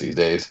success these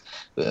days.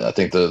 I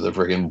think the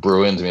freaking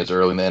Bruins. It's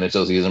early in the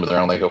NHL season, but they're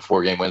on like a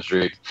 4-game win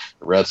streak.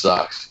 The Red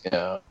Sox,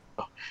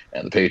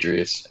 and the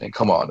Patriots.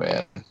 Come on,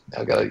 man.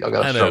 I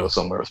gotta struggle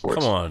somewhere with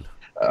sports. Come on.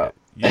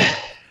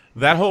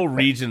 That whole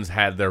region's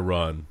had their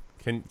run.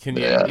 Can you?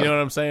 You know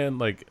what I'm saying?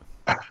 Like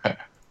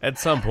at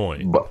some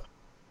point. But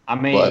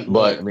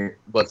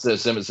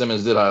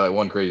Simmons did highlight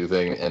one crazy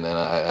thing, and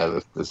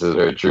then this is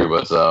very true.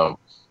 But I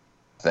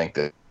think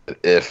that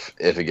if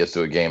it gets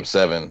to a Game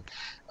 7,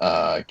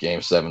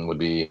 Game 7 would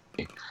be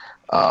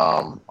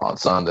on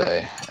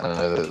Sunday. And I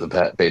know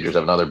the Patriots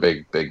have another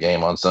big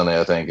game on Sunday,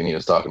 I think. And he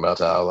was talking about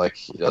how like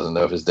he doesn't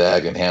know if his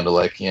dad can handle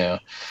like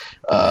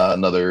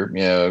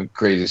another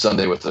crazy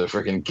Sunday with the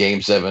freaking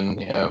Game 7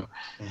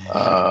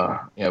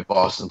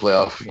 Boston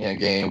playoff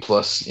game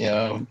plus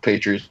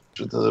Patriots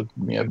with the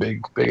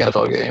big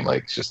NFL game.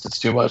 Like it's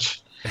too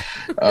much.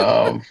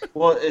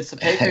 Well, it's the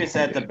Patriots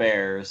at the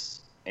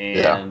Bears,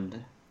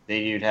 and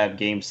then you'd have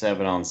Game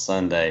 7 on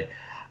Sunday.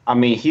 I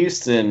mean,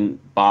 Houston,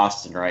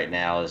 Boston right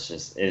now is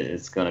just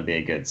it's going to be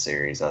a good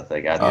series. I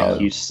think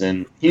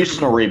Houston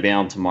will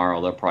rebound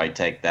tomorrow. They'll probably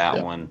take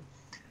that one.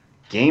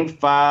 Game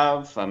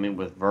 5, I mean,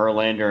 with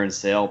Verlander and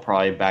Sale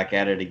probably back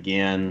at it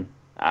again.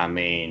 I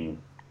mean,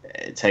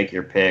 take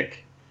your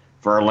pick.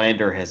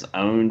 Verlander has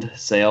owned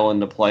Sale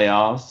in the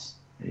playoffs.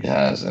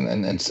 Yes,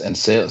 and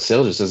Sale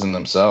just isn't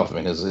himself. I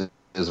mean, his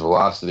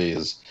velocity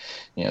is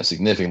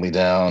significantly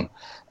down,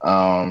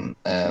 and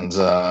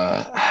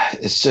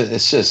it's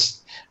just.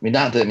 I mean,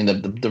 not that. I mean,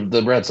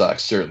 the Red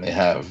Sox certainly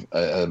have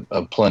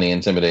a plenty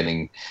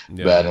intimidating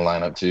batting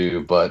lineup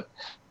too, but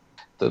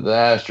the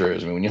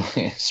Astros. I mean, when you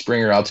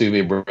Springer,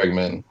 Altuve,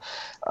 Bregman,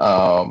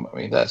 I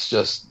mean, that's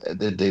just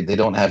they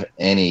don't have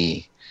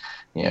any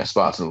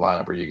spots in the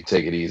lineup where you can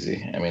take it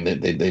easy. I mean,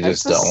 they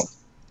just don't.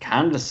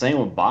 Kind of the same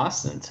with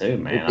Boston too,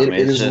 man. It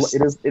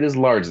is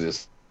largely the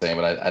same,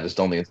 but I just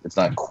don't think it's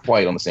not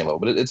quite on the same level.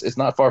 But it's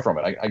not far from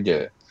it. I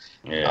get it.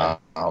 Yeah.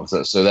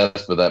 So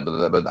that's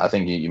but I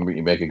think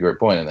you make a great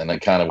point, and then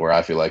kind of where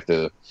I feel like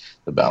the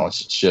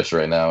balance shifts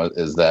right now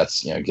is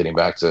that's getting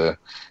back to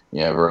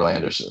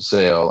Verlander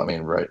Sale. I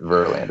mean,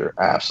 Verlander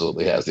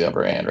absolutely has the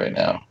upper hand right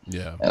now.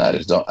 Yeah. And I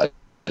just don't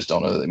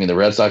know that. I mean, the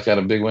Red Sox got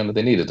a big win that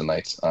they needed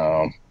tonight.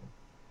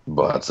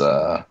 But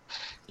I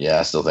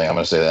still think I'm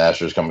going to say the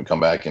Astros come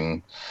back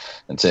and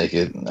take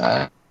it.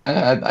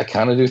 I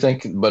kind of do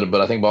think, but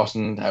I think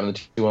Boston having the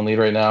 2-1 lead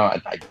right now.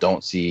 I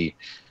don't see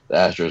the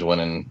Astros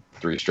winning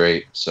 3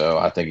 straight, so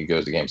I think it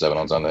goes to Game 7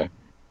 on Sunday,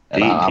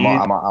 and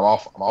I'm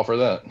all for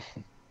that.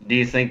 Do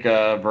you think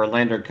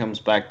Verlander comes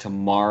back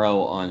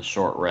tomorrow on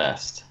short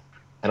rest?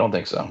 I don't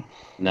think so.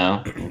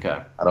 No.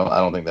 Okay. I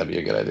don't think that'd be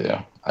a good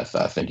idea. I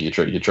think you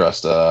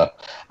trust. I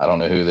don't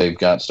know who they've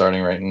got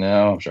starting right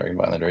now. I'm sure I can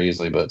find that very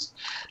easily, but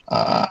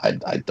I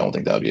don't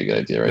think that would be a good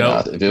idea right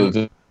now. If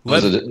it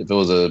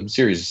was a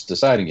series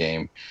deciding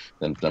game,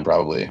 then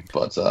probably.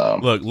 But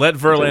look, let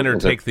Verlander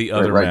take the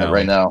other round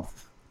right now.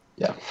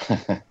 Yeah,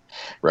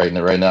 right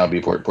now, it'd be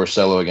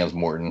Porcello against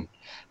Morton.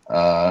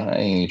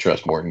 And you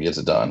trust Morton gets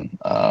it done.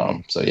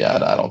 So yeah,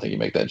 I don't think you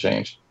make that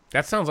change.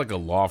 That sounds like a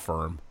law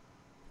firm,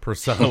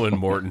 Porcello and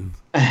Morton,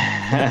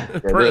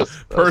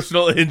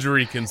 personal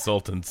injury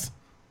consultants,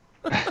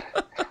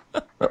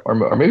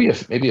 or maybe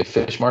a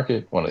fish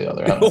market, one or the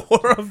other. I don't know.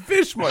 Or a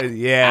fish market.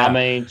 Yeah, I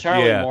mean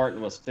Charlie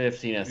Morton was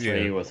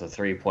 15-3 with a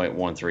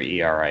 3.13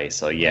 ERA.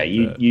 So yeah,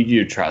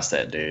 you trust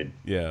that dude.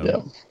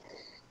 Yeah.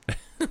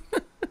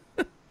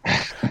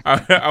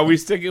 Are we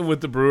sticking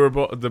with the Brewer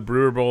Bowl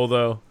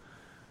though?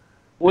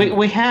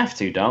 We have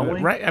to, don't we?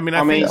 Right. I mean,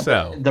 I think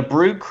so. The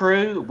Brew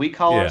Crew. We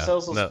call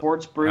ourselves the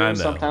Sports Brew.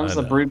 Sometimes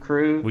the Brew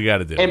Crew. We got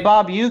to do it. And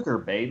Bob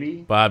Uecker,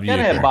 baby. Bob Uecker.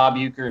 Gotta have Bob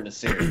Uecker in the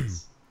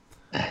series.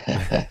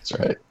 That's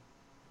right.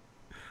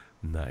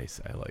 Nice.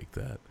 I like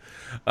that.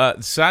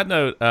 Side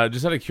note,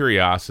 just out of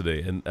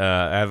curiosity, and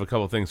I have a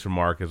couple of things for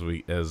Mark as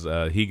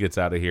he gets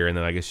out of here, and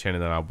then I guess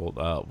Shannon and I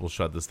will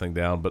shut this thing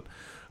down. But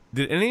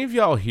did any of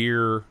y'all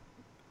hear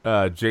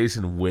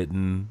Jason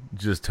Witten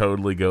just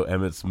totally go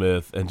Emmitt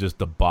Smith and just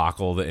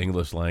debacle the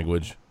English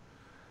language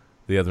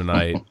the other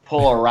night?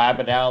 Pull a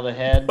rabbit out of the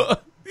head?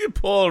 You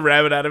pull a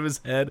rabbit out of his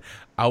head?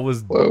 I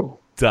was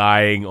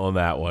dying on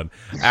that one.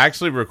 I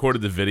actually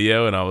recorded the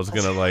video and I was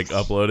going to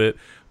upload it,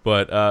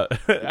 but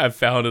I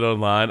found it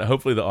online.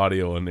 Hopefully the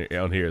audio on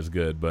here is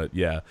good, but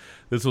yeah,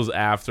 this was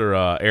after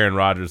Aaron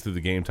Rodgers threw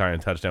the game-tying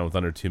touchdown with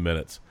under 2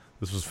 minutes.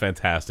 This was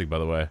fantastic, by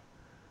the way.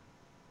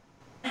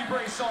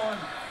 Brace on,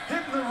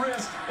 hitting the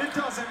wrist, it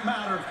doesn't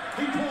matter.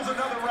 He pulls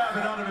another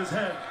rabbit out of his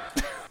head.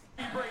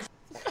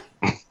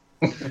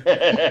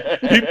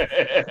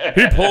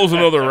 He pulls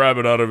another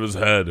rabbit out of his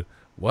head.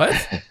 What?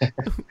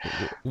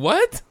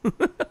 What?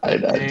 I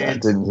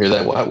didn't hear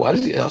that. Why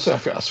did he? Also,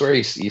 I swear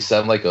he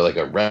sounded like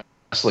a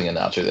wrestling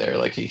announcer there.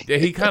 Like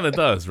he kind of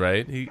does,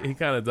 right? He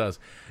kind of does.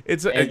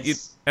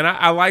 And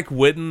I like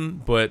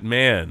Witten, but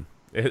man,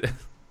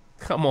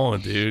 come on,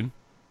 dude.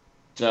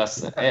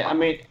 Justin, I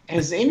mean,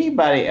 has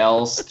anybody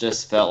else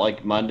just felt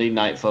like Monday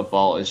Night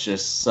Football is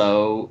just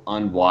so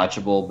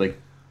unwatchable,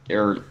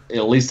 or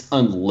at least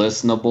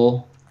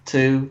unlistenable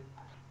to?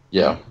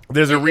 Yeah,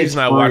 there's a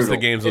reason I watch the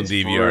games on It's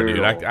DVR,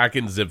 brutal. dude.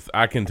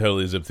 I can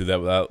totally zip through that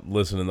without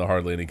listening to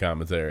hardly any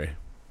commentary.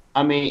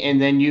 I mean,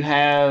 and then you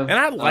have, and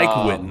I like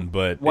Witten,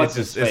 but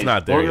it's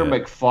not there Booger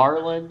yet.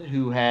 McFarland,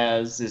 who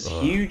has this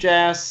huge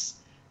ass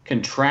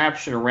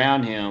contraption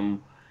around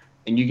him,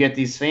 and you get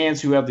these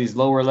fans who have these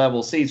lower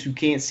level seats who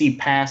can't see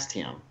past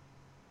him.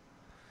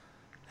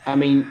 I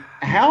mean,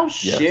 how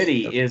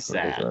shitty is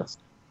that?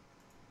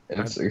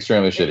 It's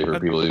extremely shitty for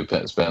people who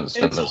spend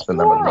that much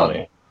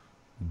money.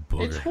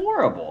 Booger. It's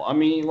horrible. I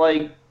mean,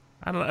 like,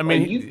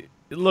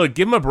 look,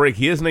 give him a break.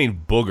 He is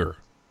named Booger.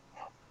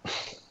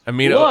 I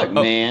mean, look,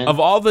 man. Of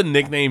all the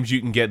nicknames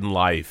you can get in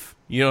life,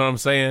 you know what I'm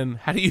saying?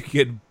 How do you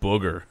get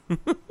Booger? I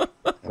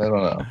don't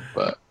know,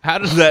 but how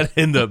does that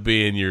end up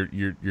being your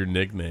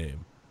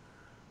nickname?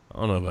 I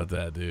don't know about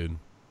that, dude.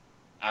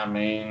 I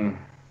mean,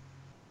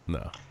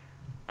 no.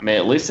 I mean,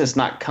 at least it's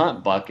not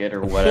cunt bucket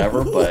or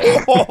whatever. But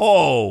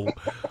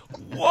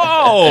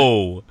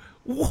whoa.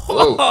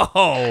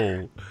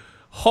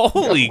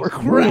 Holy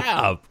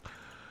crap!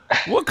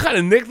 What kind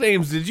of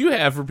nicknames did you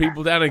have for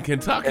people down in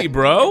Kentucky,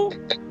 bro?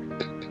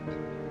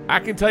 I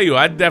can tell you,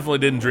 I definitely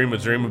didn't dream a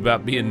dream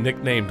about being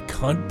nicknamed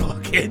Cunt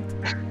Bucket.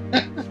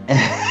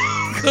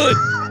 Good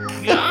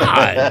God!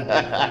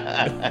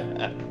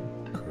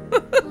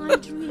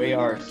 We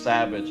are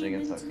savage in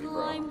Kentucky,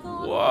 bro.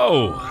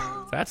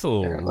 Whoa, that's a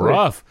little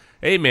rough.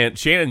 Hey, man,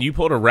 Shannon, you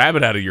pulled a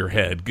rabbit out of your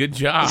head. Good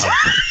job.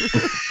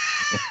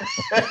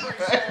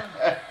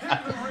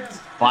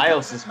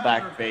 Bios is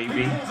back,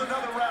 baby.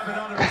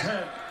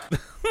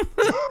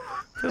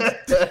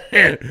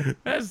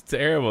 That's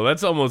terrible.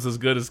 That's almost as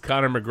good as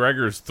Conor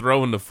McGregor's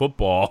throwing the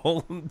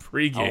football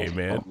pregame,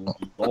 man.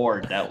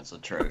 Lord, that was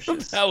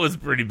atrocious. That was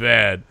pretty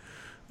bad.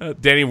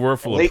 Danny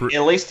Werfel.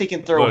 At least he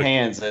can throw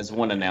hands, as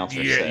one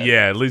announcer said.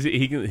 Yeah, at least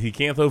he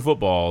can't throw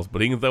footballs,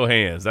 but he can throw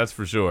hands. That's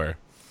for sure.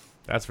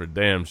 That's for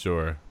damn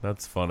sure.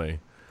 That's funny.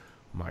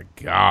 My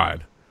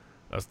God,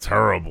 that's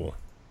terrible.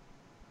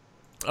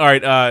 All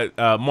right,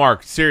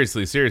 Mark.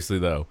 Seriously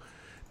though,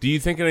 do you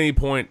think at any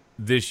point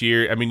this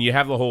year? I mean, you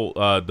have the whole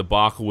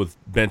debacle with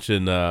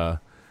benching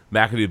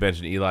McAdoo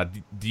benching Eli.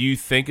 Do you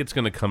think it's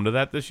going to come to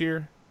that this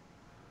year?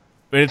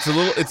 I mean, it's a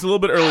little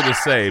bit early to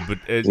say, but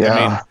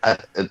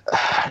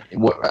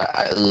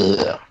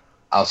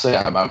I'll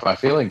say my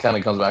feeling kind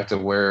of comes back to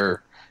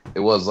where it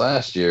was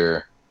last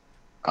year.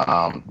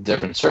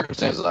 Different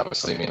circumstances,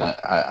 obviously.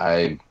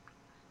 I mean,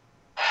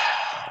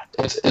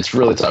 it's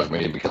really tough for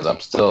me because I'm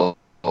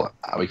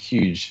a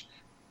huge,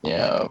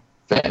 fan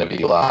of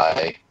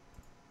Eli,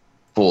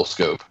 full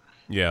scope.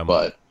 Yeah,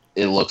 but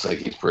it looks like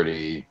he's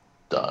pretty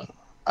done.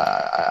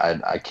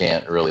 I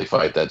can't really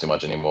fight that too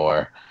much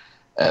anymore.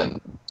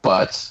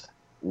 But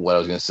what I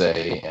was going to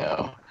say,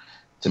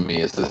 to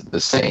me is the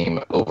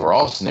same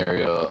overall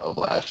scenario of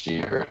last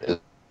year is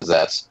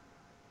that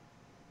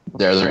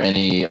are there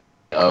any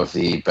of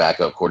the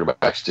backup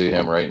quarterbacks to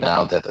him right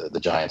now that the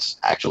Giants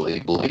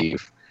actually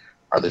believe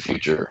are the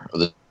future of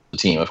the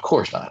team? Of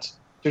course not.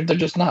 They're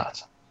just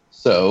not.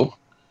 So,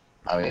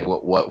 I mean,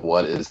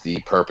 what is the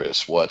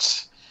purpose? Other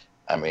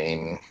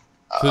than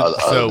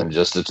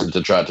just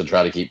to try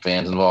to keep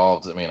fans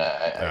involved? I mean,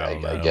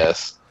 I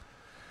guess.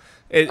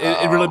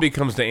 It really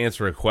becomes to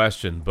answer a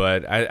question,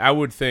 but I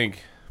would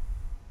think,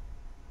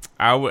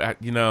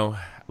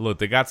 look,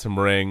 they got some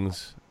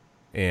rings,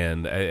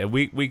 and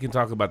we can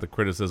talk about the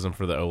criticism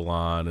for the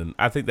O-line, and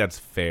I think that's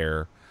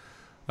fair.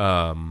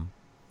 I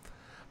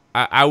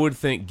would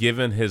think,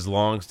 given his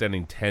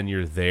long-standing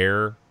tenure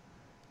there,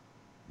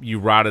 you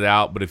ride it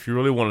out, but if you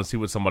really want to see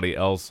what somebody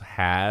else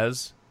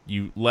has,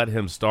 you let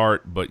him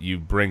start, but you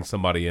bring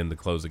somebody in to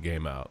close the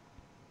game out.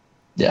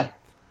 Yeah.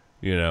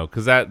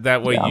 Because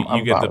that way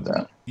you get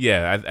the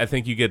I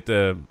think you get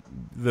the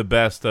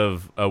best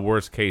of a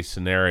worst case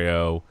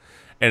scenario,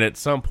 and at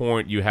some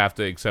point you have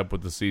to accept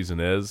what the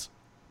season is.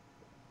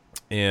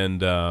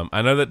 And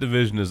I know that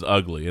division is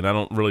ugly, and I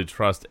don't really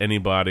trust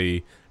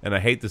anybody. And I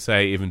hate to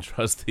say even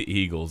trust the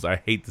Eagles. I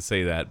hate to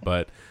say that,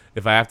 but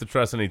if I have to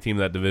trust any team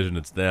in that division,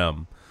 it's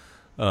them.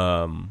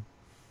 But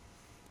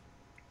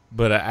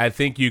I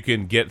think you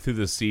can get through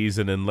the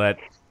season and let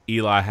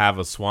Eli have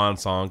a swan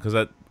song,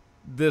 because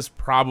this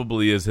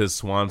probably is his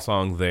swan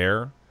song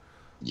there.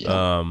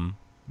 Yeah.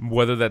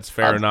 Whether that's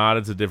fair or not,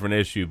 it's a different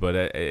issue.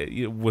 But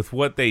with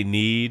what they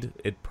need,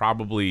 it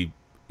probably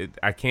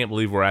I can't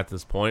believe we're at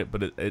this point,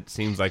 but it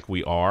seems like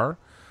we are.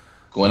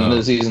 Going into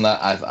the season,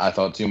 I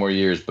thought 2 more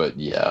years, but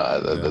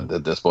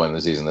at this point in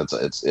the season,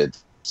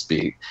 it's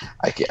speed.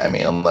 I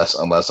mean, unless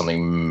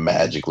something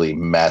magically,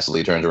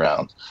 massively turns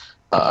around,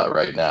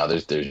 right now.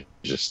 There's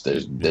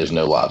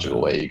no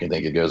logical way you can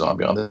think it goes on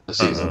beyond this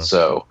season.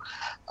 So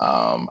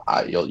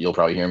you'll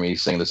probably hear me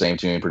sing the same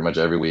tune pretty much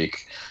every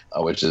week,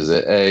 which is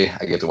that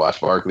I get to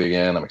watch Barkley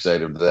again. I'm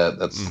excited for that.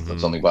 That's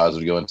something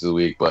positive to go into the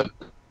week, but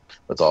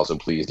let's also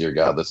please, dear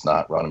God, let's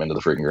not run him into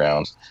the freaking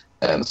grounds.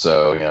 And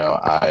so,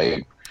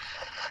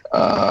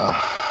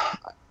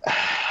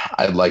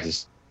 I'd like to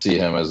see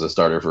him as a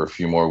starter for a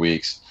few more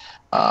weeks.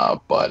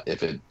 But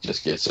if it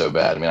just gets so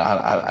bad,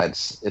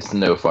 it's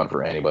no fun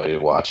for anybody to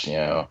watch,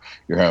 your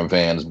home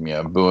fans,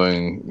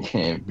 booing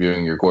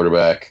your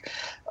quarterback,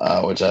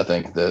 which I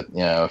think that,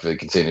 if it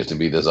continues to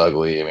be this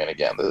ugly,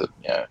 again, the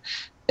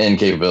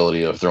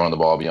incapability of throwing the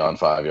ball beyond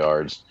 5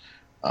 yards,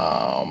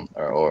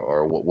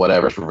 or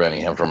whatever's preventing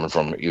him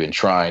from even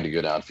trying to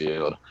go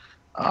downfield.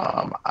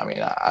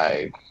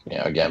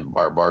 Again,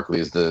 Barkley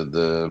is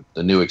the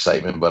new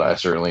excitement, but I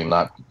certainly am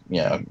not,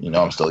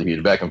 I'm still a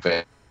huge Beckham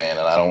fan, and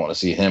I don't want to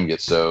see him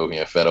get so,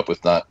 fed up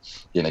with not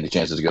getting any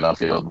chances to go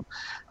downfield.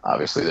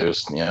 Obviously,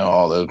 there's,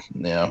 all the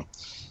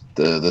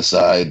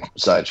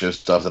sideshow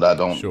stuff that I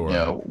don't,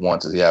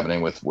 want to see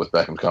happening with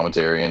Beckham's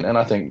commentary, and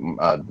I think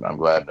I'm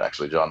glad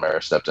actually John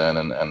Mara stepped in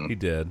and he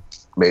did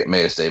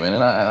made a statement,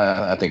 and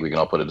I think we can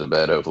all put it to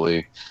bed,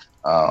 hopefully.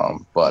 I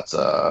like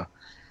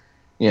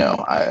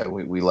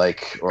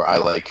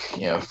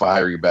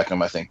fiery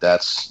Beckham. I think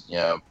that's,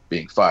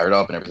 being fired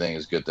up and everything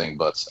is a good thing,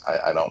 but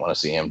I don't want to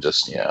see him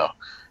just,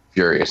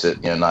 furious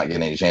at, not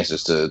getting any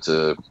chances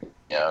to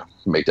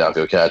make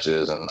downfield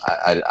catches. And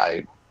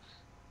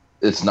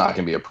it's not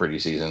going to be a pretty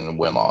season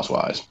win-loss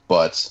wise,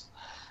 but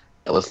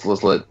let's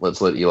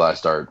let Eli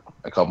start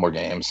a couple more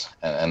games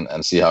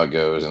and see how it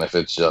goes. And if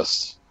it's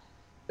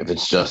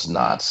just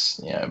not,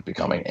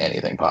 becoming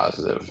anything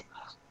positive,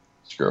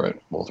 screw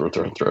it. We'll throw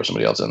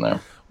somebody else in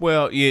there.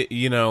 Well,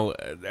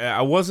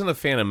 I wasn't a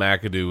fan of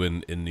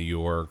McAdoo in New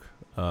York.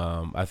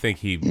 I think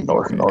he.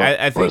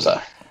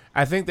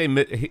 I think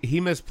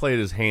he misplayed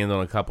his hand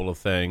on a couple of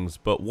things.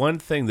 But one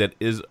thing that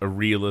is a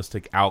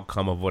realistic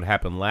outcome of what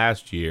happened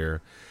last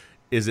year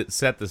is it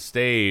set the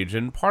stage,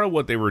 and part of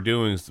what they were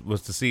doing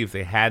was to see if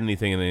they had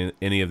anything in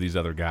any of these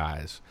other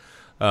guys.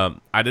 I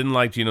didn't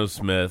like Geno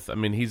Smith.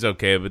 He's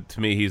okay, but to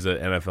me, he's an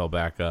NFL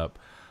backup.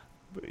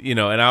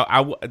 And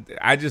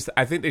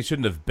I think they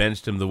shouldn't have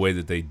benched him the way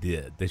that they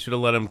did. They should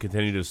have let him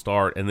continue to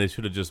start, and they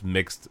should have just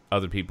mixed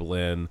other people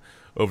in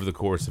over the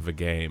course of a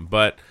game.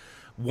 But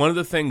one of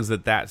the things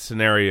that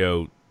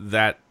scenario,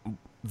 that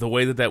the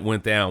way that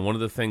went down, one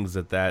of the things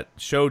that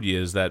showed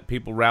you is that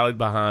people rallied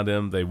behind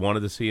him. They wanted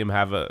to see him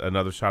have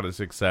another shot at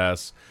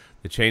success.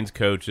 They changed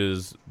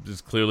coaches.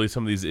 Just clearly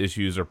some of these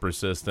issues are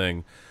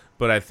persisting.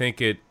 But I think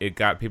it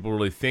got people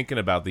really thinking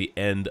about the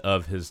end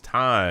of his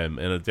time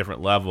in a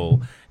different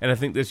level. And I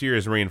think this year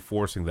is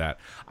reinforcing that.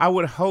 I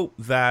would hope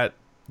that,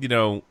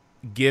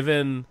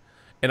 given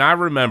 – and I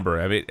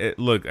remember,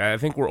 look, I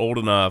think we're old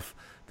enough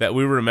that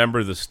we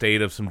remember the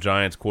state of some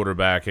Giants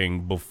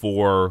quarterbacking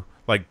before –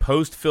 like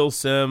post-Phil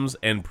Simms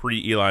and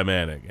pre-Eli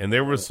Manning. And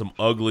there was some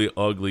ugly,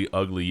 ugly,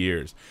 ugly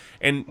years.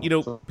 And,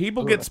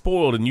 people get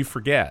spoiled and you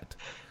forget,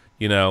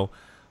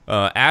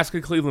 Ask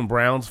a Cleveland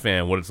Browns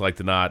fan what it's like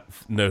to not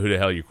know who the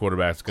hell your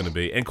quarterback's going to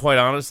be. And quite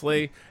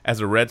honestly, as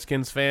a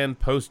Redskins fan,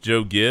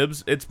 post-Joe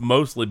Gibbs, it's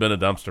mostly been a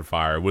dumpster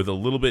fire with a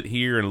little bit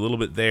here and a little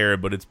bit there,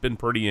 but it's been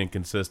pretty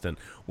inconsistent.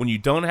 When you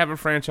don't have a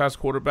franchise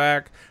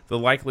quarterback, the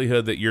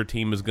likelihood that your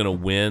team is going to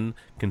win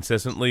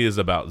consistently is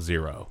about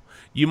zero.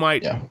 You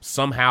might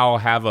somehow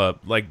have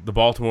like the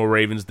Baltimore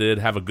Ravens did,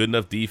 have a good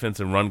enough defense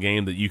and run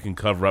game that you can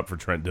cover up for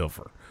Trent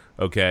Dilfer,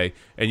 okay?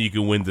 And you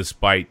can win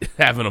despite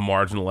having a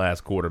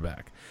marginal-ass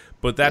quarterback.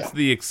 But that's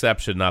the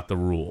exception, not the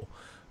rule,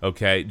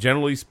 okay?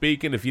 Generally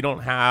speaking, if you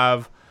don't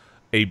have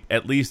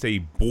at least a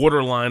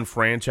borderline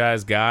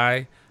franchise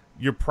guy,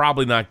 you're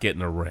probably not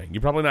getting a ring.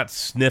 You're probably not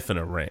sniffing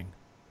a ring,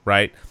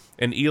 right?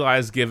 And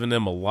Eli's given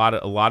them a lot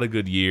of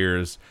good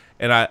years,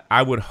 and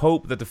I would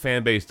hope that the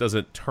fan base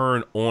doesn't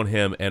turn on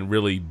him and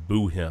really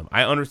boo him.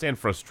 I understand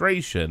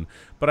frustration,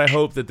 but I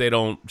hope that they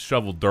don't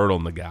shovel dirt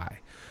on the guy,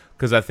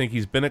 because I think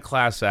he's been a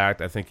class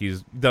act. I think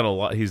he's done a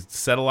lot. He's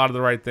said a lot of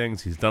the right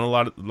things. He's done a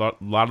lot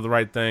of the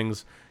right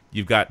things.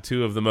 You've got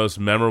two of the most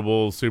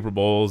memorable Super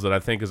Bowls that I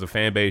think as a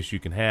fan base you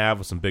can have,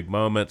 with some big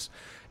moments.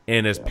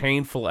 And as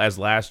painful as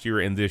last year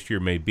and this year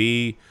may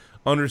be,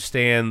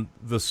 understand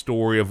the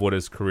story of what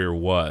his career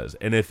was.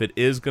 And if it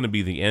is going to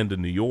be the end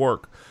in New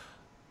York,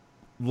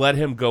 let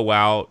him go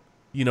out,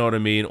 you know what I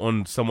mean,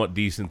 on somewhat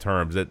decent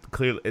terms.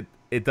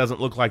 It doesn't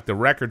look like the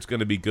record's going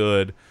to be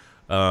good,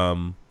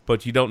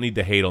 but you don't need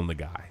to hate on the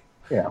guy.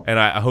 Yeah. And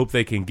I hope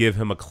they can give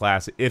him a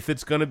class. If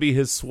it's going to be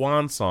his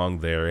swan song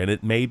there, and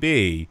it may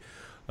be,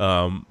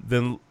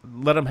 then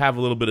let him have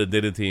a little bit of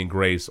dignity and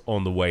grace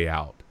on the way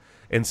out.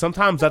 And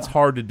sometimes that's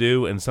hard to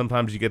do, and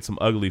sometimes you get some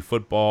ugly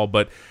football.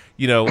 But,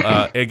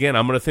 again,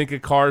 I'm going to think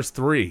of Cars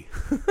 3.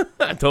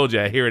 I told you,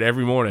 I hear it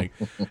every morning.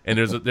 And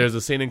there's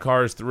a scene in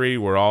Cars 3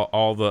 where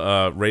all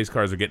the race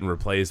cars are getting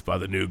replaced by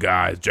the new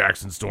guys,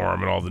 Jackson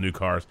Storm and all the new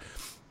cars.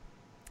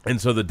 And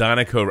so the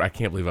Dynaco, I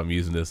can't believe I'm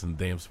using this in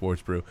damn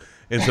Sports Brew.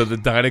 And so the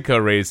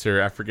Dynaco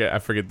racer, I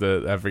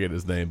forget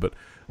his name, but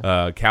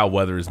Cal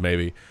Weathers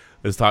maybe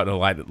is talking to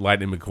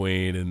Lightning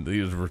McQueen, and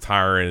he was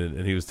retiring,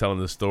 and he was telling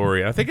the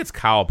story. And I think it's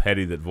Kyle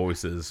Petty that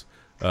voices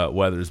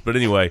Weathers, but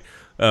anyway,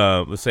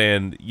 was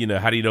saying,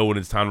 how do you know when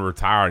it's time to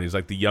retire? And he's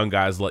like, the young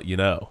guys let you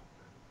know.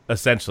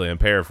 Essentially, I'm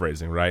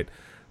paraphrasing, right?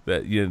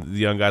 That the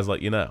young guys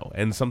let you know,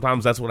 and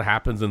sometimes that's what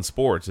happens in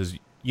sports. Is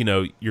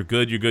you're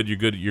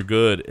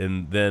good,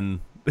 and then.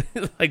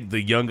 Like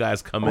the young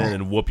guys come in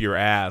and whoop your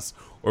ass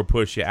or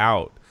push you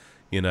out,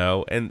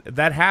 and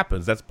that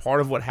happens. That's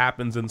part of what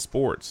happens in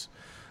sports.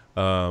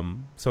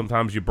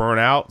 Sometimes you burn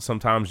out,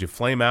 sometimes you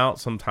flame out,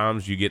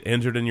 sometimes you get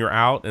injured and you're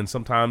out, and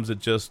sometimes it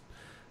just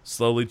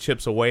slowly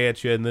chips away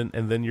at you, and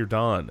then you're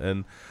done.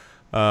 And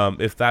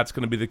if that's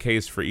going to be the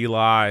case for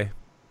Eli,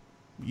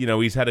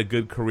 he's had a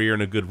good career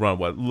and a good run.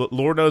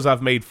 Lord knows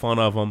I've made fun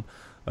of him.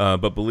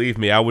 But believe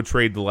me, I would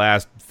trade the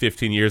last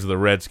 15 years of the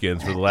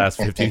Redskins for the last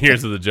 15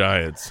 years of the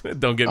Giants.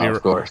 Don't get me wrong.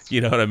 Of course.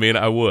 You know what I mean?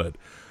 I would.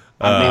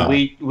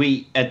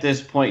 We at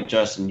this point,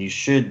 Justin, you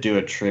should do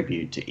a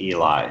tribute to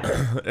Eli.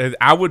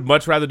 I would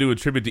much rather do a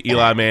tribute to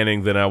Eli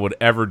Manning than I would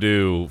ever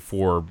do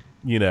for,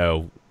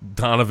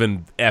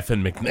 Donovan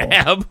effing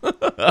McNabb.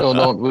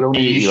 we don't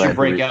need you Eli should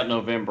break out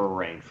November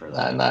Rain for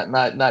that. Not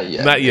yet. Not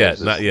yet. Not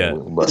yet. Not yet.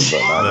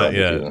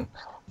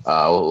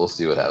 We'll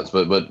see what happens.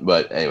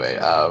 But anyway,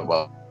 I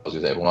was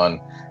going to say,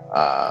 one,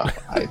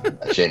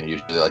 Shannon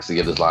usually likes to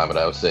give this line, but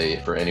I would say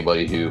for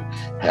anybody who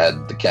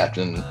had the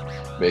captain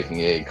making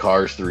a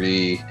Cars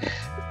 3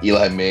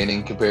 Eli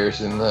Manning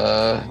comparison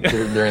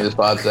during this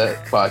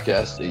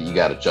podcast, you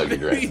got to chug your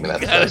drink. I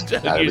mean, that's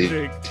gotta leave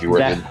you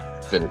working,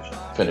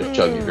 finish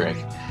chug your drink.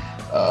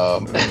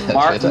 Mark,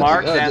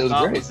 that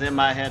thought was in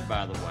my head,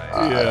 by the way.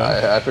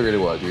 I figured it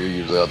was. You're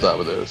usually on top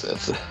of those.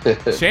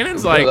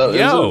 Shannon's like,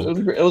 yo.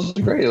 It was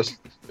great. It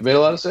made a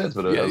lot of sense,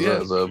 but it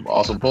was an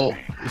awesome pull.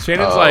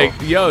 Shannon's like,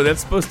 yo, that's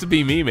supposed to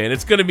be me, man.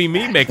 It's going to be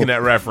me making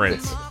that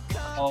reference.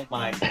 Oh,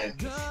 my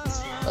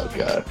goodness. Oh,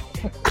 God.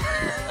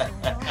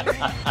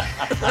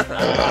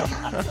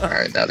 All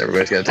right, now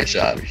everybody's got to take a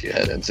shot if you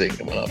had NSYNC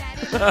coming up.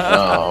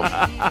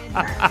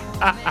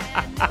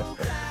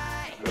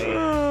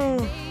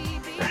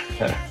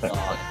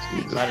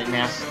 I didn't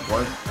have to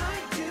work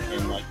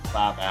in like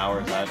 5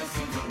 hours.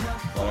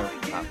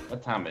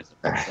 What time is it?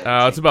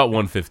 It's about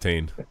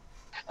 1:15.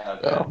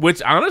 Okay.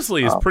 Which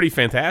honestly is pretty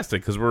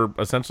fantastic because we're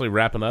essentially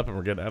wrapping up and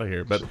we're getting out of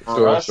here. But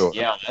for us,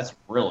 yeah, that's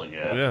really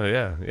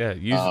good. Yeah.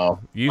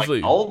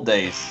 Usually, like old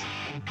days.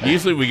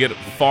 Usually we get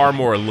far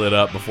more lit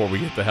up before we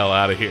get the hell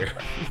out of here.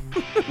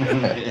 You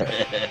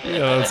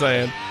know what I'm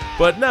saying?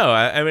 But no,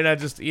 I mean, I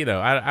just,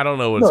 I don't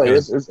know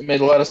what's it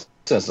made a lot of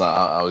sense.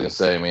 I was gonna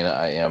say, I mean,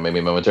 I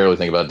maybe momentarily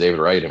think about David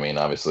Wright. I mean,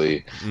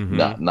 obviously,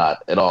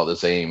 not at all the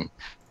same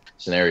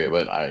scenario,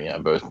 but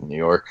both New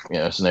York,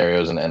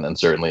 scenarios, and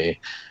certainly.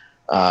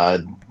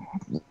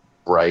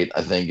 Right,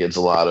 I think gets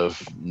a lot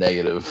of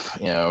negative,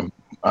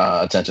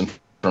 attention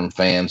from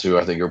fans who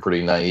I think are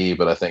pretty naive.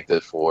 But I think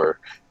that for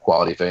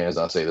quality fans,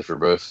 I'd say that for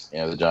both,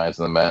 the Giants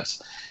and the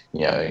Mets,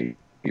 you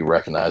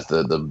recognize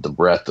the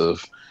breadth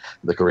of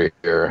the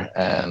career,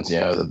 and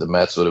the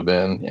Mets would have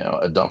been,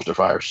 a dumpster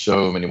fire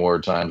so many more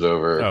times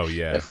over. Oh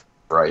yeah, if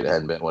Wright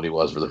hadn't been what he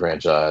was for the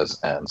franchise,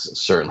 and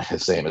certainly the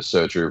same is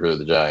so true for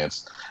the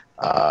Giants.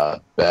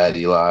 Bad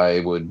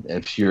Eli would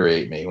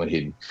infuriate me when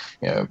he'd,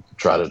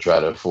 try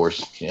to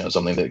force,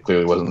 something that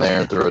clearly wasn't there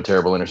and throw a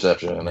terrible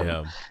interception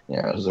and,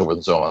 so forth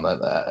and so on.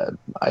 That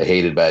I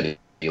hated Bad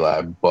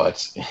Eli, but,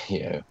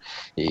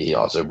 he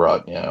also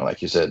brought,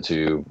 like you said,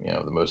 to,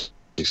 the most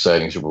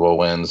exciting Super Bowl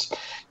wins,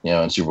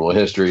 in Super Bowl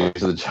history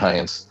to the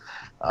Giants.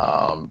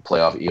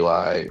 Playoff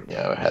Eli,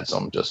 had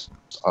some just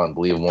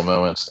unbelievable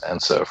moments.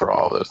 And so for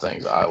all those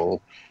things, I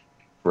will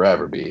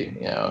forever be,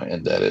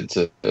 indebted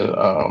to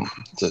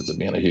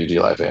being a huge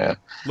Eli fan.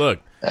 Look,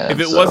 if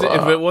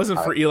it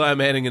wasn't for Eli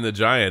Manning and the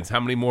Giants, how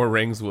many more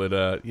rings would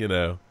I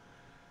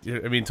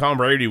mean, Tom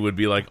Brady would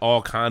be like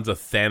all kinds of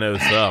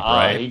Thanos up,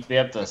 right? He'd be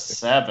up to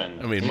 7.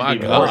 I mean, he'd my be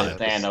God, more than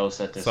Thanos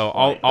at this so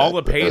point. all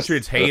the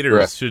Patriots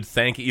haters should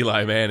thank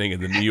Eli Manning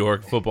and the New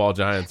York Football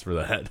Giants for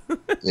that.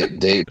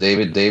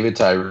 David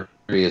Tyree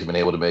has been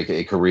able to make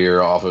a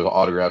career off of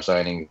autograph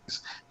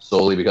signings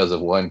solely because of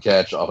one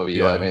catch off of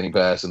Eli Manning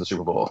pass in the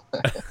Super Bowl.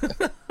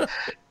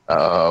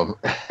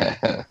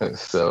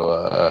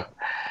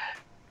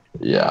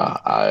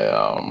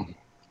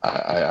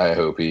 I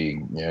hope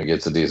he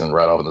gets a decent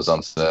ride off in the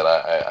sunset.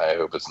 I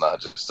hope it's not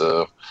just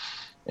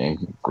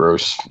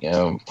gross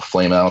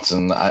flame outs,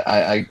 and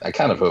I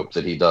kind of hope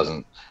that he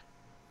doesn't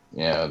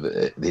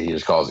that he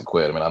just calls it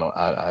quit. I mean,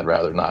 I'd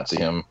rather not see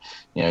him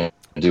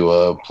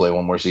play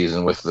one more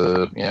season with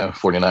the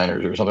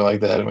 49ers or something like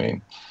that. I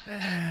mean,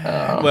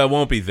 well, it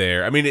won't be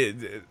there. I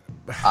mean,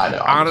 I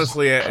know.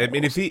 Honestly, I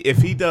mean,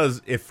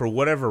 if for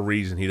whatever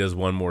reason he does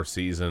one more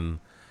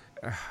season,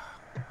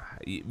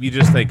 you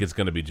just think it's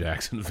going to be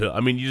Jacksonville. I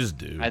mean, you just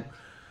do.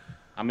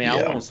 I mean,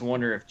 I almost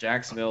wonder if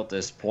Jacksonville at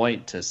this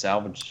point to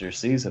salvage their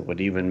season would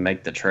even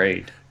make the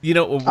trade.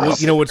 Or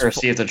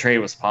see if the trade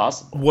was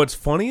possible. What's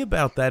funny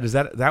about that is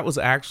that was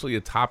actually a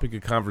topic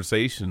of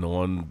conversation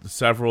on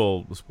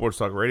several sports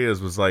talk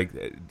radios. Was like,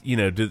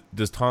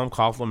 does Tom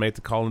Coughlin make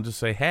the call and just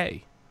say,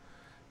 "Hey,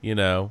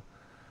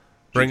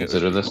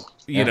 consider this?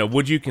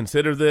 Would you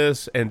consider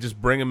this?" And just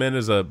bring him in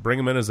as a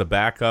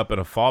backup and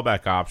a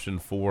fallback option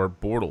for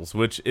Bortles,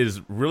 which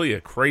is really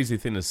a crazy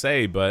thing to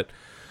say, but.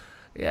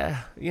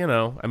 Yeah,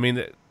 I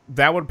mean,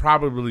 that would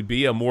probably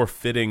be a more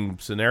fitting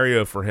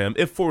scenario for him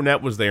if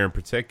Fournette was there in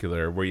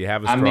particular, where you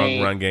have a strong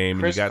run game.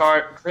 Chris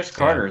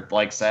Carter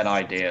likes that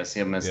idea, as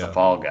him as the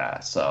fall guy.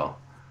 So,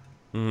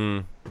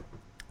 true.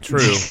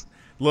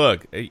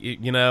 Look,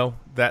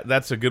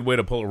 that's a good way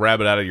to pull a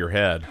rabbit out of your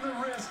head.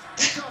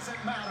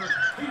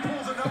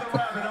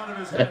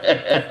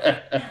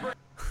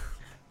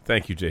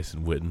 Thank you,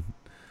 Jason Witten.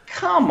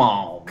 Come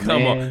on,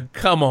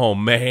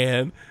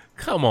 man.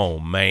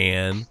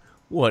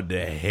 What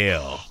the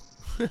hell?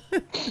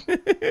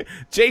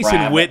 Jason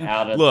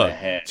Witten. Look,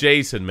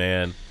 Jason,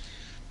 man.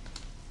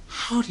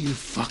 How do you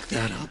fuck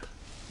that up?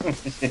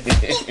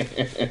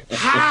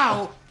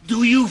 How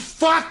do you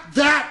fuck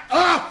that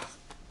up?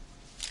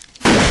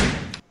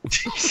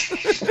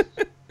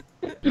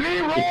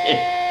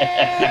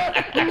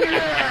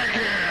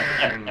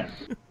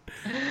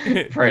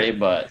 Pretty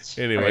much.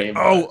 Anyway,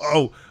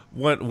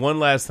 one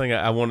last thing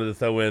I wanted to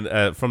throw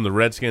in from the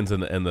Redskins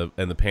and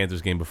the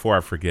Panthers game before I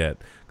forget,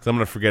 because I'm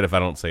going to forget if I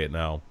don't say it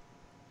now.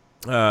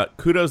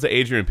 Kudos to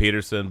Adrian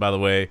Peterson, by the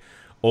way,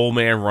 old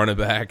man running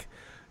back,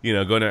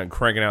 going out and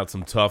cranking out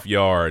some tough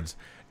yards.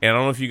 And I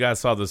don't know if you guys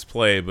saw this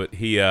play, but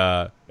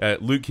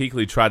Luke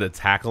Kuechly tried to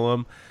tackle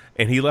him,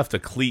 and he left a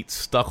cleat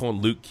stuck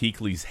on Luke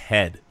Kuechly's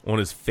head on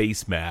his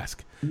face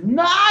mask.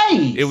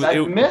 Nice!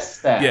 I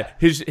missed that. Yeah,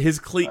 his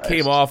cleat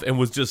came off and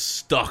was just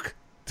stuck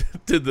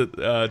to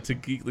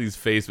Kuechly's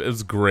face. It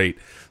was great.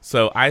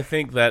 So I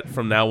think that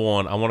from now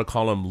on, I want to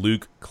call him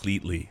Luke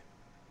Cleatly.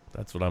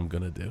 That's what I'm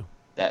gonna do.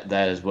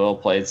 That is well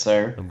played,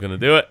 sir. I'm gonna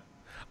do it.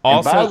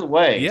 Also, and by the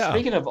way,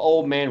 speaking of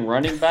old man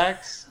running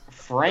backs,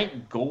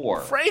 Frank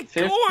Gore,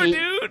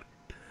 dude,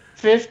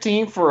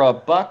 15 for a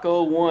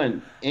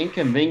 $101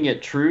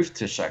 inconvenient truth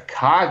to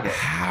Chicago.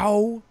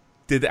 How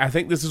did I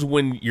think this is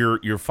when your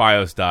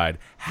Fios died?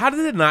 How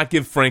did it not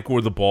give Frank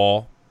Gore the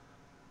ball?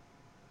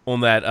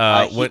 On that,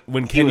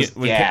 when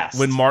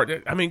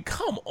Martin, I mean,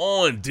 come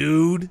on,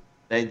 dude.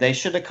 They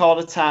should have called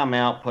a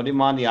timeout, put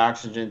him on the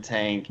oxygen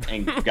tank,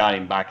 and got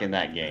him back in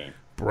that game,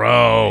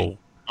 bro.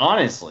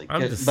 Honestly, I'm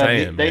just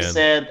saying, they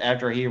said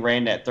after he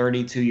ran that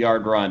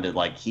 32-yard run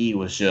that he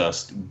was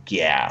just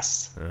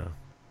gassed. Yeah.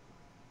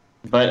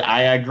 But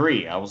I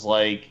agree. I was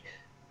like,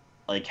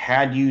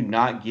 had you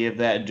not give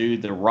that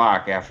dude the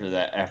rock after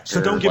that?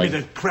 So don't give me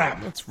the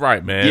crap. That's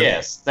right, man.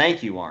 Yes,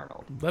 thank you,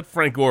 Arnold. Let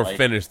Frank Gore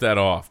finish that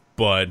off,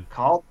 bud.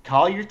 Call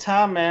your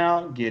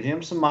timeout, get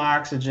him some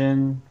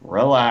oxygen,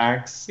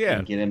 relax,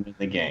 and get him in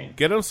the game.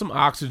 Get him some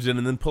oxygen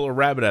and then pull a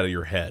rabbit out of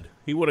your head.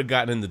 He would have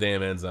gotten in the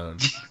damn end zone.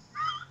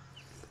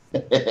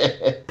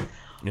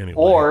 Anyway.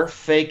 Or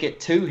fake it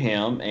to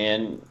him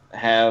and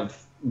have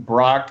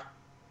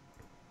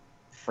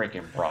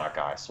freaking Brock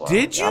Osweiler.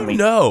 Did you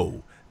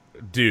know,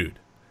 dude?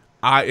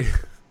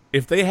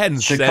 If they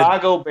hadn't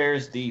Chicago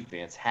Bears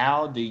defense,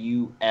 how do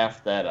you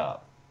F that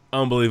up?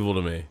 Unbelievable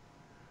to me.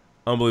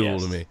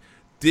 To me.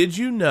 Did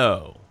you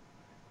know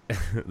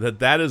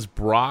that is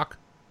Brock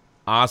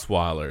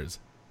Osweiler's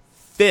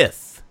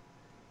 5th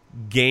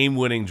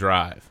game-winning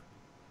drive?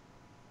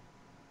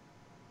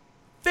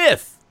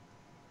 5th.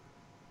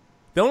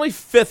 The only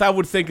 5th I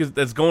would think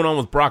that's going on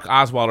with Brock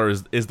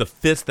Osweiler is the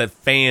 5th that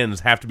fans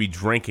have to be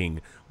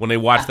drinking when they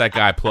watch that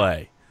guy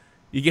play.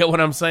 You get what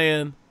I'm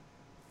saying?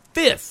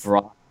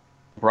 5th.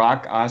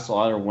 Brock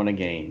Osweiler won a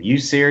game. You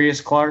serious,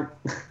 Clark?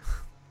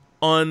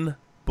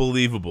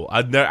 Unbelievable.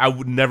 I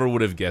never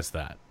would have guessed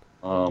that.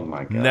 Oh,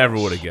 my God. Never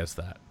would have guessed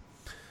that.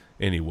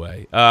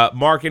 Anyway.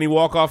 Mark, any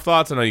walk-off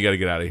thoughts? I know you got to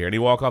get out of here. Any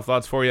walk-off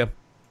thoughts for you?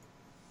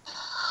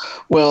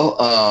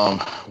 Well,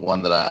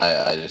 one that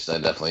I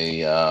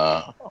definitely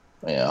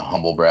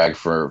humble brag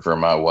for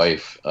my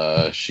wife.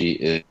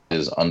 She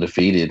is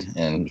undefeated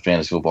in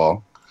fantasy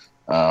football.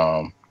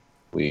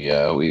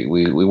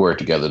 We worked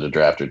together to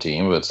draft her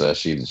team, but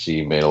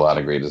she made a lot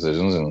of great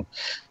decisions, and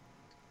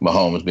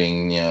Mahomes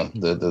being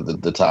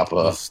the top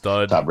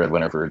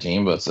breadwinner for her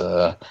team, but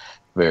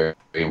very,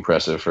 very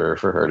impressive for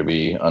her to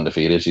be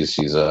undefeated.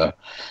 She's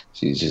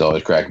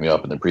always cracked me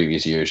up. In the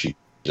previous year, she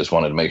just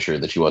wanted to make sure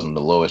that she wasn't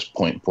the lowest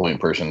point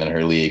person in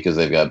her league because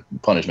they've got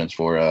punishments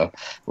for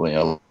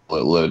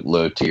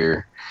low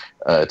tier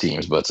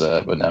teams, but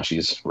now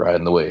she's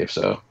riding the wave.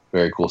 So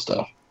very cool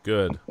stuff.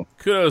 Good.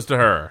 Kudos to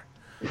her.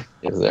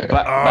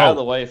 By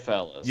the way,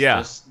 fellas,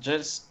 yeah.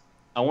 just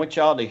I want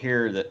y'all to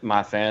hear that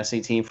my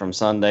fantasy team from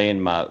Sunday in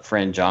my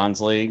friend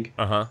John's league.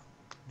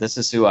 This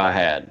is who I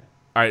had.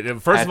 All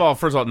right. First of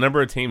all,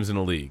 number of teams in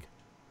the league.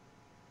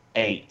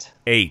 8.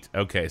 8.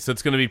 Okay, so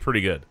it's going to be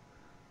pretty good.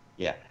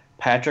 Yeah.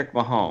 Patrick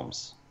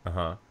Mahomes.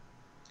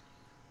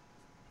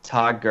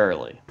 Todd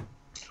Gurley,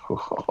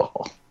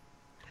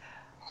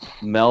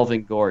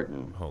 Melvin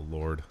Gordon, Oh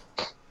Lord.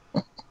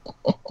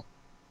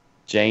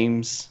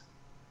 James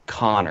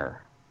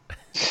Conner,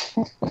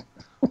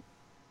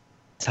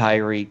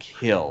 Tyreek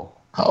Hill.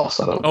 Oh,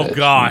 son of a Oh bitch.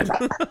 God.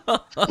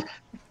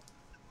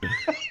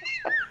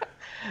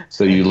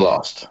 So you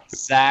lost.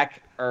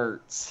 Zach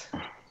Ertz.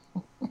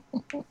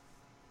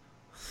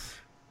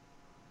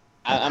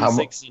 I'm How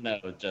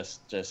 6-0,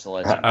 just to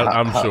let you know.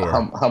 I'm sure.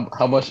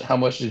 How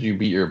much did you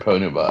beat your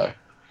opponent by?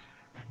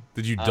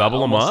 Did you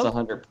double them Almost up?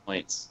 100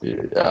 points. Yeah,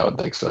 I would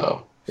think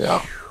so.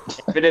 Yeah.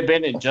 If it had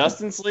been in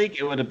Justin's league,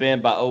 it would have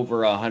been by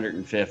over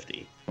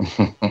 150.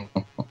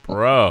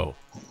 Bro.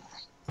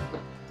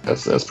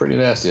 That's pretty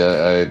nasty.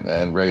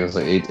 And Reagan's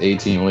like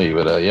 18 league,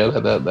 but yeah,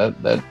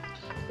 that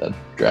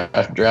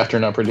draft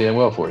turned out pretty damn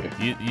well for you.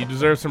 You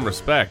deserve some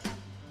respect.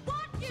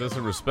 Deserve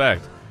some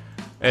respect.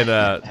 And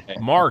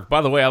Mark,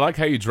 by the way, I like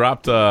how you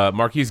dropped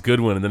Marquise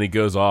Goodwin and then he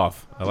goes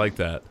off. I like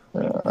that.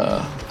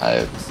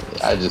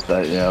 I just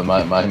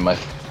my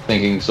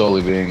thinking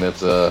solely being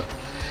that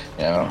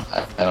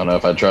I don't know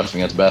if I trust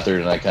him against Beathard,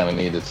 and I kind of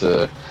needed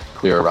to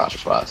clear a roster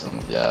spots.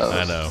 And yeah,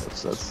 I know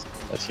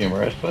that's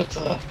humorous,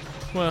 but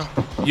well,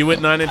 you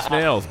went 9 Inch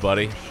Nails,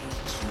 buddy.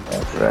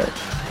 That's right.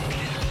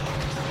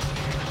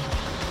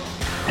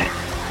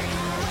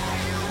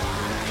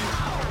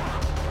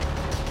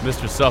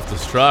 Mr.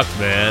 Self-Destruct,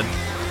 man.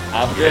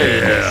 I'm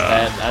good.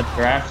 I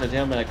drafted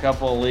him in a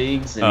couple of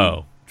leagues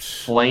and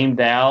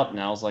flamed out, and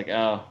I was like,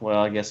 oh,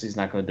 well, I guess he's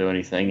not going to do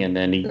anything. And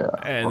then he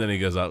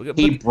goes out.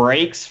 He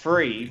breaks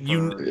free.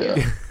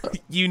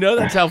 You know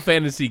that's how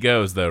fantasy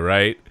goes, though,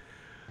 right?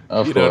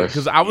 Of course.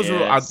 Because I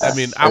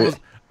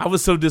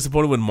was so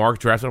disappointed when Mark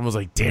drafted him. I was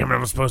like, damn it, I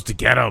was supposed to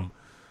get him.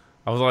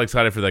 I was all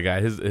excited for that guy.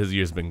 His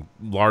year's been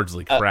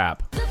largely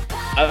crap.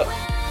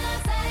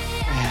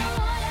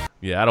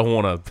 Yeah, I don't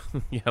want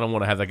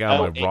to have that guy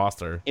on my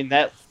roster. In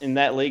that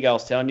league I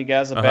was telling you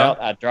guys about,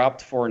 I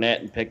dropped Fournette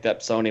and picked up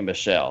Sony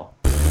Michel.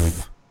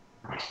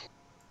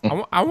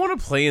 I want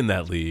to play in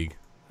that league.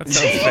 That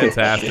sounds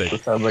fantastic.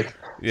 It sounds like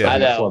I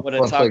know. Would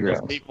have talked those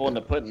people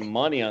into putting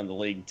money on the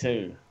league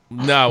too.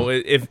 No,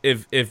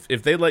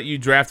 if they let you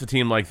draft a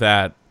team like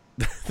that,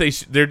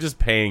 they're just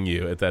paying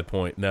you at that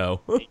point.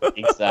 No,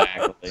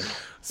 exactly.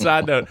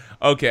 Side note.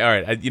 Okay, all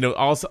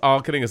right.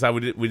 All kidding aside,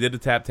 we did a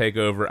tap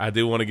takeover. I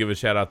do want to give a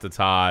shout out to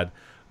Todd.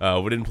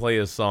 We didn't play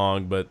his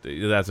song, but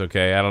that's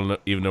okay. I don't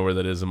even know where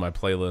that is in my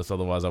playlist.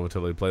 Otherwise, I would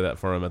totally play that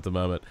for him at the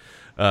moment.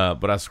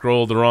 But I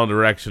scrolled the wrong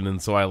direction,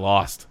 and so I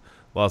lost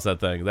that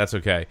thing. That's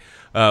okay.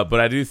 But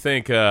I do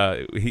think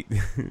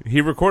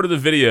he recorded the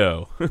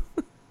video, and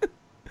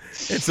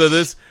so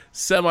this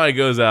semi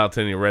goes out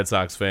to any Red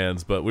Sox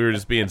fans. But we were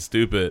just being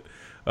stupid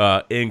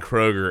in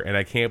Kroger, and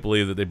I can't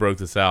believe that they broke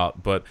this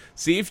out. But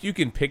see if you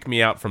can pick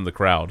me out from the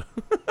crowd.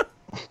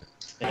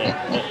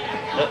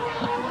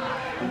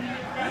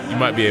 You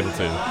might be able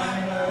to.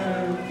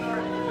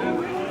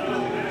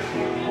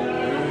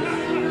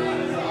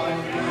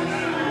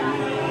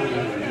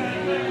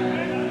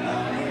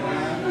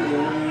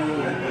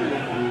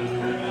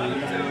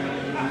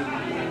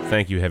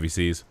 Thank you, Heavy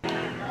Seas.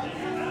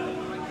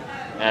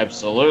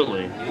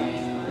 Absolutely.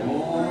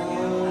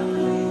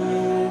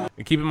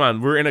 And keep in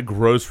mind, we're in a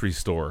grocery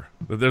store.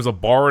 There's a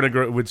bar in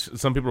a which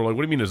some people are like,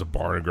 what do you mean there's a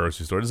bar in a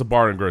grocery store? There's a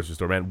bar in a grocery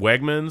store, man.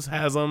 Wegmans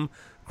has them.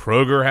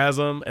 Kroger has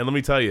them. And let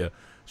me tell you,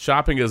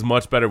 shopping is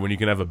much better when you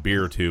can have a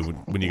beer or two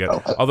when you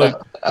got.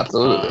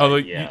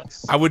 Absolutely.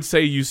 Yes. I would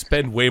say you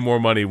spend way more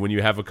money when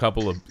you have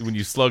when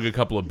you slug a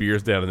couple of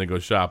beers down and then go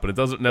shop, and it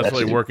doesn't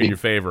necessarily work in your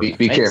favor.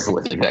 Be careful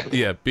with it. Exactly.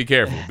 Yeah, be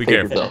careful. Be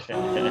careful.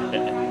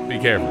 Be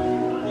careful.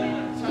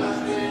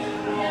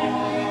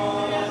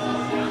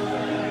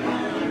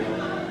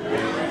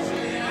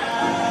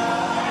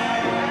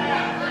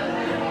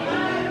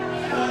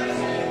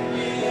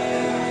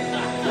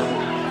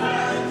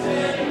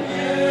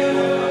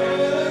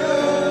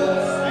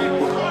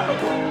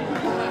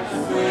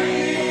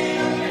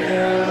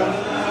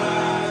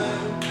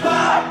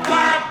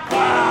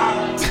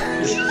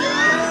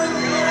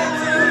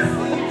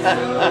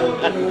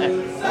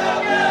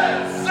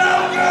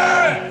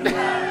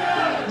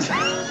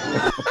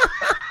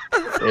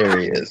 There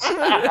he is.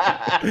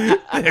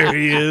 There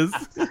he is.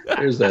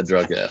 There's that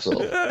drunk asshole.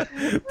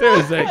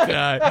 There's that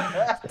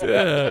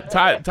guy.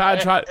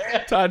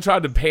 Todd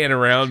tried to pan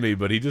around me,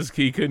 but he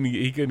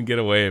couldn't get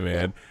away,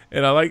 man.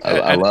 And I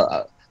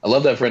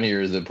love that friend of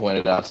yours that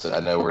pointed out that I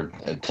know we're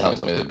telling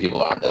somebody that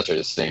people aren't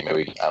necessarily seeing.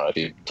 Maybe I don't know if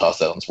you tossed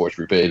that on the Sports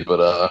Brew page, but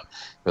it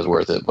was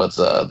worth it. But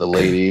the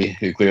lady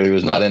who clearly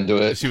was not into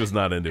it. She was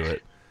not into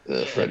it.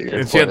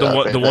 And she had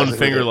the one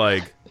finger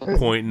like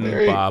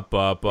pointing,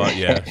 bop.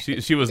 Yeah,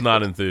 she was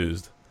not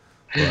enthused.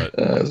 But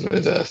that was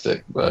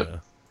fantastic. But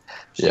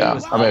yeah,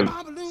 I mean,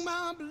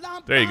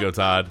 there you go,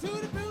 Todd.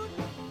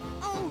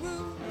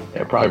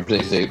 Yeah, probably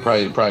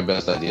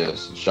best idea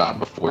is shop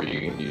before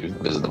you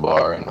visit the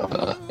bar, and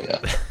yeah.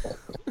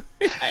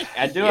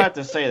 I do have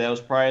to say that was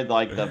probably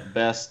like the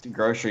best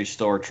grocery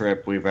store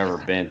trip we've ever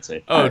been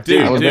to. Oh,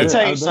 dude, Let me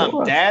tell you I something. bet it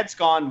was. Dad's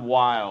gone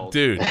wild,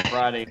 Dude.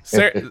 Friday.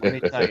 Sarah, Let me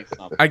tell you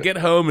something. I get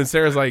home and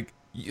Sarah's like,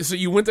 "So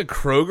you went to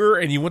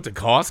Kroger and you went to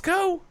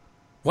Costco?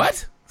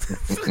 What?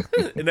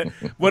 And then,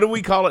 what do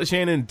we call it,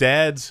 Shannon?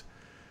 Dad's.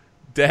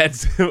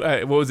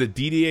 What was it?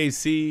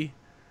 DDAC?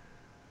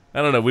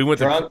 I don't know. We went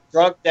drunk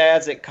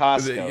dads at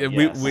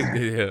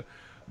Costco.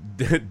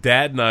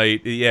 Dad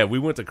night. Yeah, we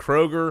went to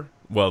Kroger.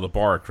 Well, the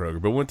bar at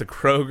Kroger, but we went to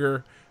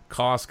Kroger,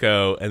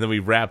 Costco, and then we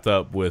wrapped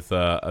up with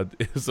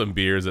some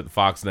beers at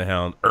Fox and the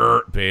Hound,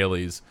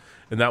 Bailey's,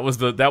 and that was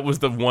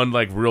the one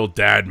like real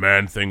dad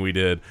man thing we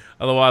did.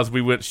 Otherwise,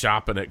 we went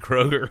shopping at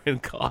Kroger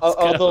and Costco.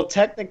 Although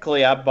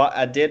technically,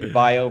 I did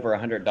buy over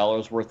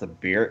 $100 worth of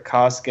beer at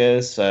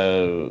Costco,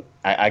 so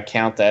I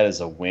count that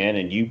as a win.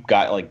 And you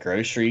got like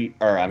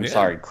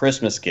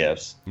Christmas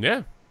gifts.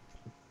 Yeah.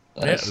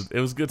 Nice. Yeah, it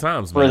was good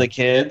times, for man. the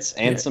kids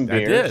and some I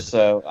beer. did.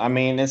 So I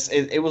mean,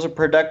 it was a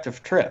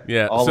productive trip.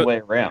 Yeah, all so the way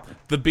around.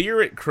 The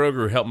beer at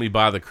Kroger helped me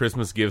buy the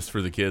Christmas gifts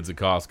for the kids at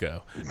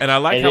Costco, and I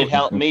like And how it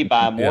helped me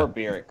buy more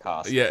beer at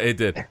Costco. Yeah, it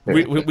did.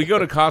 We go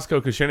to Costco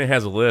because Shannon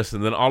has a list,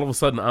 and then all of a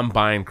sudden I'm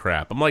buying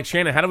crap. I'm like,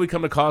 Shannon, how do we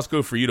come to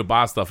Costco for you to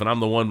buy stuff, and I'm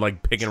the one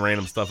like picking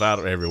random stuff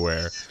out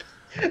everywhere?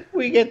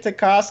 We get to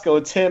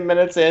Costco 10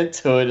 minutes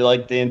into it,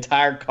 like the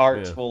entire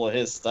cart's full of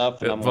his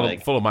stuff, and I'm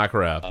full of my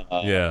crap.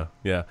 Yeah.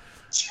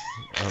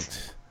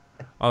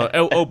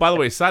 By the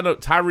way, side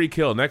note, Tyreek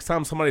Hill, next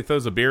time somebody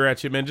throws a beer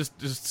at you, man,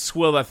 just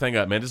swill that thing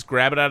up, man. Just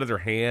grab it out of their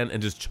hand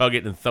and just chug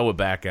it and throw it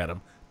back at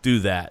them. Do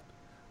that.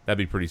 That'd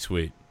be pretty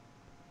sweet.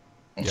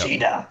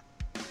 Cheetah.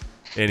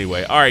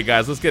 Anyway, all right,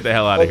 guys, let's get the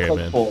hell out of here,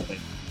 man.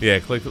 Yeah,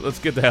 let's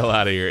get the hell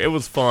out of here. It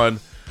was fun.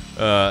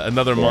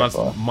 Another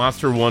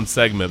Monster One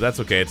segment.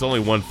 That's okay. It's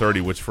only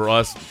 1:30, which for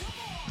us,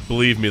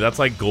 believe me, that's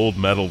like gold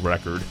medal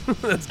record.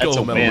 that's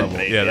gold medal win, level.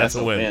 baby. Yeah, that's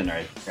a win.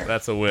 Right there.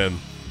 That's a win.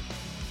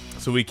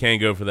 So we can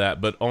go for that.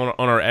 But on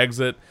our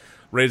exit,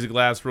 raise a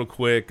glass real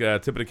quick.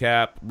 Tip of the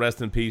cap. Rest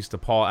in peace to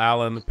Paul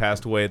Allen.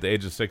 Passed away at the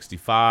age of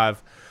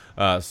 65.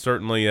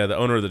 Certainly the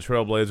owner of the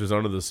Trailblazers,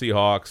 owner of the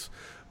Seahawks.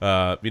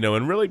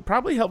 And really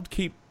probably helped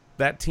keep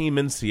that team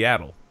in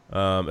Seattle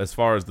as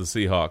far as the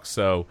Seahawks.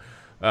 So,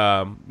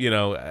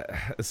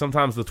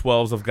 sometimes the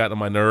 12s have gotten on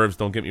my nerves,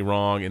 don't get me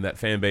wrong, and that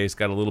fan base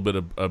got a little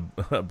bit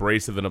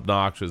abrasive and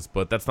obnoxious,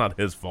 but that's not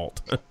his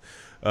fault.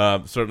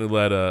 Certainly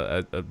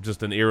led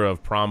just an era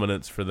of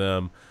prominence for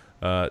them.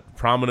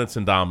 Prominence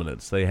and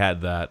dominance. They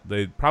had that.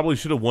 They probably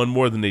should have won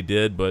more than they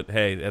did, but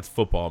hey, that's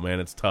football, man.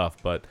 It's tough,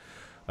 but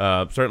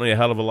certainly a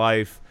hell of a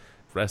life.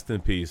 Rest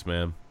in peace,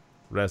 man.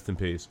 Rest in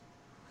peace.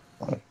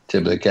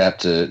 Tip of the cap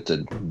to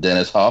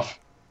Dennis Hoff.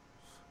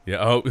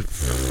 Yeah.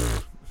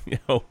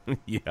 Oh,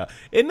 yeah.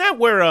 Isn't that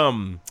where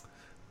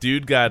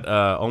dude got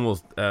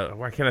almost?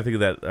 Why can't I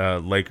think of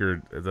that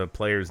Laker, the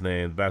player's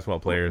name, the basketball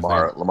player's name?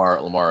 Lamar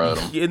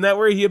Odom. Isn't that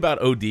where he about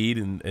OD'd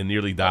and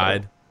nearly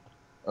died?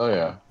 Oh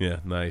yeah. Yeah.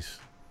 Nice.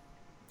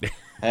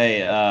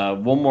 Hey,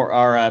 one more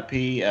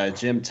RIP.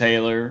 Jim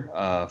Taylor,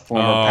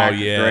 former Packer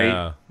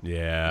great.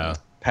 Yeah.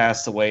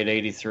 Passed away at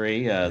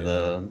 83.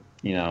 The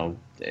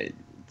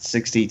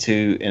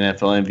 62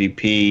 NFL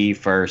MVP,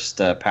 first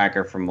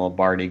Packer from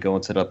Lombardi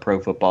going to the Pro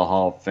Football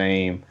Hall of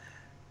Fame.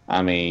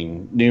 I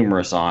mean,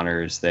 numerous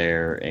honors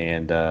there,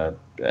 and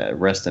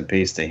rest in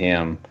peace to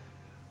him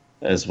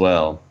as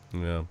well.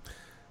 Yeah,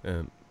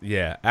 and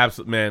yeah,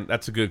 absolutely, man.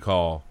 That's a good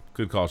call.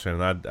 Good call,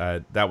 Shannon.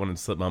 I that one had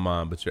slipped my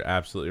mind, but you're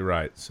absolutely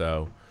right.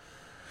 So.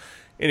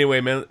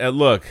 Anyway, man,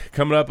 look,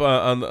 coming up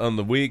on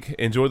the week,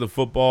 enjoy the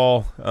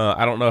football.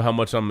 I don't know how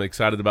much I'm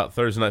excited about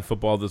Thursday Night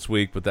Football this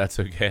week, but that's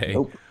okay.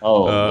 Nope.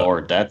 Oh,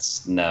 Lord,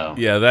 that's no.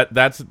 Yeah,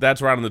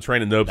 that's right on the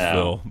train in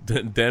Nopesville.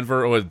 No.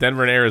 Denver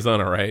and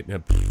Arizona, right?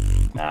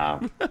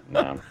 No.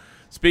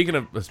 Speaking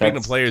of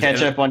players,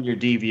 catch up on your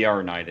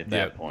DVR night at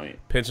that point.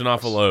 Pinching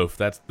off a loaf.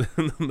 That's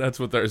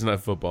what Thursday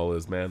Night Football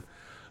is, man.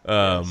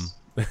 Yes.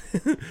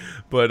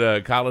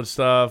 But college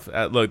stuff.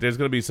 Look, there's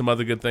going to be some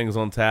other good things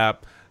on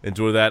tap.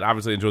 Enjoy that.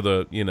 Obviously, enjoy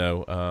the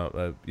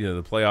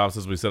the playoffs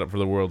as we set up for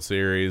the World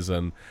Series.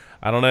 And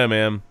I don't know,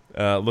 man.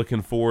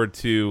 Looking forward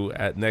to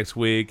next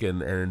week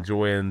and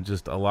enjoying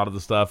just a lot of the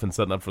stuff and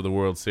setting up for the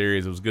World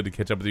Series. It was good to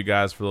catch up with you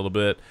guys for a little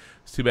bit.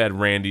 It's too bad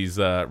Randy's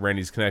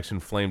connection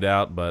flamed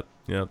out, but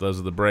those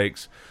are the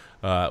breaks.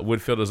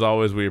 Woodfield, as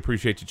always, we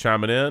appreciate you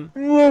chiming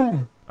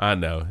in. I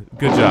know.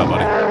 Good job,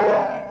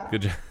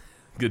 buddy.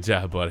 Good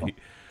job, buddy.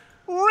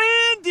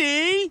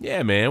 Randy!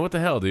 Yeah, man. What the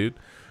hell, dude?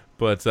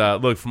 But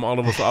look, from all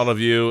of us, all of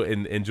you,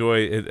 and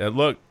enjoy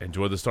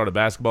the start of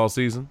basketball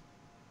season.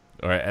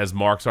 All right, as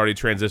Mark's already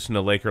transitioned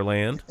to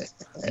Lakerland.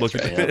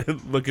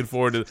 Looking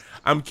forward to.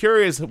 I'm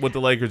curious what the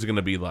Lakers are going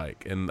to be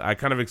like, and I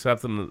kind of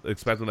expect them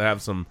to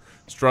have some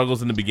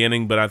struggles in the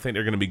beginning, but I think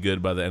they're going to be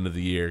good by the end of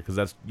the year because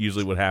that's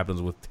usually what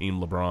happens with Team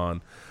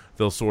LeBron.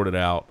 They'll sort it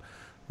out.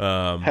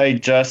 Hey,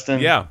 Justin.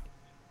 Yeah.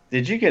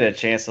 Did you get a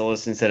chance to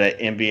listen to the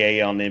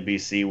NBA on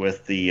NBC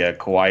with the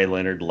Kawhi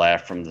Leonard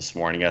laugh from this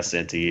morning I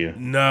sent to you?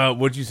 No,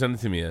 what'd you send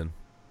it to me in?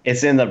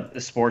 It's in the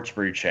Sports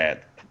Brew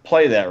chat.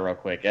 play that real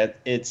quick.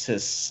 It's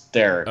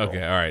hysterical.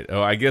 Okay, all right.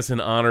 Oh, I guess in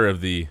honor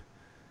of the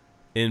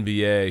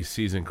NBA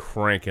season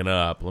cranking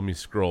up, let me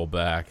scroll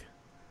back.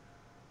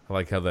 I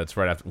like how that's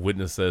right after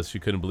Witness says she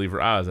couldn't believe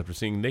her eyes after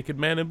seeing naked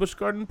man in Busch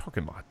Garden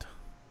parking lot.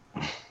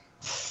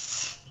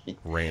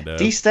 Rando.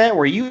 D-Stat,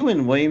 were you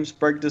in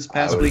Williamsburg this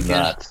past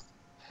weekend?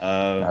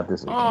 Not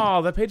this weekend.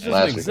 Oh, that page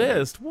doesn't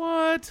exist.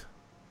 What?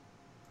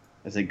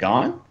 Is it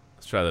gone?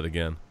 Let's try that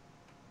again.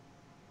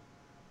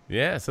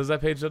 Yeah, it says that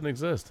page doesn't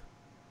exist.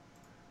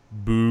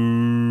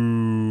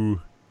 Boo. You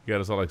got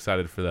us all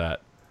excited for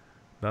that.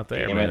 Not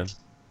there, Damn man. it.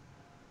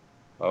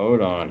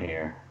 Hold on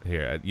here.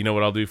 Here, you know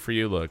what I'll do for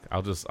you? Look,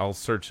 I'll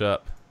search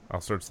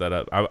that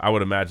up. I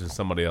would imagine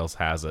somebody else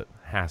has it.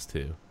 Has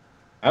to.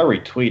 I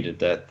retweeted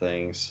that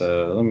thing,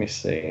 so let me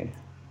see.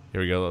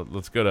 Here we go.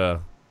 Let's go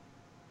to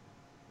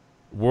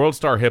World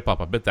Star Hip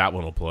Hop. I bet that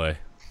one will play.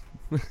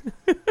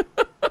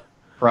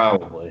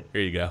 Probably.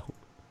 Here you go.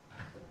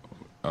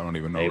 I don't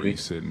even know where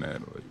he's sitting at.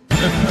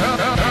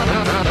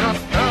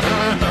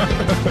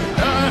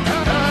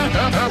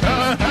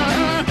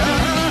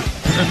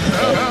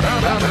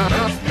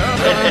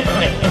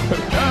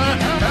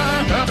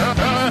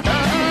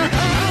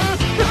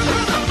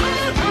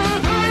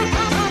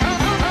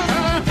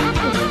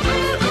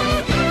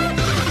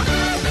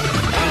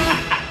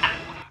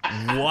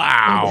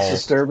 Wow. It's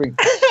disturbing.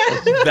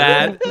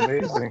 That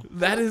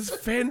is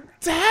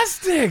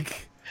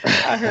fantastic.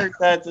 I heard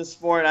that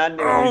this morning. I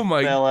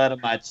nearly fell out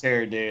of my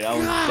chair, dude. I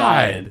was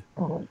dying.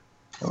 Oh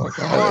my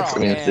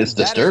God. It's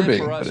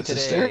disturbing, but it's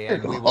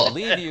hysterical. We will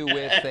leave you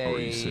with a...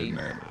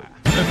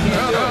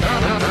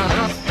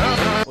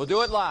 We'll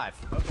do it live.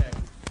 Okay.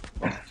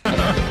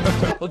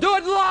 We'll do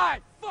it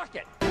live. Fuck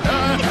it. Do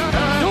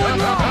it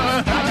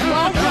live.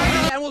 I'll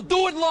write it and we'll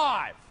do it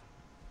live.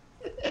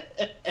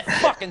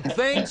 Fucking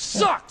thing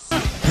sucks.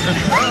 That's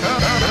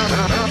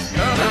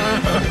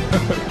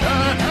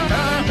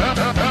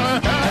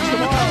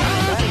tomorrow.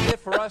 That is it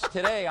for us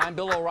today. I'm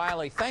Bill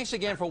O'Reilly. Thanks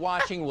again for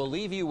watching. We'll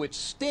leave you with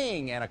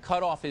Sting and a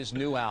cut off his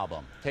new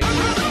album. Take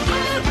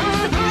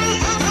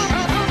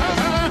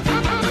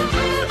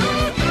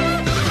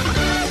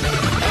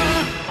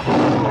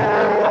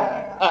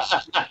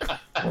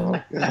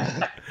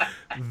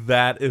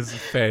That is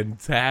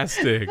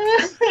fantastic.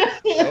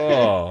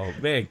 Oh,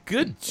 man.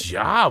 Good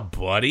job,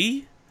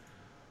 buddy.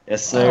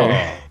 Yes,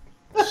 sir.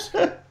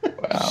 Oh.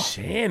 Wow.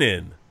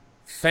 Shannon,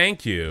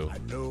 thank you.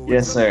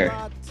 Yes, sir.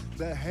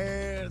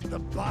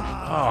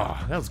 Oh,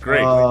 that was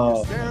great.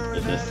 Oh,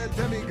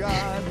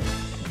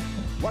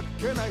 what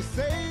can I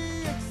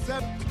say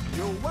except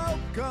you're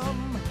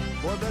welcome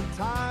for the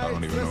time? I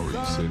don't even know where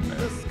you're sitting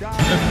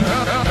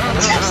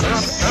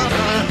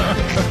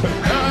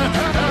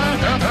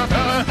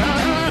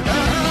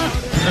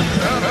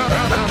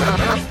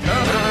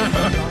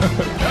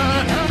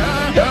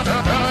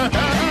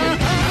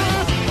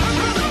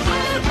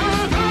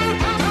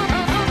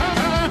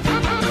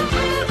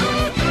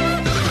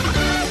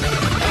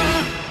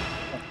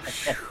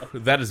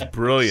That is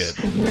brilliant.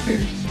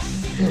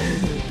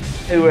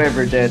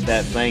 Whoever did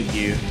that, thank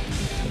you.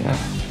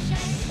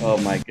 Oh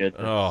my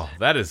goodness. Oh,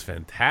 that is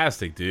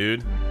fantastic,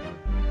 dude.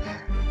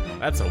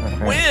 That's a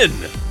win.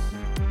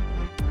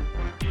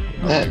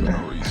 I don't even know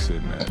where you're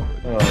sitting at.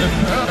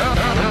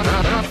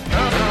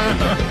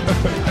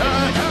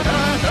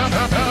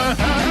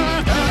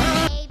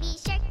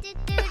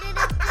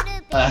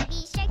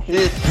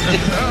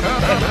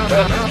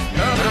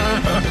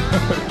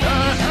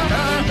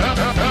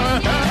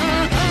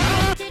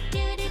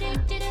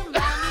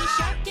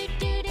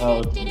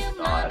 Oh, God.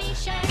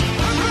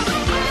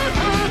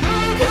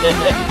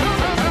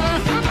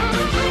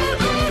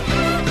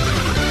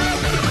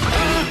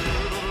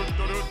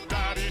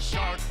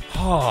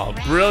 Oh,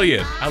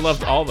 brilliant. I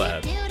loved all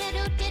that.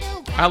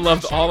 I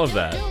loved all of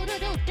that.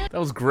 That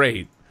was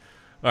great.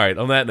 All right,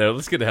 on that note,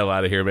 let's get the hell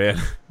out of here, man.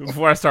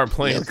 Before I start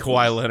playing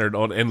Kawhi Leonard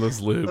on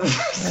endless loop.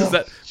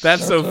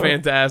 That's so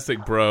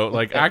fantastic, bro.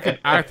 Like I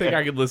think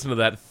I could listen to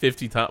that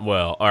 50 times.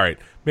 Well, all right,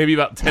 maybe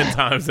about 10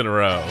 times in a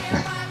row.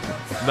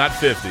 Not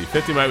 50.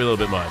 50 might be a little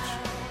bit much.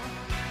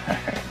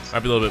 Might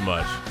be a little bit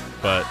much,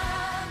 but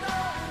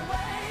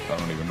I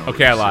don't even know.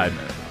 Okay, I lied.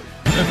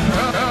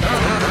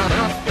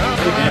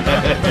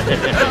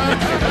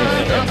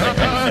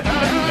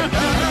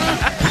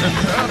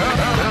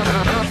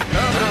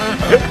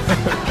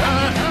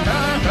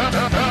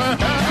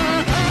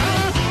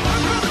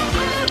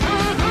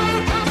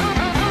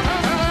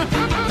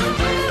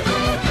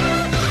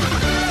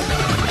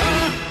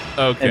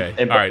 Okay.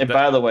 And all right. and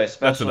by the way, that's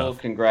special enough.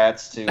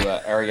 congrats to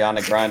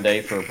Ariana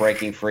Grande for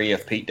breaking free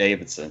of Pete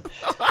Davidson.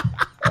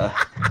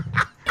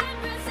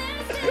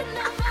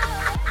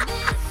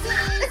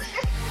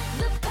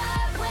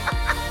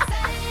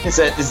 Is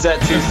that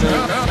too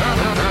soon?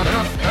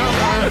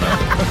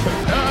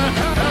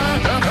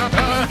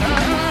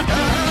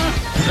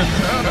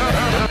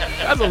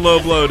 That's a low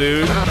blow,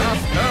 dude.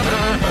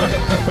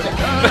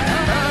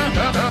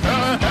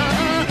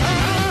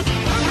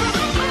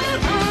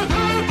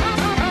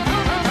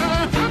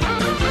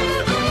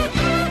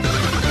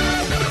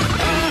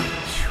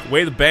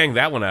 Way to bang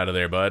that one out of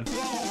there, bud.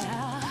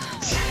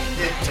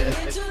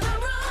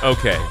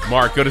 Okay,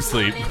 Mark, go to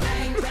sleep.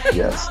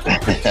 Yes.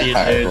 See you,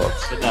 All right, dude.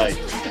 folks. Good night.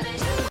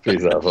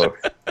 Peace out, folks.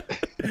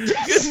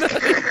 Good night.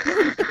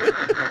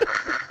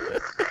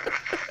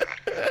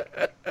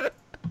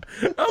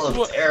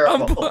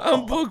 I'm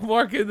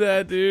bookmarking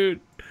that,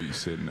 dude. You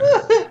sitting there?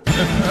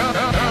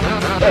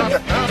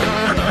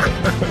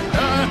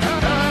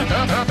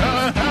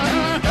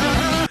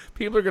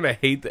 People are gonna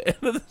hate the end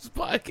of this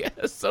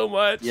podcast so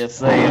much. Yes,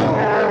 they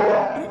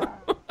are.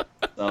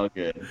 It's all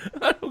good.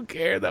 I don't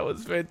care. That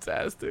was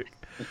fantastic.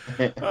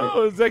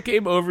 Oh, is that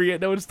game over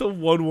yet? No, it's still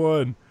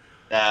 1-1.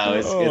 No,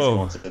 it's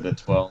going to the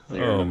 12th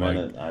here in a my-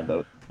 minute. I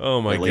don't.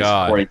 Oh my At least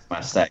god, according to my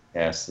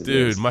StatCast, it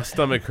dude, is. my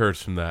stomach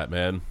hurts from that,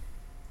 man.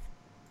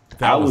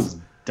 I was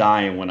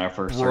dying when I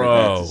first heard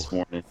that this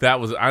morning. That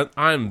was.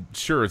 I'm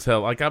sure as hell.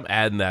 Like I'm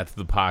adding that to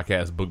the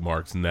podcast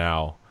bookmarks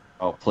now.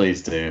 Oh,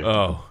 please do.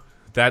 Oh,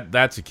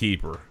 that's a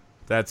keeper.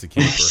 That's a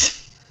keeper.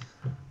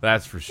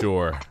 That's for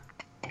sure.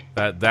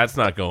 That's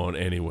not going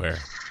anywhere.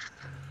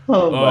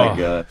 Oh my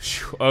god.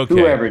 Okay.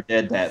 Whoever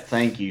did that,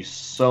 thank you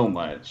so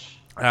much.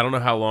 I don't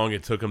know how long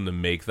it took him to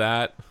make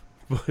that,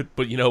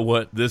 but you know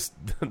what? This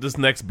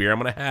next beer I'm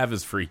gonna have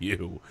is for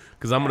you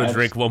because I'm gonna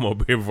drink one more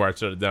beer before I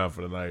shut it down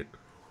for the night.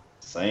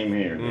 Same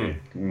here,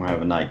 dude. I'm gonna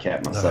have a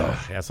nightcap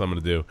myself. That's what I'm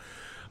gonna do.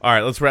 All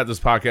right, let's wrap this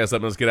podcast up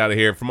and let's get out of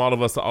here. From all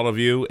of us to all of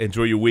you,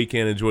 enjoy your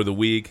weekend, enjoy the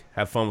week,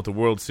 have fun with the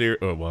World Series.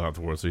 Oh, well, not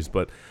the World Series,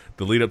 but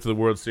the lead up to the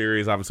World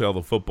Series. Obviously, all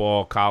the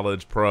football,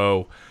 college,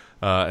 pro,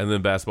 and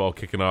then basketball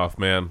kicking off,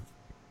 man.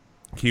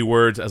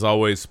 Keywords, as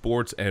always,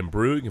 sports and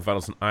brew. You can find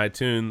us on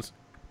iTunes,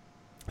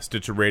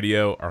 Stitcher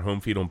Radio, our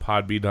home feed on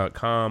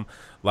podbean.com,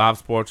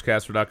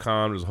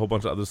 livesportscaster.com. There's a whole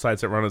bunch of other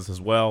sites that run us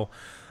as well.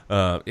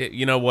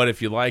 You know what?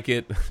 If you like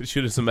it,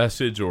 shoot us a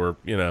message or,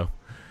 you know,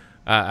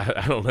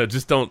 I don't know.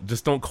 Just don't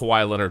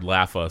Kawhi Leonard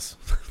laugh us.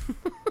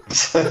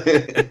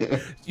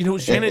 You know,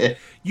 Shannon,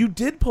 you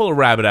did pull a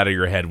rabbit out of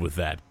your head with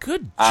that.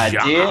 Good job. I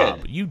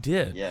did. You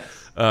did.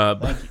 Yes.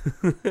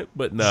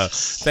 But no,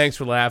 thanks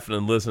for laughing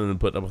and listening and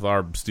putting up with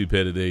our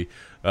stupidity.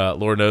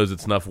 Lord knows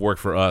it's enough work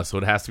for us, so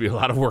it has to be a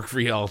lot of work for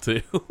y'all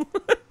too.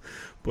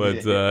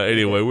 But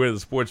anyway, we're the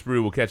Sports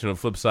Brew. We'll catch you on the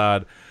flip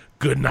side.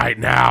 Good night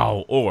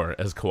now, or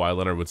as Kawhi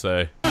Leonard would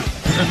say.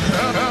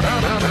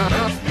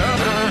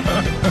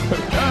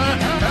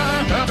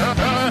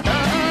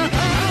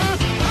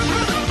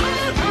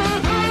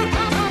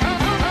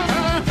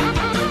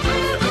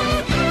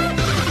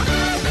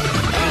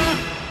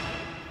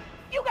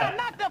 You gotta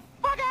knock the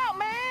fuck out,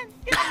 man.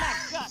 Get in that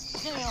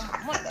goddamn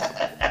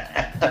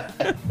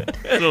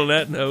monkey. And on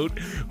that note,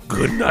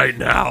 good night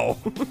now.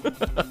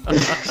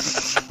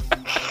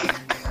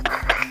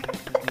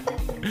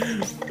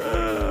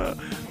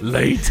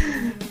 Late.